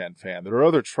triad in Shanfan. There are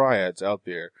other triads out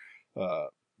there.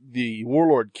 The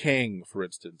warlord Kang, for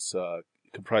instance,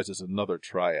 comprises another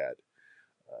triad.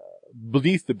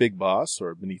 Beneath the big boss,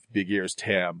 or beneath Big Ears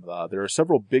Tam, there are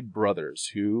several big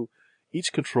brothers who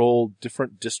each control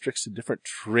different districts and different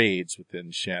trades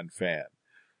within Shanfan.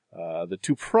 The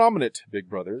 2 prominent big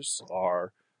brothers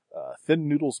are Thin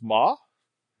Noodles Ma,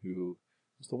 who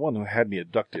was the one who had me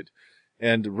abducted,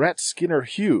 and Rat Skinner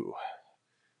Hugh.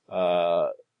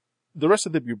 The rest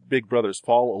of the big brothers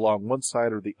fall along one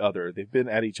side or the other. They've been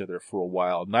at each other for a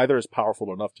while. Neither is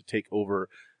powerful enough to take over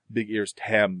Big Ears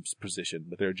Tam's position,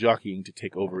 but they're jockeying to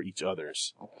take over each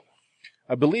other's.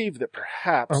 I believe that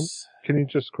perhaps... Can you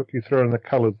just quickly throw in the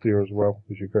colours there as well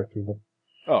as you go through them?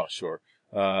 Oh, sure.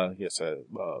 Yes,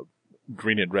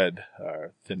 green and red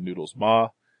are Thin Noodles Ma.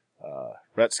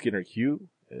 Rat Skinner Hugh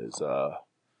is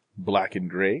black and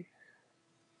gray.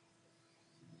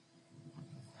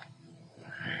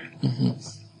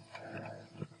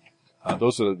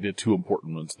 Those are the 2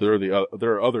 important ones. There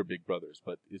are other big brothers,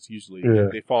 but it's usually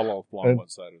they fall off along one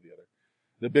side or the other.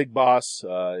 The big boss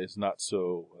is not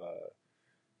so.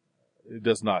 It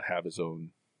does not have his own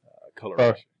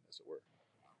coloration, as it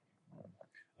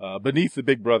were. Beneath the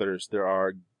big brothers, there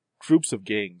are groups of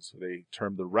gangs. They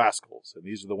term the rascals, and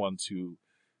these are the ones who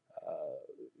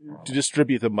to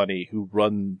distribute the money, who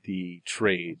run the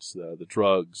trades, the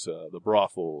drugs, the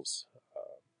brothels,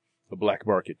 the black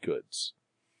market goods.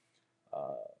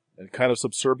 And kind of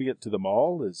subservient to them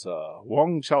all is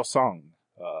Wang Chaosang,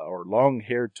 or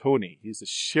Long-Haired Tony. He's the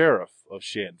sheriff of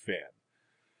Shanfan.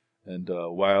 And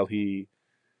while he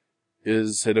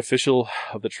is an official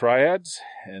of the triads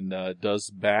and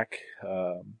does back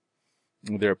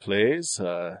their plays,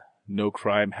 no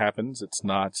crime happens. It's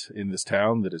not in this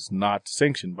town that is not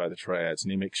sanctioned by the triads,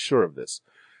 and he makes sure of this.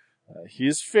 He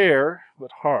is fair,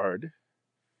 but hard.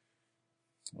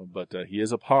 But he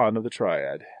is a pawn of the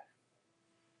triad.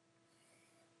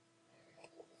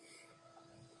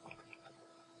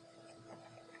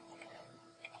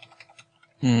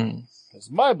 It's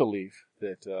my belief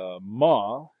that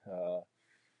Ma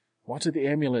wanted the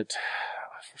amulet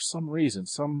for some reason.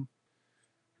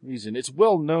 It's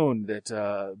well known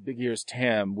that Big Ears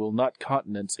Tam will not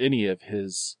countenance any of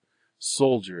his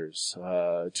soldiers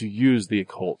to use the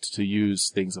occult, to use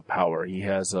things of power. He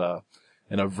has an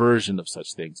aversion of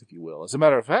such things, if you will. As a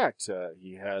matter of fact,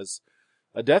 he has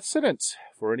a death sentence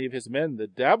for any of his men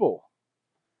that dabble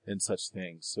in such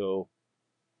things. So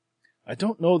I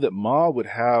don't know that Ma would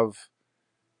have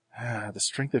the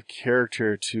strength of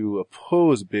character to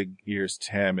oppose Big Ears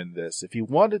Tam in this. If he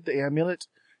wanted the amulet,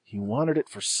 he wanted it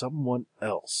for someone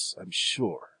else, I'm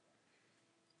sure.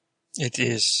 It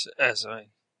is as I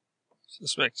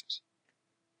suspected.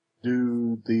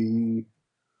 Do the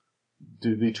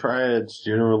triads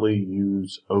generally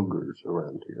use ogres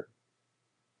around here?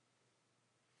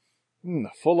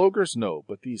 Full ogres, no,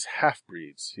 but these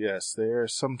half-breeds, yes, they are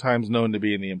sometimes known to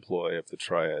be in the employ of the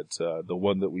triads. The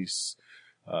one that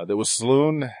that was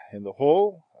slain in the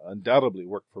hole undoubtedly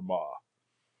worked for Ma.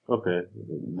 Okay,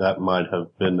 that might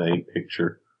have been a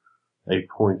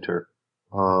pointer.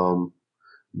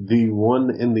 The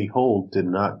one in the hole did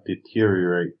not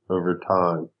deteriorate over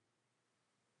time.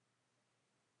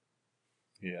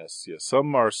 Yes.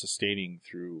 Some are sustaining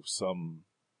through some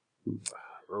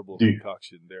herbal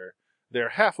concoction. They're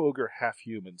half ogre, half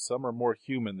human. Some are more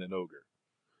human than ogre.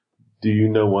 Do you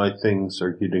know why things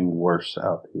are getting worse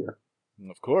out here?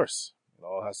 Of course. It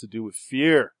all has to do with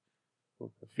fear.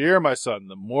 Fear, my son.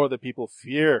 The more that people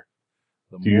fear,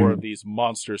 the more of these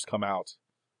monsters come out.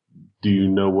 Do you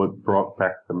know what brought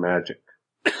back the magic?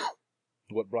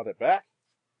 What brought it back?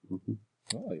 Mm-hmm.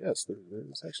 Oh, yes.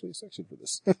 There's actually a section for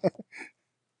this. Give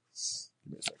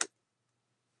me a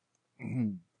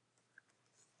second.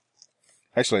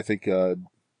 Actually, I think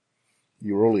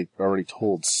you were already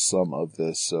told some of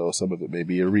this, so some of it may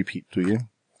be a repeat to you.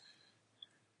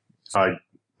 I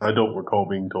don't recall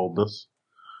being told this.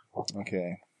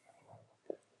 Okay.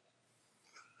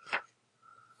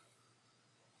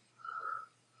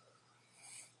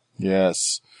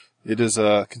 Yes, it is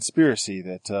a conspiracy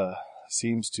that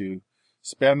seems to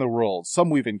span the world. Some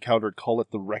we've encountered call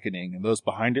it the Reckoning, and those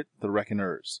behind it, the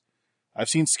Reckoners. I've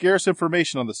seen scarce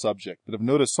information on the subject, but have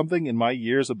noticed something in my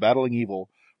years of battling evil.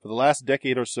 For the last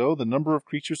decade or so, the number of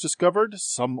creatures discovered,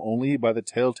 some only by the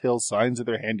telltale signs of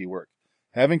their handiwork,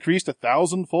 have increased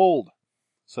 1,000-fold.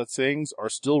 Such things are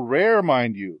still rare,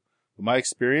 mind you, but my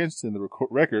experience and the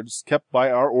records kept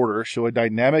by our order show a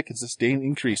dynamic and sustained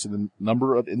increase in the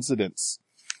number of incidents.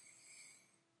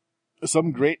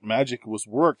 Some great magic was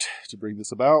worked to bring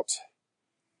this about.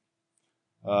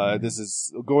 This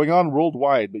is going on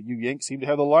worldwide, but you Yanks seem to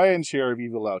have the lion's share of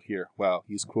evil out here. Wow,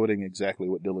 he's quoting exactly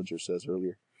what Dillinger says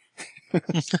earlier.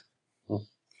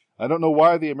 I don't know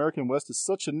why the American West is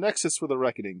such a nexus for the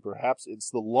Reckoning. Perhaps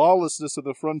it's the lawlessness of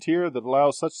the frontier that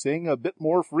allows such thing a bit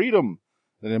more freedom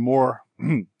than in more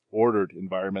ordered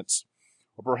environments.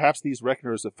 Or perhaps these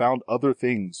Reckoners have found other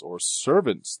things or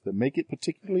servants that make it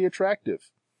particularly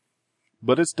attractive.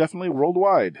 But it's definitely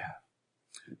worldwide.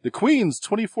 The Queen's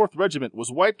 24th Regiment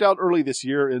was wiped out early this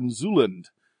year in Zululand,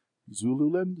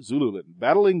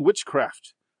 battling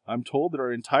witchcraft. I'm told there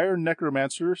are entire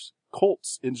necromancers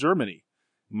cults in Germany.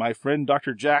 My friend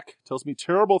Dr. Jack tells me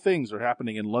terrible things are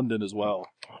happening in London as well.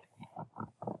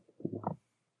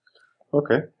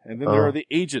 Okay. And then there are the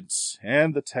agents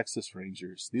and the Texas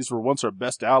Rangers. These were once our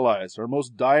best allies, our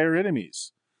most dire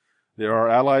enemies. They are our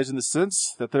allies in the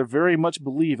sense that they very much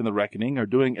believe in the Reckoning, are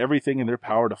doing everything in their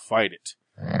power to fight it.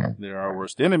 They are our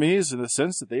worst enemies in the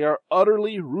sense that they are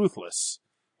utterly ruthless.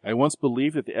 I once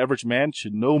believed that the average man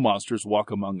should know monsters walk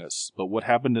among us, but what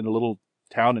happened in a little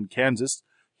town in Kansas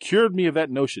cured me of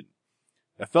that notion.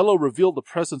 A fellow revealed the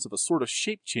presence of a sort of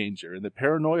shape-changer, and the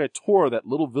paranoia tore that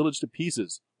little village to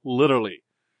pieces, literally.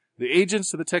 The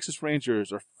agents of the Texas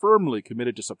Rangers are firmly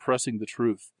committed to suppressing the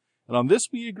truth, and on this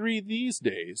we agree these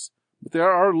days, but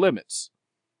there are limits.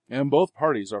 And both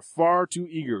parties are far too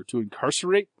eager to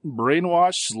incarcerate,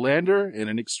 brainwash, slander, and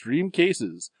in extreme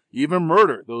cases, even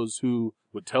murder those who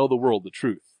would tell the world the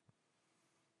truth.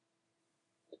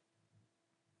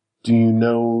 Do you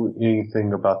know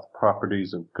anything about the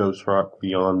properties of Ghost Rock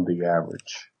beyond the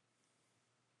average?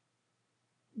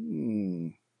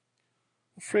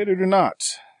 Afraid I do not.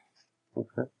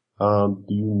 Okay. Do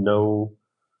you know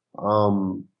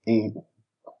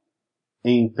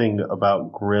anything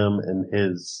about Grimm and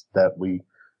his, that we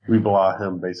blah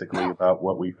him basically about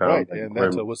what we found? Right, and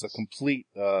that was a complete,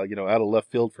 out of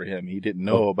left field for him. He didn't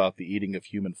know about the eating of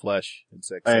human flesh and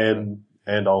sex.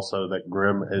 And also that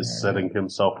Grimm is setting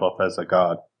himself up as a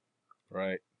god.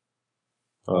 Right.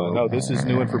 No, this is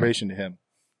new information to him.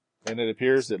 And it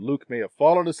appears that Luke may have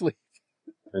fallen asleep.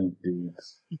 Indeed.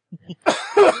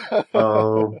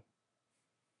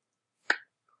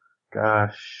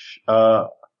 Gosh.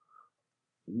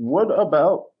 What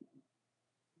about,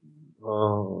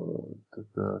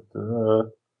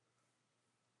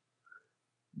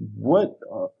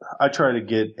 I try to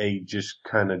get a just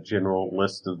kind of general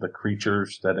list of the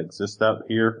creatures that exist out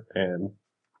here, and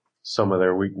some of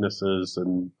their weaknesses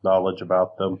and knowledge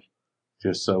about them,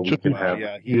 just so we can have.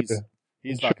 Yeah, he's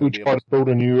not Should we going to be try able to build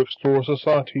a new Explorer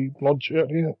Society lodge out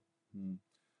here? to.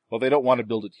 Well, they don't want to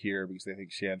build it here because they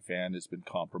think Shan Fan has been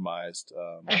compromised.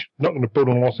 Not going to build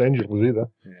in Los Angeles either.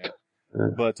 Yeah.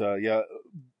 But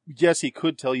yes, he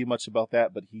could tell you much about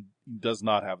that, but he does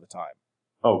not have the time.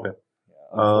 Okay. Yeah,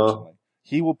 unfortunately.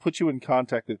 He will put you in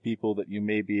contact with people that you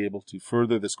may be able to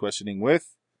further this questioning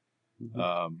with.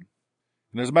 And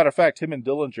as a matter of fact, him and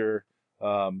Dillinger,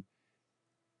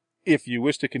 if you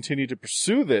wish to continue to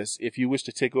pursue this, if you wish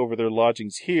to take over their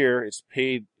lodgings here, it's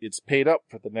paid up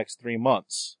for the next 3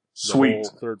 months. The Sweet.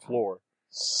 whole third floor.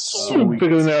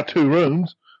 Bigger than our 2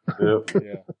 rooms. Yep.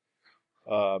 Yeah.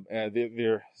 And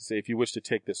they're say if you wish to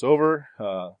take this over,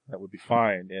 that would be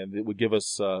fine, and it would give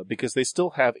us because they still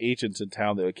have agents in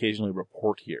town that occasionally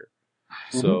report here.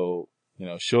 So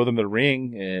show them the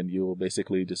ring, and you'll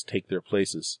basically just take their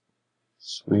places.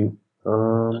 Sweet.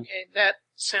 Okay, that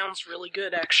sounds really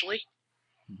good, actually.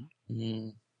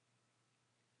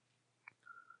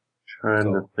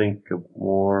 Trying to think of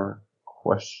more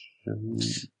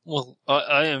questions. Well,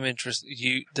 I am interested.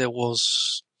 There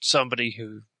was somebody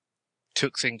who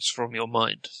took things from your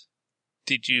mind.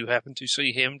 Did you happen to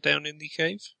see him down in the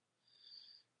cave?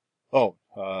 Oh,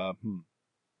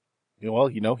 well,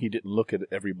 he didn't look at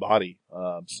every body,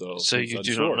 so he's you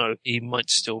do unsure. not know. He might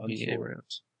still be Unsure.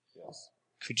 around. Yes.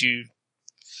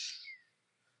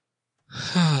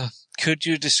 Could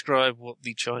you describe what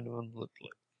the Chinaman looked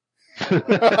like?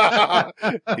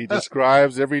 He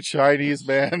describes every Chinese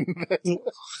man.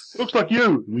 Looks like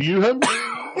you. Were you him?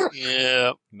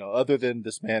 Yeah. Other than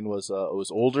this man was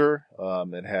older,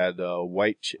 and had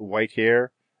white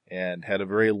hair and had a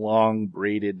very long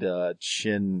braided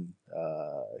chin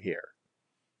hair.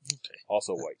 Okay.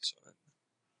 Also white.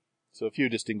 So a few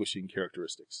distinguishing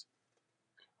characteristics.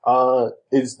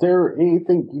 Is there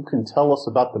anything you can tell us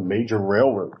about the major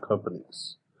railroad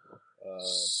companies?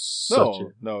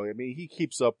 No. I mean, he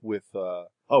keeps up with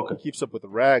Okay. he keeps up with the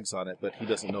rags on it, but he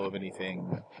doesn't know of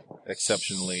anything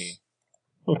exceptionally.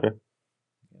 Okay.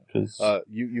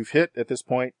 You've hit at this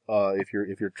point. If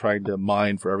you're trying to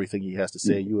mine for everything he has to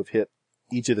say, you have hit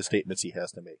each of the statements he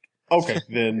has to make. Okay,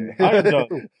 then I'm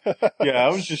done. Yeah, I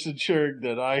was just ensuring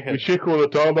that I We had. check all the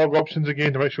dialogue options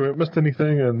again to make sure we haven't missed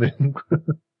anything, and then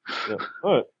Yeah.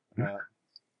 All right.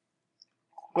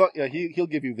 Well, yeah, he'll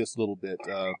give you this little bit.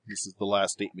 This is the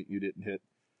last statement you didn't hit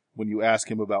when you ask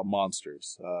him about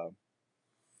monsters.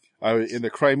 In the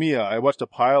Crimea, I watched a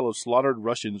pile of slaughtered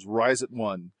Russians rise at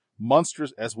one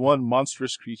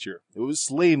monstrous creature. It was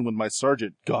slain when my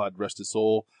sergeant, God rest his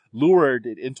soul, lured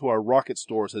it into our rocket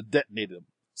stores and detonated him,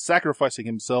 sacrificing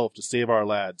himself to save our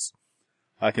lads.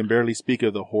 I can barely speak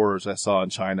of the horrors I saw in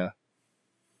China.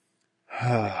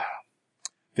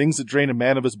 Things that drain a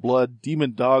man of his blood,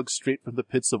 demon dogs straight from the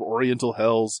pits of oriental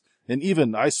hells, and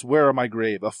even, I swear on my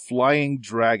grave, a flying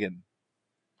dragon.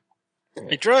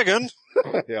 A dragon?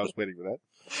 Yeah, I was waiting for that.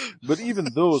 But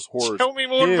even those horrors Tell me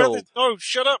more about the... No,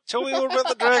 shut up. Tell me more about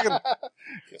the dragon.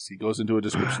 Yes, he goes into a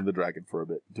description of the dragon for a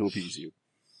bit to appease you.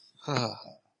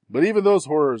 But even those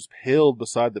horrors paled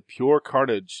beside the pure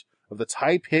carnage of the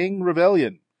Taiping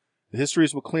Rebellion. The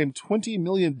histories will claim 20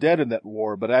 million dead in that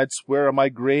war, but I'd swear on my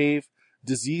grave,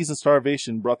 disease and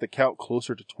starvation brought the count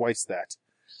closer to twice that.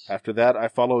 After that, I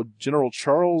followed General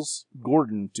Charles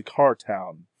Gordon to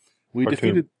Khartoum. We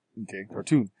defeated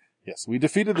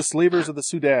the slavers of the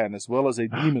Sudan, as well as a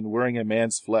demon wearing a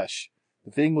man's flesh.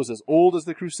 The thing was as old as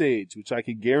the Crusades, which I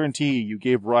can guarantee you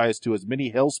gave rise to as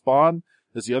many hellspawn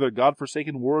as the other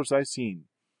godforsaken wars I've seen.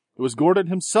 It was Gordon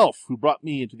himself who brought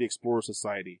me into the Explorer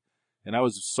Society, and I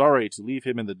was sorry to leave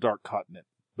him in the Dark Continent.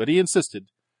 But he insisted,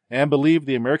 and believed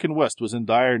the American West was in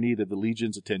dire need of the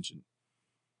Legion's attention.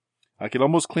 I can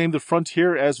almost claim the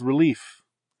frontier as relief.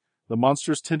 The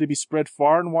monsters tend to be spread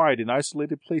far and wide in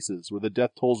isolated places where the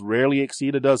death tolls rarely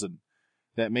exceed a dozen.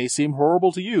 That may seem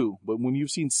horrible to you, but when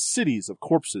you've seen cities of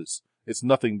corpses, it's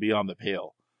nothing beyond the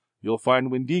pale. You'll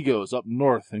find Wendigos up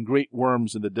north and great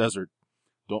worms in the desert.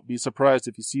 Don't be surprised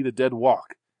if you see the dead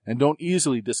walk, and don't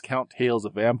easily discount tales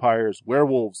of vampires,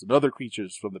 werewolves, and other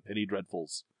creatures from the Penny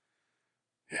Dreadfuls.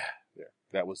 Yeah, there.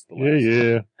 That was the last.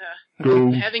 yeah. Uh,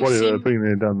 Go. having Whatever, seen- I've been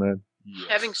there, done that. Yes.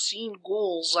 Having seen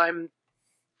ghouls, I'm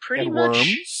pretty and much...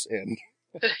 worms, and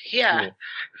Yeah.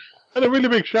 And a really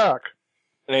big shark.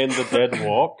 And the dead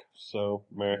walk. So,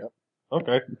 man.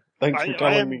 Okay. Thanks for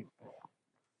telling me.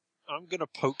 I'm going to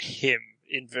poke him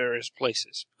in various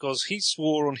places because he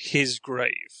swore on his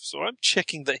grave. So I'm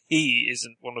checking that he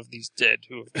isn't one of these dead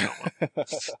who have come.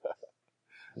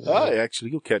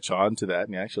 actually, you'll catch on to that,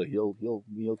 and actually,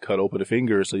 he'll cut open a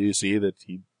finger so you see that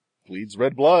he bleeds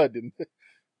red blood. And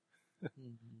I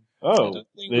Oh, don't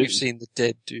think we've seen the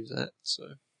dead do that,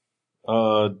 so.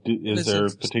 is there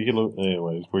particular?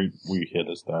 Anyways, we hit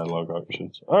his dialogue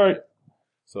options. All right.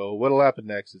 so what'll happen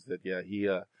next is that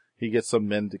he gets some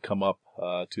men to come up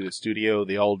to the studio.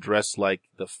 They all dress like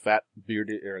the fat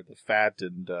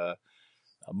and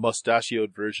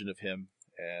mustachioed version of him.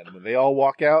 And when they all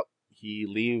walk out, he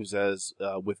leaves as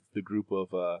with the group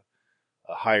of a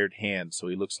hired hand. So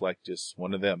he looks like just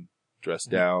one of them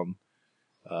dressed down.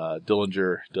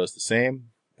 Dillinger does the same.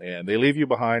 And they leave you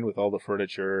behind with all the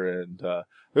furniture. And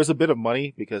there's a bit of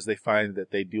money because they find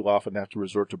that they do often have to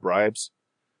resort to bribes.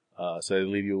 So they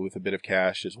leave you with a bit of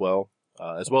cash as well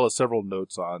as several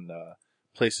notes on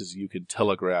places you can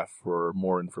telegraph for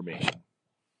more information.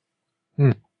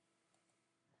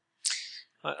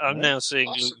 I'm now seeing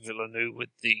Luke Villeneuve with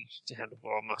the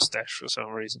handlebar mustache for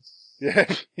some reason.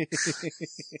 Yeah.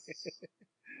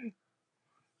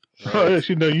 Oh,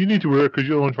 actually, no, you need to wear it because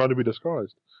you're the one trying to be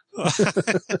disguised. I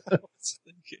was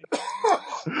thinking.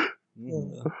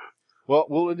 Well,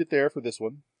 we'll end it there for this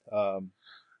one.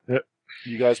 Yep.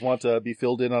 You guys want to be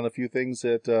filled in on a few things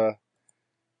that,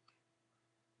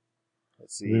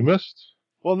 let's see. We missed?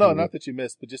 Well, no, not that you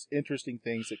missed, but just interesting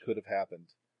things that could have happened.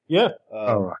 Yeah.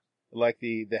 All right. Like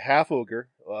the half ogre,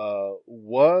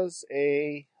 was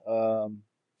an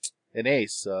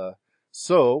ace.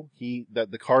 So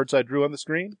the cards I drew on the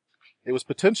screen, it was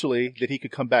potentially that he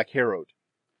could come back harrowed.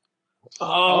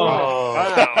 Oh,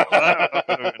 wow. That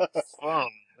would have been fun.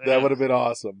 That would have been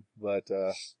awesome, but,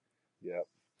 yeah.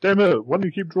 Damn it, why do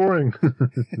you keep drawing?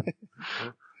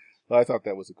 I thought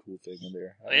that was a cool thing in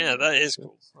there. Yeah, that is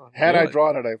cool. Had I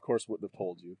drawn it, I of course wouldn't have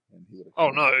told you. And he would have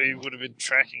Oh no, he would have been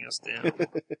tracking us down.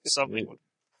 Something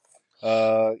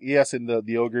would. Yes, and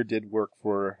the ogre did work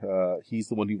for, he's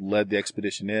the one who led the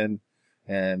expedition in.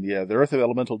 And yeah, the Earth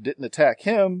Elemental didn't attack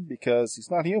him because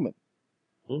he's not human.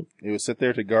 He was set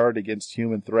there to guard against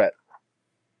human threat.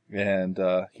 And,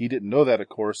 he didn't know that, of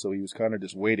course, so he was kind of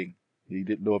just waiting. He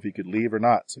didn't know if he could leave or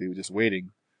not, so he was just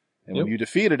waiting. And when you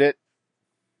defeated it,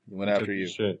 he went after you.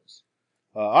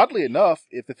 Oddly enough,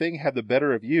 if the thing had the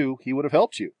better of you, he would have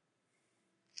helped you.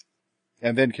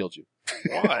 And then killed you.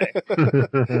 Why?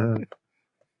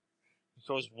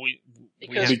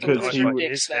 Because he was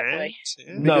his that way.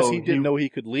 Yeah. Because he didn't know he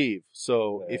could leave.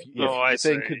 So if the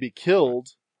thing could be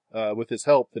killed with his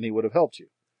help, then he would have helped you.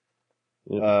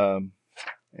 Yeah.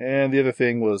 And the other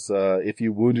thing was, if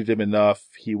you wounded him enough,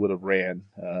 he would have ran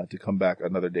to come back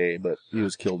another day, but he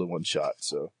was killed in one shot.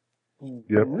 So,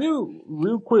 Yep.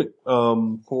 Real quick,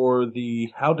 for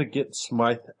the how to get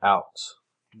Smythe out,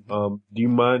 do you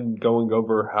mind going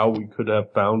over how we could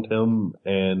have found him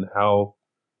and how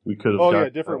we could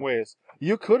have different ways.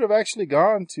 You could have actually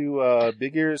gone to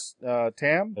Big Ear's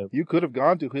Tam. Yep. You could have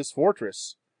gone to his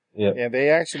fortress. Yeah. And they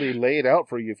actually lay it out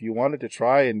for you if you wanted to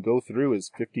try and go through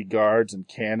his 50 guards and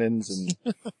cannons and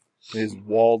his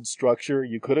walled structure.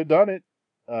 You could have done it.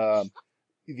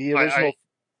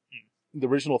 The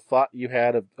original thought you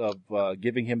had of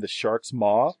giving him the shark's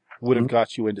maw would have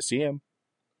got you in to see him.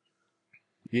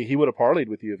 He would have parleyed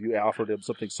with you if you offered him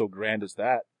something so grand as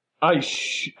that. I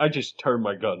just turned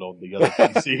my gun on the other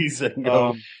PCs and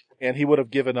and he would have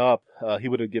given up.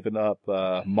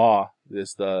 Ma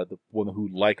is the one who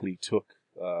likely took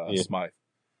Smythe.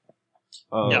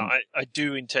 I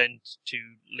do intend to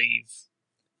leave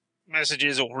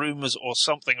messages or rumors or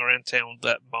something around town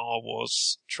that Ma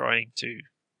was trying to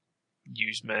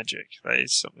use magic. That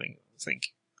is something I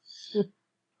think.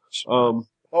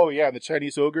 Oh yeah, the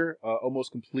Chinese ogre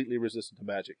almost completely resistant to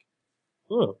magic.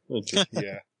 Oh, interesting.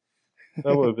 Yeah,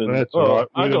 that would have been. That's all right.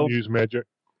 We don't use magic.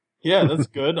 Yeah, that's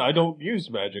good. I don't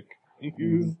use magic. I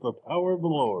use the power of the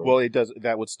Lord. Well, it does.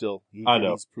 That would still. I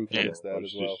know. He's proof against that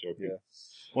as well. Joking. Yeah.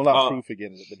 Well, not proof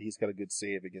against it, but he's got a good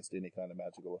save against any kind of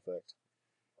magical effect.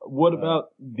 What about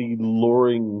the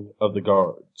luring of the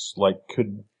guards?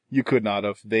 You could not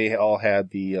have. They all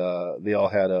had we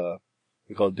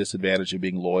call it disadvantage of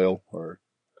being loyal or.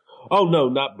 Oh no,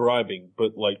 not bribing,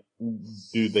 but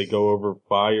do they go over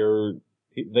fire?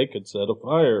 They could set a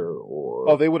fire or.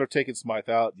 Oh, they would have taken Smythe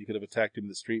out. You could have attacked him in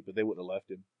the street, but they wouldn't have left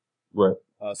him. Right.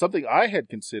 Something I had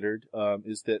considered,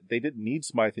 is that they didn't need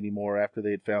Smythe anymore after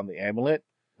they had found the amulet.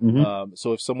 Mm-hmm.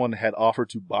 So if someone had offered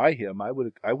to buy him, I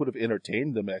would have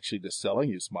entertained them actually just selling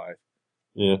you Smythe.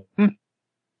 Yeah.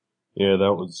 Yeah,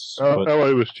 that was.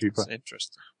 LA was cheaper. That's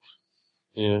interesting.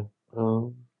 Yeah.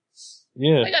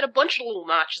 Yeah. I got a bunch of little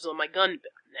notches on my gun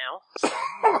now.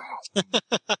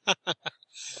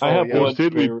 I have one.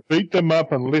 Instead, we beat them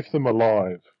up and left them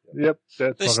alive. Yep, that's They're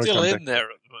not gonna still come in back. there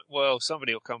at the moment. Well,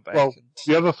 somebody will come back. Well,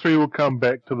 the other three will come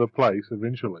back to the place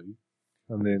eventually,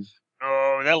 and then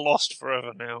Oh, they're lost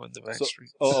forever now in the back So,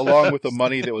 street. along with the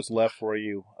money that was left for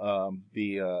you,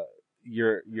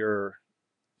 your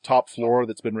top floor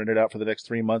that's been rented out for the next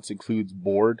 3 months includes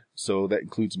board, so that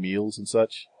includes meals and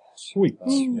such. Sweet.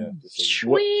 Yeah, just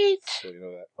Sweet. so you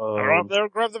know that. Go up there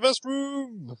and grab the best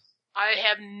room.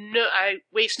 I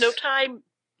waste no time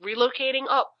relocating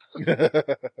up.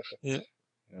 Yeah.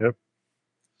 Yep.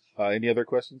 Any other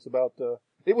questions about?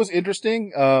 It was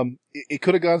interesting. It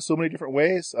could have gone so many different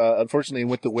ways. Unfortunately, it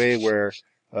went the way where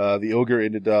the ogre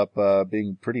ended up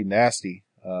being pretty nasty.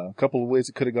 A couple of ways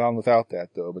it could have gone without that,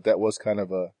 though. But that was kind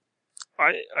of a.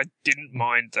 I didn't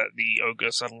mind that the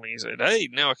ogre suddenly said, "Hey,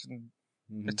 now I can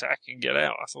attack and get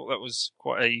out." I thought that was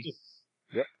quite a.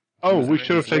 Yep. Oh, we He's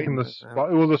should have taken the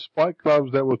it was the spike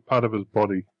gloves that was part of his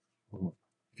body.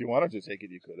 If you wanted to take it,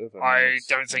 you could have. I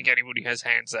don't think anybody has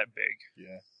hands that big.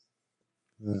 Yeah.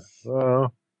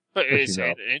 But If it's you know.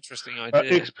 an interesting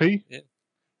idea. XP.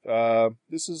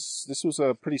 This was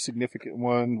a pretty significant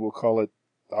one. We'll call it.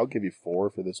 I'll give you 4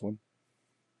 for this one.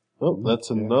 Oh, that's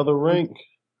another rank.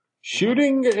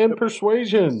 Shooting and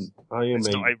persuasion. I am It's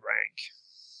not a rank.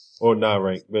 or not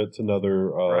rank, but it's another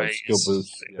Right. skill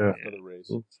boost. Yeah. Another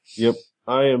raise. Yep.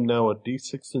 I am now a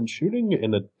D6 in shooting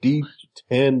and a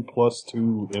D10 plus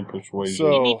 2 in persuasion.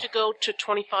 So- You need to go to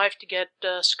 25 to get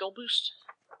skill boost.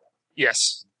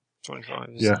 Yes. 25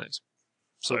 is Yeah. the next.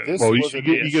 So So, this Well, was you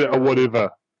get a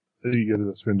whatever. You get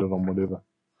to spend it on whatever.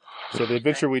 So the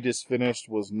adventure we just finished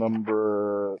was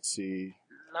number. Let's see.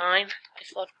 9. I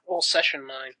thought, well, session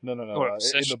 9. No. Or in the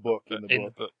session- book. in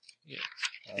the book. Yeah.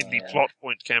 In the Uh, plot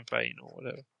point campaign or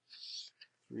whatever.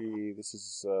 3. This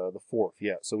is the 4th.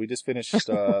 Yeah. So we just finished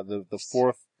the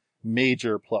 4th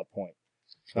major plot point.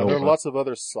 Now, there are lots of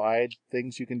other side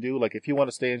things you can do. Like if you want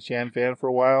to stay in Shanfan for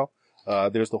a while,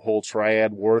 there's the whole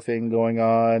Triad War thing going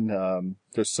on.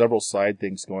 There's several side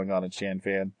things going on in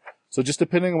Shanfan. So just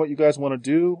depending on what you guys want to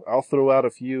do, I'll throw out a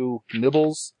few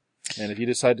nibbles. And if you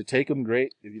decide to take them,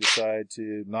 great. If you decide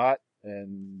to not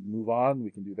and move on,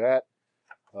 we can do that.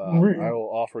 I will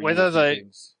offer Whether you a few they-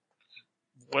 things.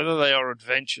 Whether they are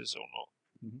adventures or not,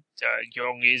 Mhm.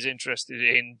 Young is interested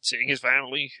in seeing his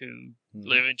family who Mhm.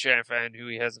 live in Chanfan, who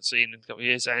he hasn't seen in a couple of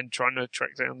years, and trying to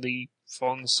track down the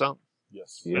fond son.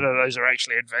 Yes. Yeah. Whether those are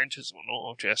actually adventures or not,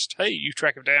 or just, hey, you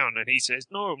track him down, and he says,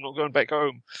 no, I'm not going back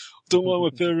home. I don't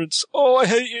like my parents. Oh, I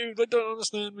hate you. They don't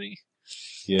understand me.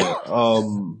 Yeah.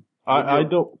 I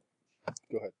don't.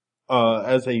 Go ahead.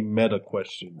 As a meta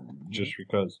question, just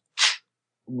because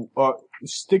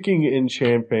sticking in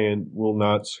Champan will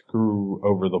not screw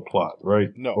over the plot, right?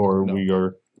 No, Or no. we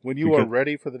are. When you are Because-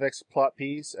 ready for the next plot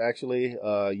piece, actually,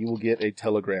 you will get a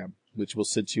telegram, which will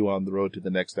set you on the road to the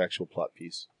next actual plot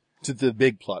piece. To the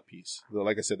big plot piece. Though,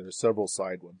 like I said, there are several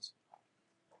side ones.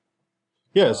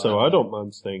 Yeah, so I don't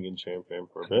mind staying in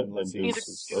Champan for a bit and Let's see. doing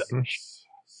some stuff.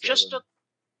 Just a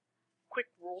quick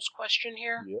rules question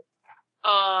here. Yep.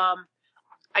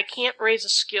 I can't raise a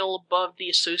skill above the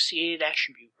associated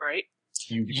attribute, right?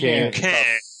 You You can't.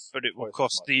 can, but it will Twice as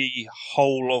cost much. the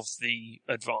whole of the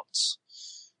advance.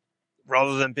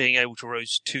 Rather than being able to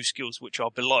raise 2 skills which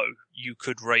are below, you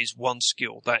could raise 1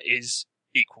 skill that is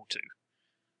equal to.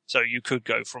 So you could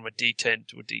go from a D10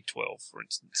 to a D12, for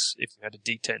instance, if you had a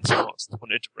D10 stance that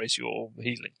wanted to raise your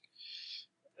healing,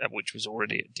 which was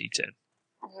already at D10.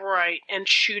 Right, and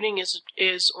shooting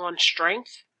is on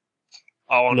strength,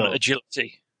 On No.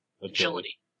 agility.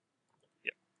 agility.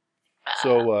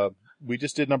 So, we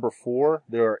just did number 4.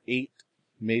 There are 8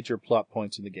 major plot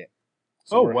points in the game.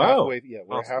 So Oh, we're wow. we're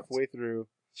Awesome. halfway through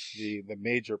the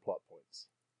major plot points.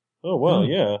 Oh, well,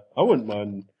 yeah. I wouldn't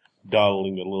mind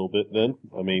dawdling a little bit then.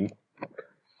 I mean,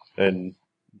 and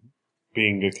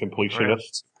being a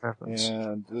completionist.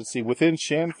 And let's see, within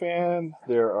Shanfan,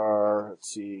 there are,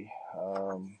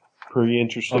 Pretty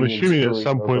interesting. I'm assuming at story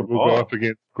some point we'll go overall. up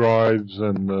against Grives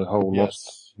and the whole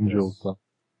Lost Angel yes. stuff.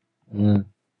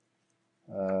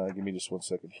 Yeah. Give me just 1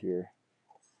 second here.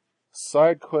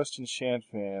 Side quest in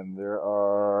Shanfan, there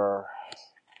are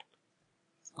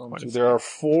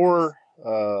 4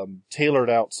 tailored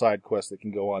out side quests that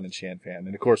can go on in Shanfan.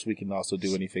 And of course we can also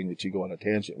do anything that you go on a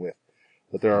tangent with.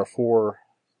 But there are 4,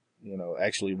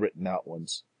 actually written out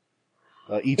ones.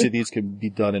 Each of these can be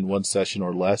done in 1 session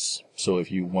or less. So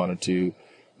if you wanted to,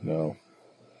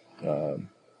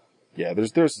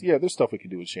 there's stuff we can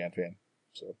do with Shanfan.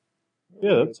 So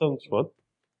Yeah, that sounds fun.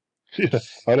 Yeah,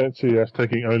 I don't see us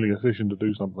taking only a session to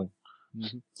do something.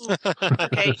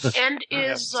 Okay, and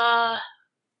is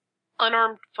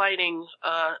unarmed fighting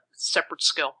a separate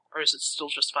skill, or is it still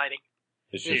just fighting?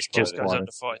 It's It just just fun. goes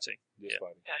under fighting. just Yeah.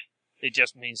 fine. It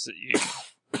just means that you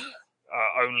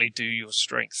only do your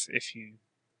strength if you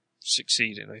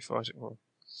succeed in a fighting roll.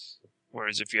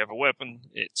 Whereas if you have a weapon,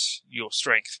 it's your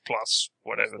strength plus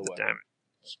whatever the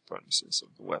damage bonuses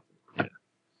of the weapon.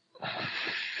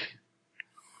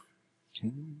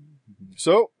 Yeah.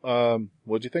 So,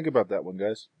 what'd you think about that one,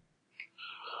 guys?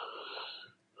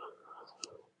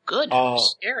 Good.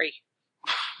 Scary.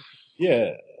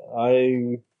 Yeah,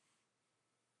 I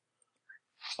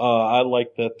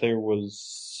like that there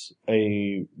was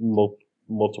a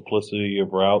multiplicity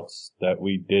of routes, that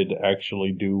we did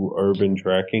actually do urban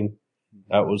tracking.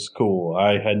 That was cool.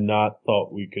 I had not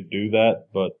thought we could do that,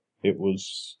 but I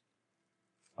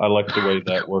like the way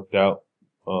that worked out.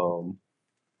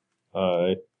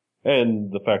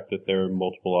 And the fact that there are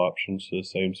multiple options to the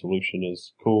same solution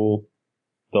is cool.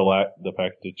 The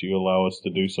fact that you allow us to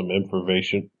do some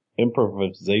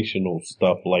improvisational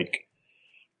stuff, like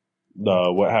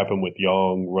what happened with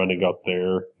Young running up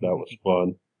there, that was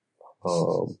fun.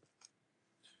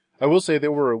 I will say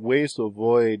there were ways to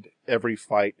avoid every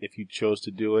fight if you chose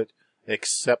to do it,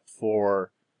 except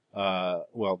for,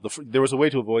 there was a way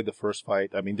to avoid the first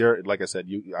fight. I mean, like I said,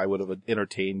 I would have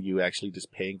entertained you actually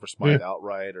just paying for Smite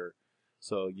outright,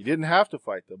 so you didn't have to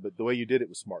fight them, but the way you did it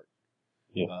was smart.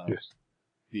 Yeah. Yes.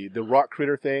 The rock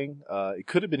critter thing, it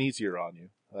could have been easier on you,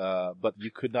 but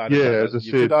you could not.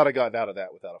 Could not have gotten out of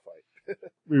that without a fight.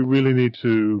 We really need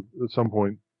to, at some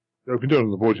point, we can do it on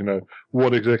the board,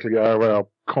 what exactly are our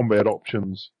combat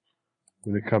options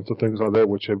when it comes to things like that,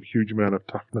 which have a huge amount of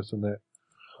toughness in that.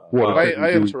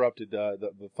 I interrupted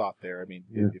the thought there. I mean,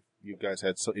 if you guys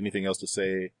had anything else to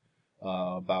say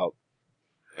about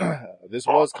this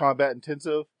was combat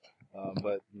intensive,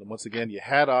 but once again, you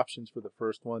had options for the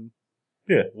first one.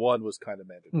 Yeah, one was kind of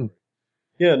mandatory.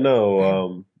 Yeah,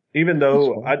 no. Even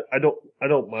though I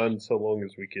don't mind so long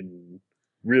as we can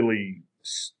really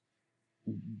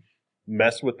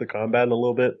mess with the combat a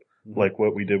little bit, like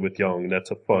what we did with Young.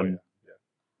 That's a fun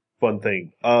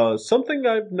thing. Something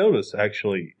I've noticed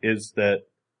actually is that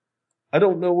I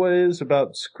don't know what it is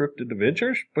about scripted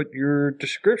adventures, but your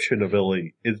description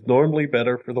ability is normally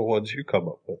better for the ones you come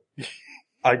up with.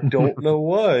 I don't know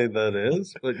why that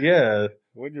is, but yeah.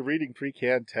 When you're reading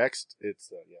pre-canned text,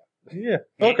 it's, Yeah.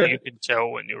 Okay. You can tell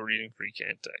when you're reading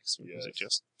pre-canned text because it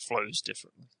just flows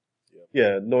differently.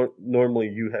 Yeah. Normally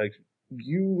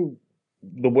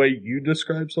the way you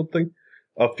describe something,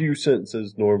 a few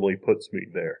sentences normally puts me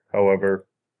there. However,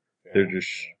 they're just,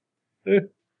 Yeah,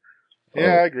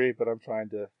 I agree, but I'm trying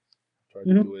to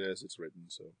do it as it's written,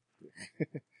 so.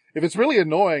 If it's really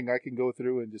annoying, I can go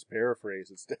through and just paraphrase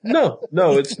instead. No,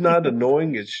 it's not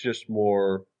annoying. It's just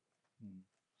more.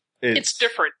 It's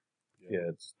different. Yeah,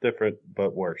 it's different,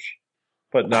 but worse.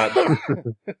 But not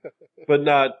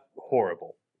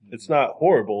horrible. It's not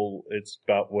horrible. It's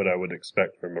about what I would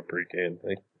expect from a pre-canned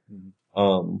thing.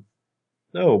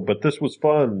 No, but this was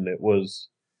fun. It was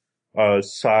a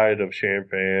side of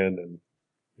Shanfan, and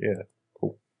yeah,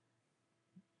 cool.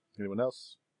 Anyone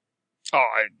else? Oh,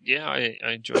 I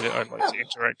enjoyed it. I liked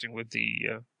interacting with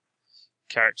the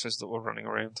characters that were running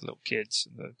around, the little kids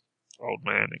and the old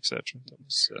man, etc. That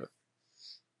was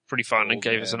pretty fun and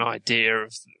gave us an idea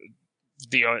of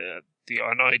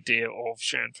an idea of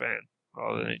Shanfan,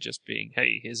 rather than it just being,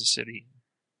 hey, here's a city,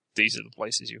 these are the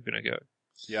places you're going to go.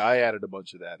 Yeah, I added a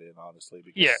bunch of that in, honestly.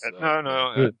 Because,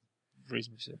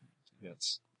 reasonably so.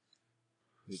 Yes.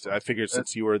 I figured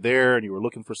since you were there and you were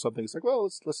looking for something, it's like, well,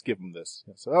 let's give them this.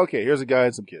 So, okay, here's a guy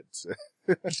and some kids.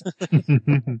 That's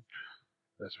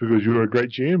because you were a great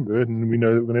GM, Bert, and we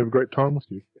know that we're going to have a great time with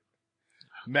you.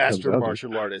 Master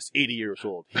martial artist, 80 years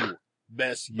old. He will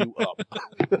mess you up.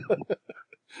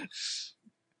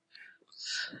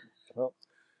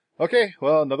 Okay,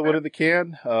 well, another one in the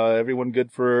can. Everyone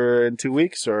good for in 2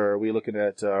 weeks, or are we looking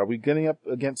at, are we getting up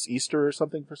against Easter or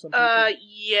something for some people?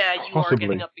 Yeah, you Possibly. are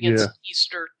getting up against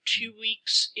Easter. 2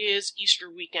 weeks is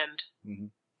Easter weekend. Mm-hmm.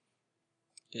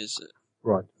 Is it?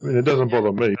 Right. I mean, it doesn't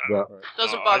bother me, but...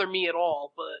 Doesn't bother me at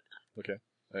all, but... Okay.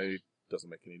 It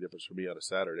doesn't make any difference for me on a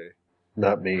Saturday.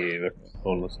 Not me either,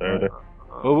 on the Saturday.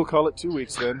 Well, we'll call it 2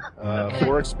 weeks then.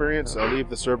 For experience, I'll leave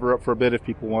the server up for a bit. If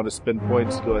people want to spend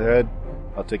points, go ahead.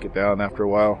 I'll take it down after a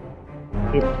while.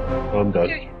 Yep, I'm done.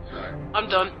 Okay. I'm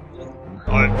done.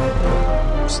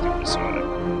 I'm still deciding.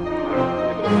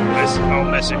 I'll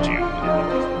message you.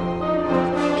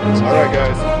 Alright,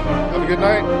 guys. Have a good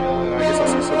night. I guess I'll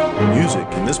see you soon. Music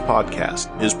in this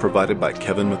podcast is provided by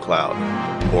Kevin MacLeod.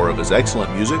 More of his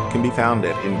excellent music can be found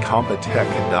at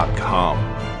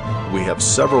incompetech.com. We have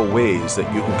several ways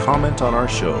that you can comment on our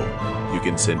show. You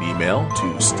can send email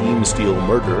to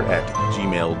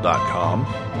steamsteelmurder@gmail.com.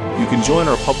 You can join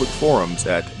our public forums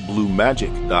at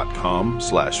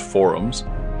bluemagic.com/forums.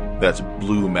 That's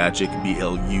BlueMagic,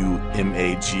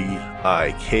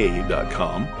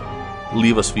 BLUMAGIK.com.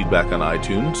 Leave us feedback on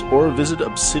iTunes or visit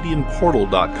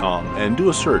obsidianportal.com and do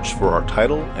a search for our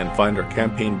title and find our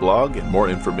campaign blog and more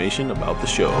information about the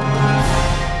show.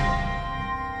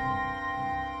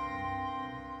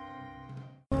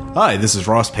 Hi, this is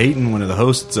Ross Payton, one of the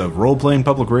hosts of Role Playing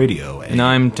Public Radio. And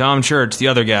I'm Tom Church, the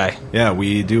other guy. Yeah,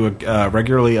 we do a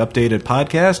regularly updated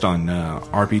podcast on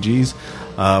RPGs.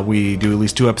 We do at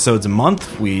least 2 episodes a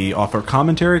month. We offer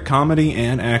commentary, comedy,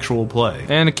 and actual play.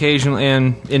 And occasionally,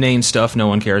 and inane stuff no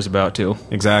one cares about, too.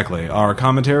 Exactly. Our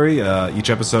commentary, each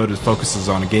episode focuses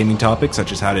on a gaming topic,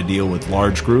 such as how to deal with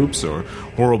large groups, or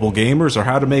horrible gamers, or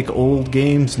how to make old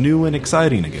games new and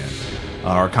exciting again.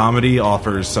 Our comedy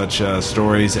offers such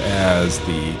stories as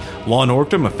the Law &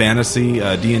 Orkdom, a fantasy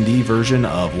D&D version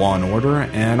of Law & Order,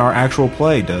 and our actual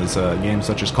play does games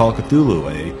such as Call of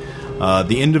Cthulhu,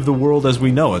 the end of the world as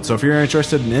we know it. So if you're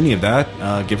interested in any of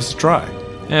that, give us a try.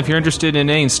 And if you're interested in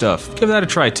inane stuff, give that a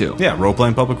try too. Yeah, Role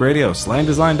Playing Public Radio,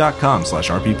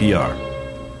 slamdesign.com/RPPR.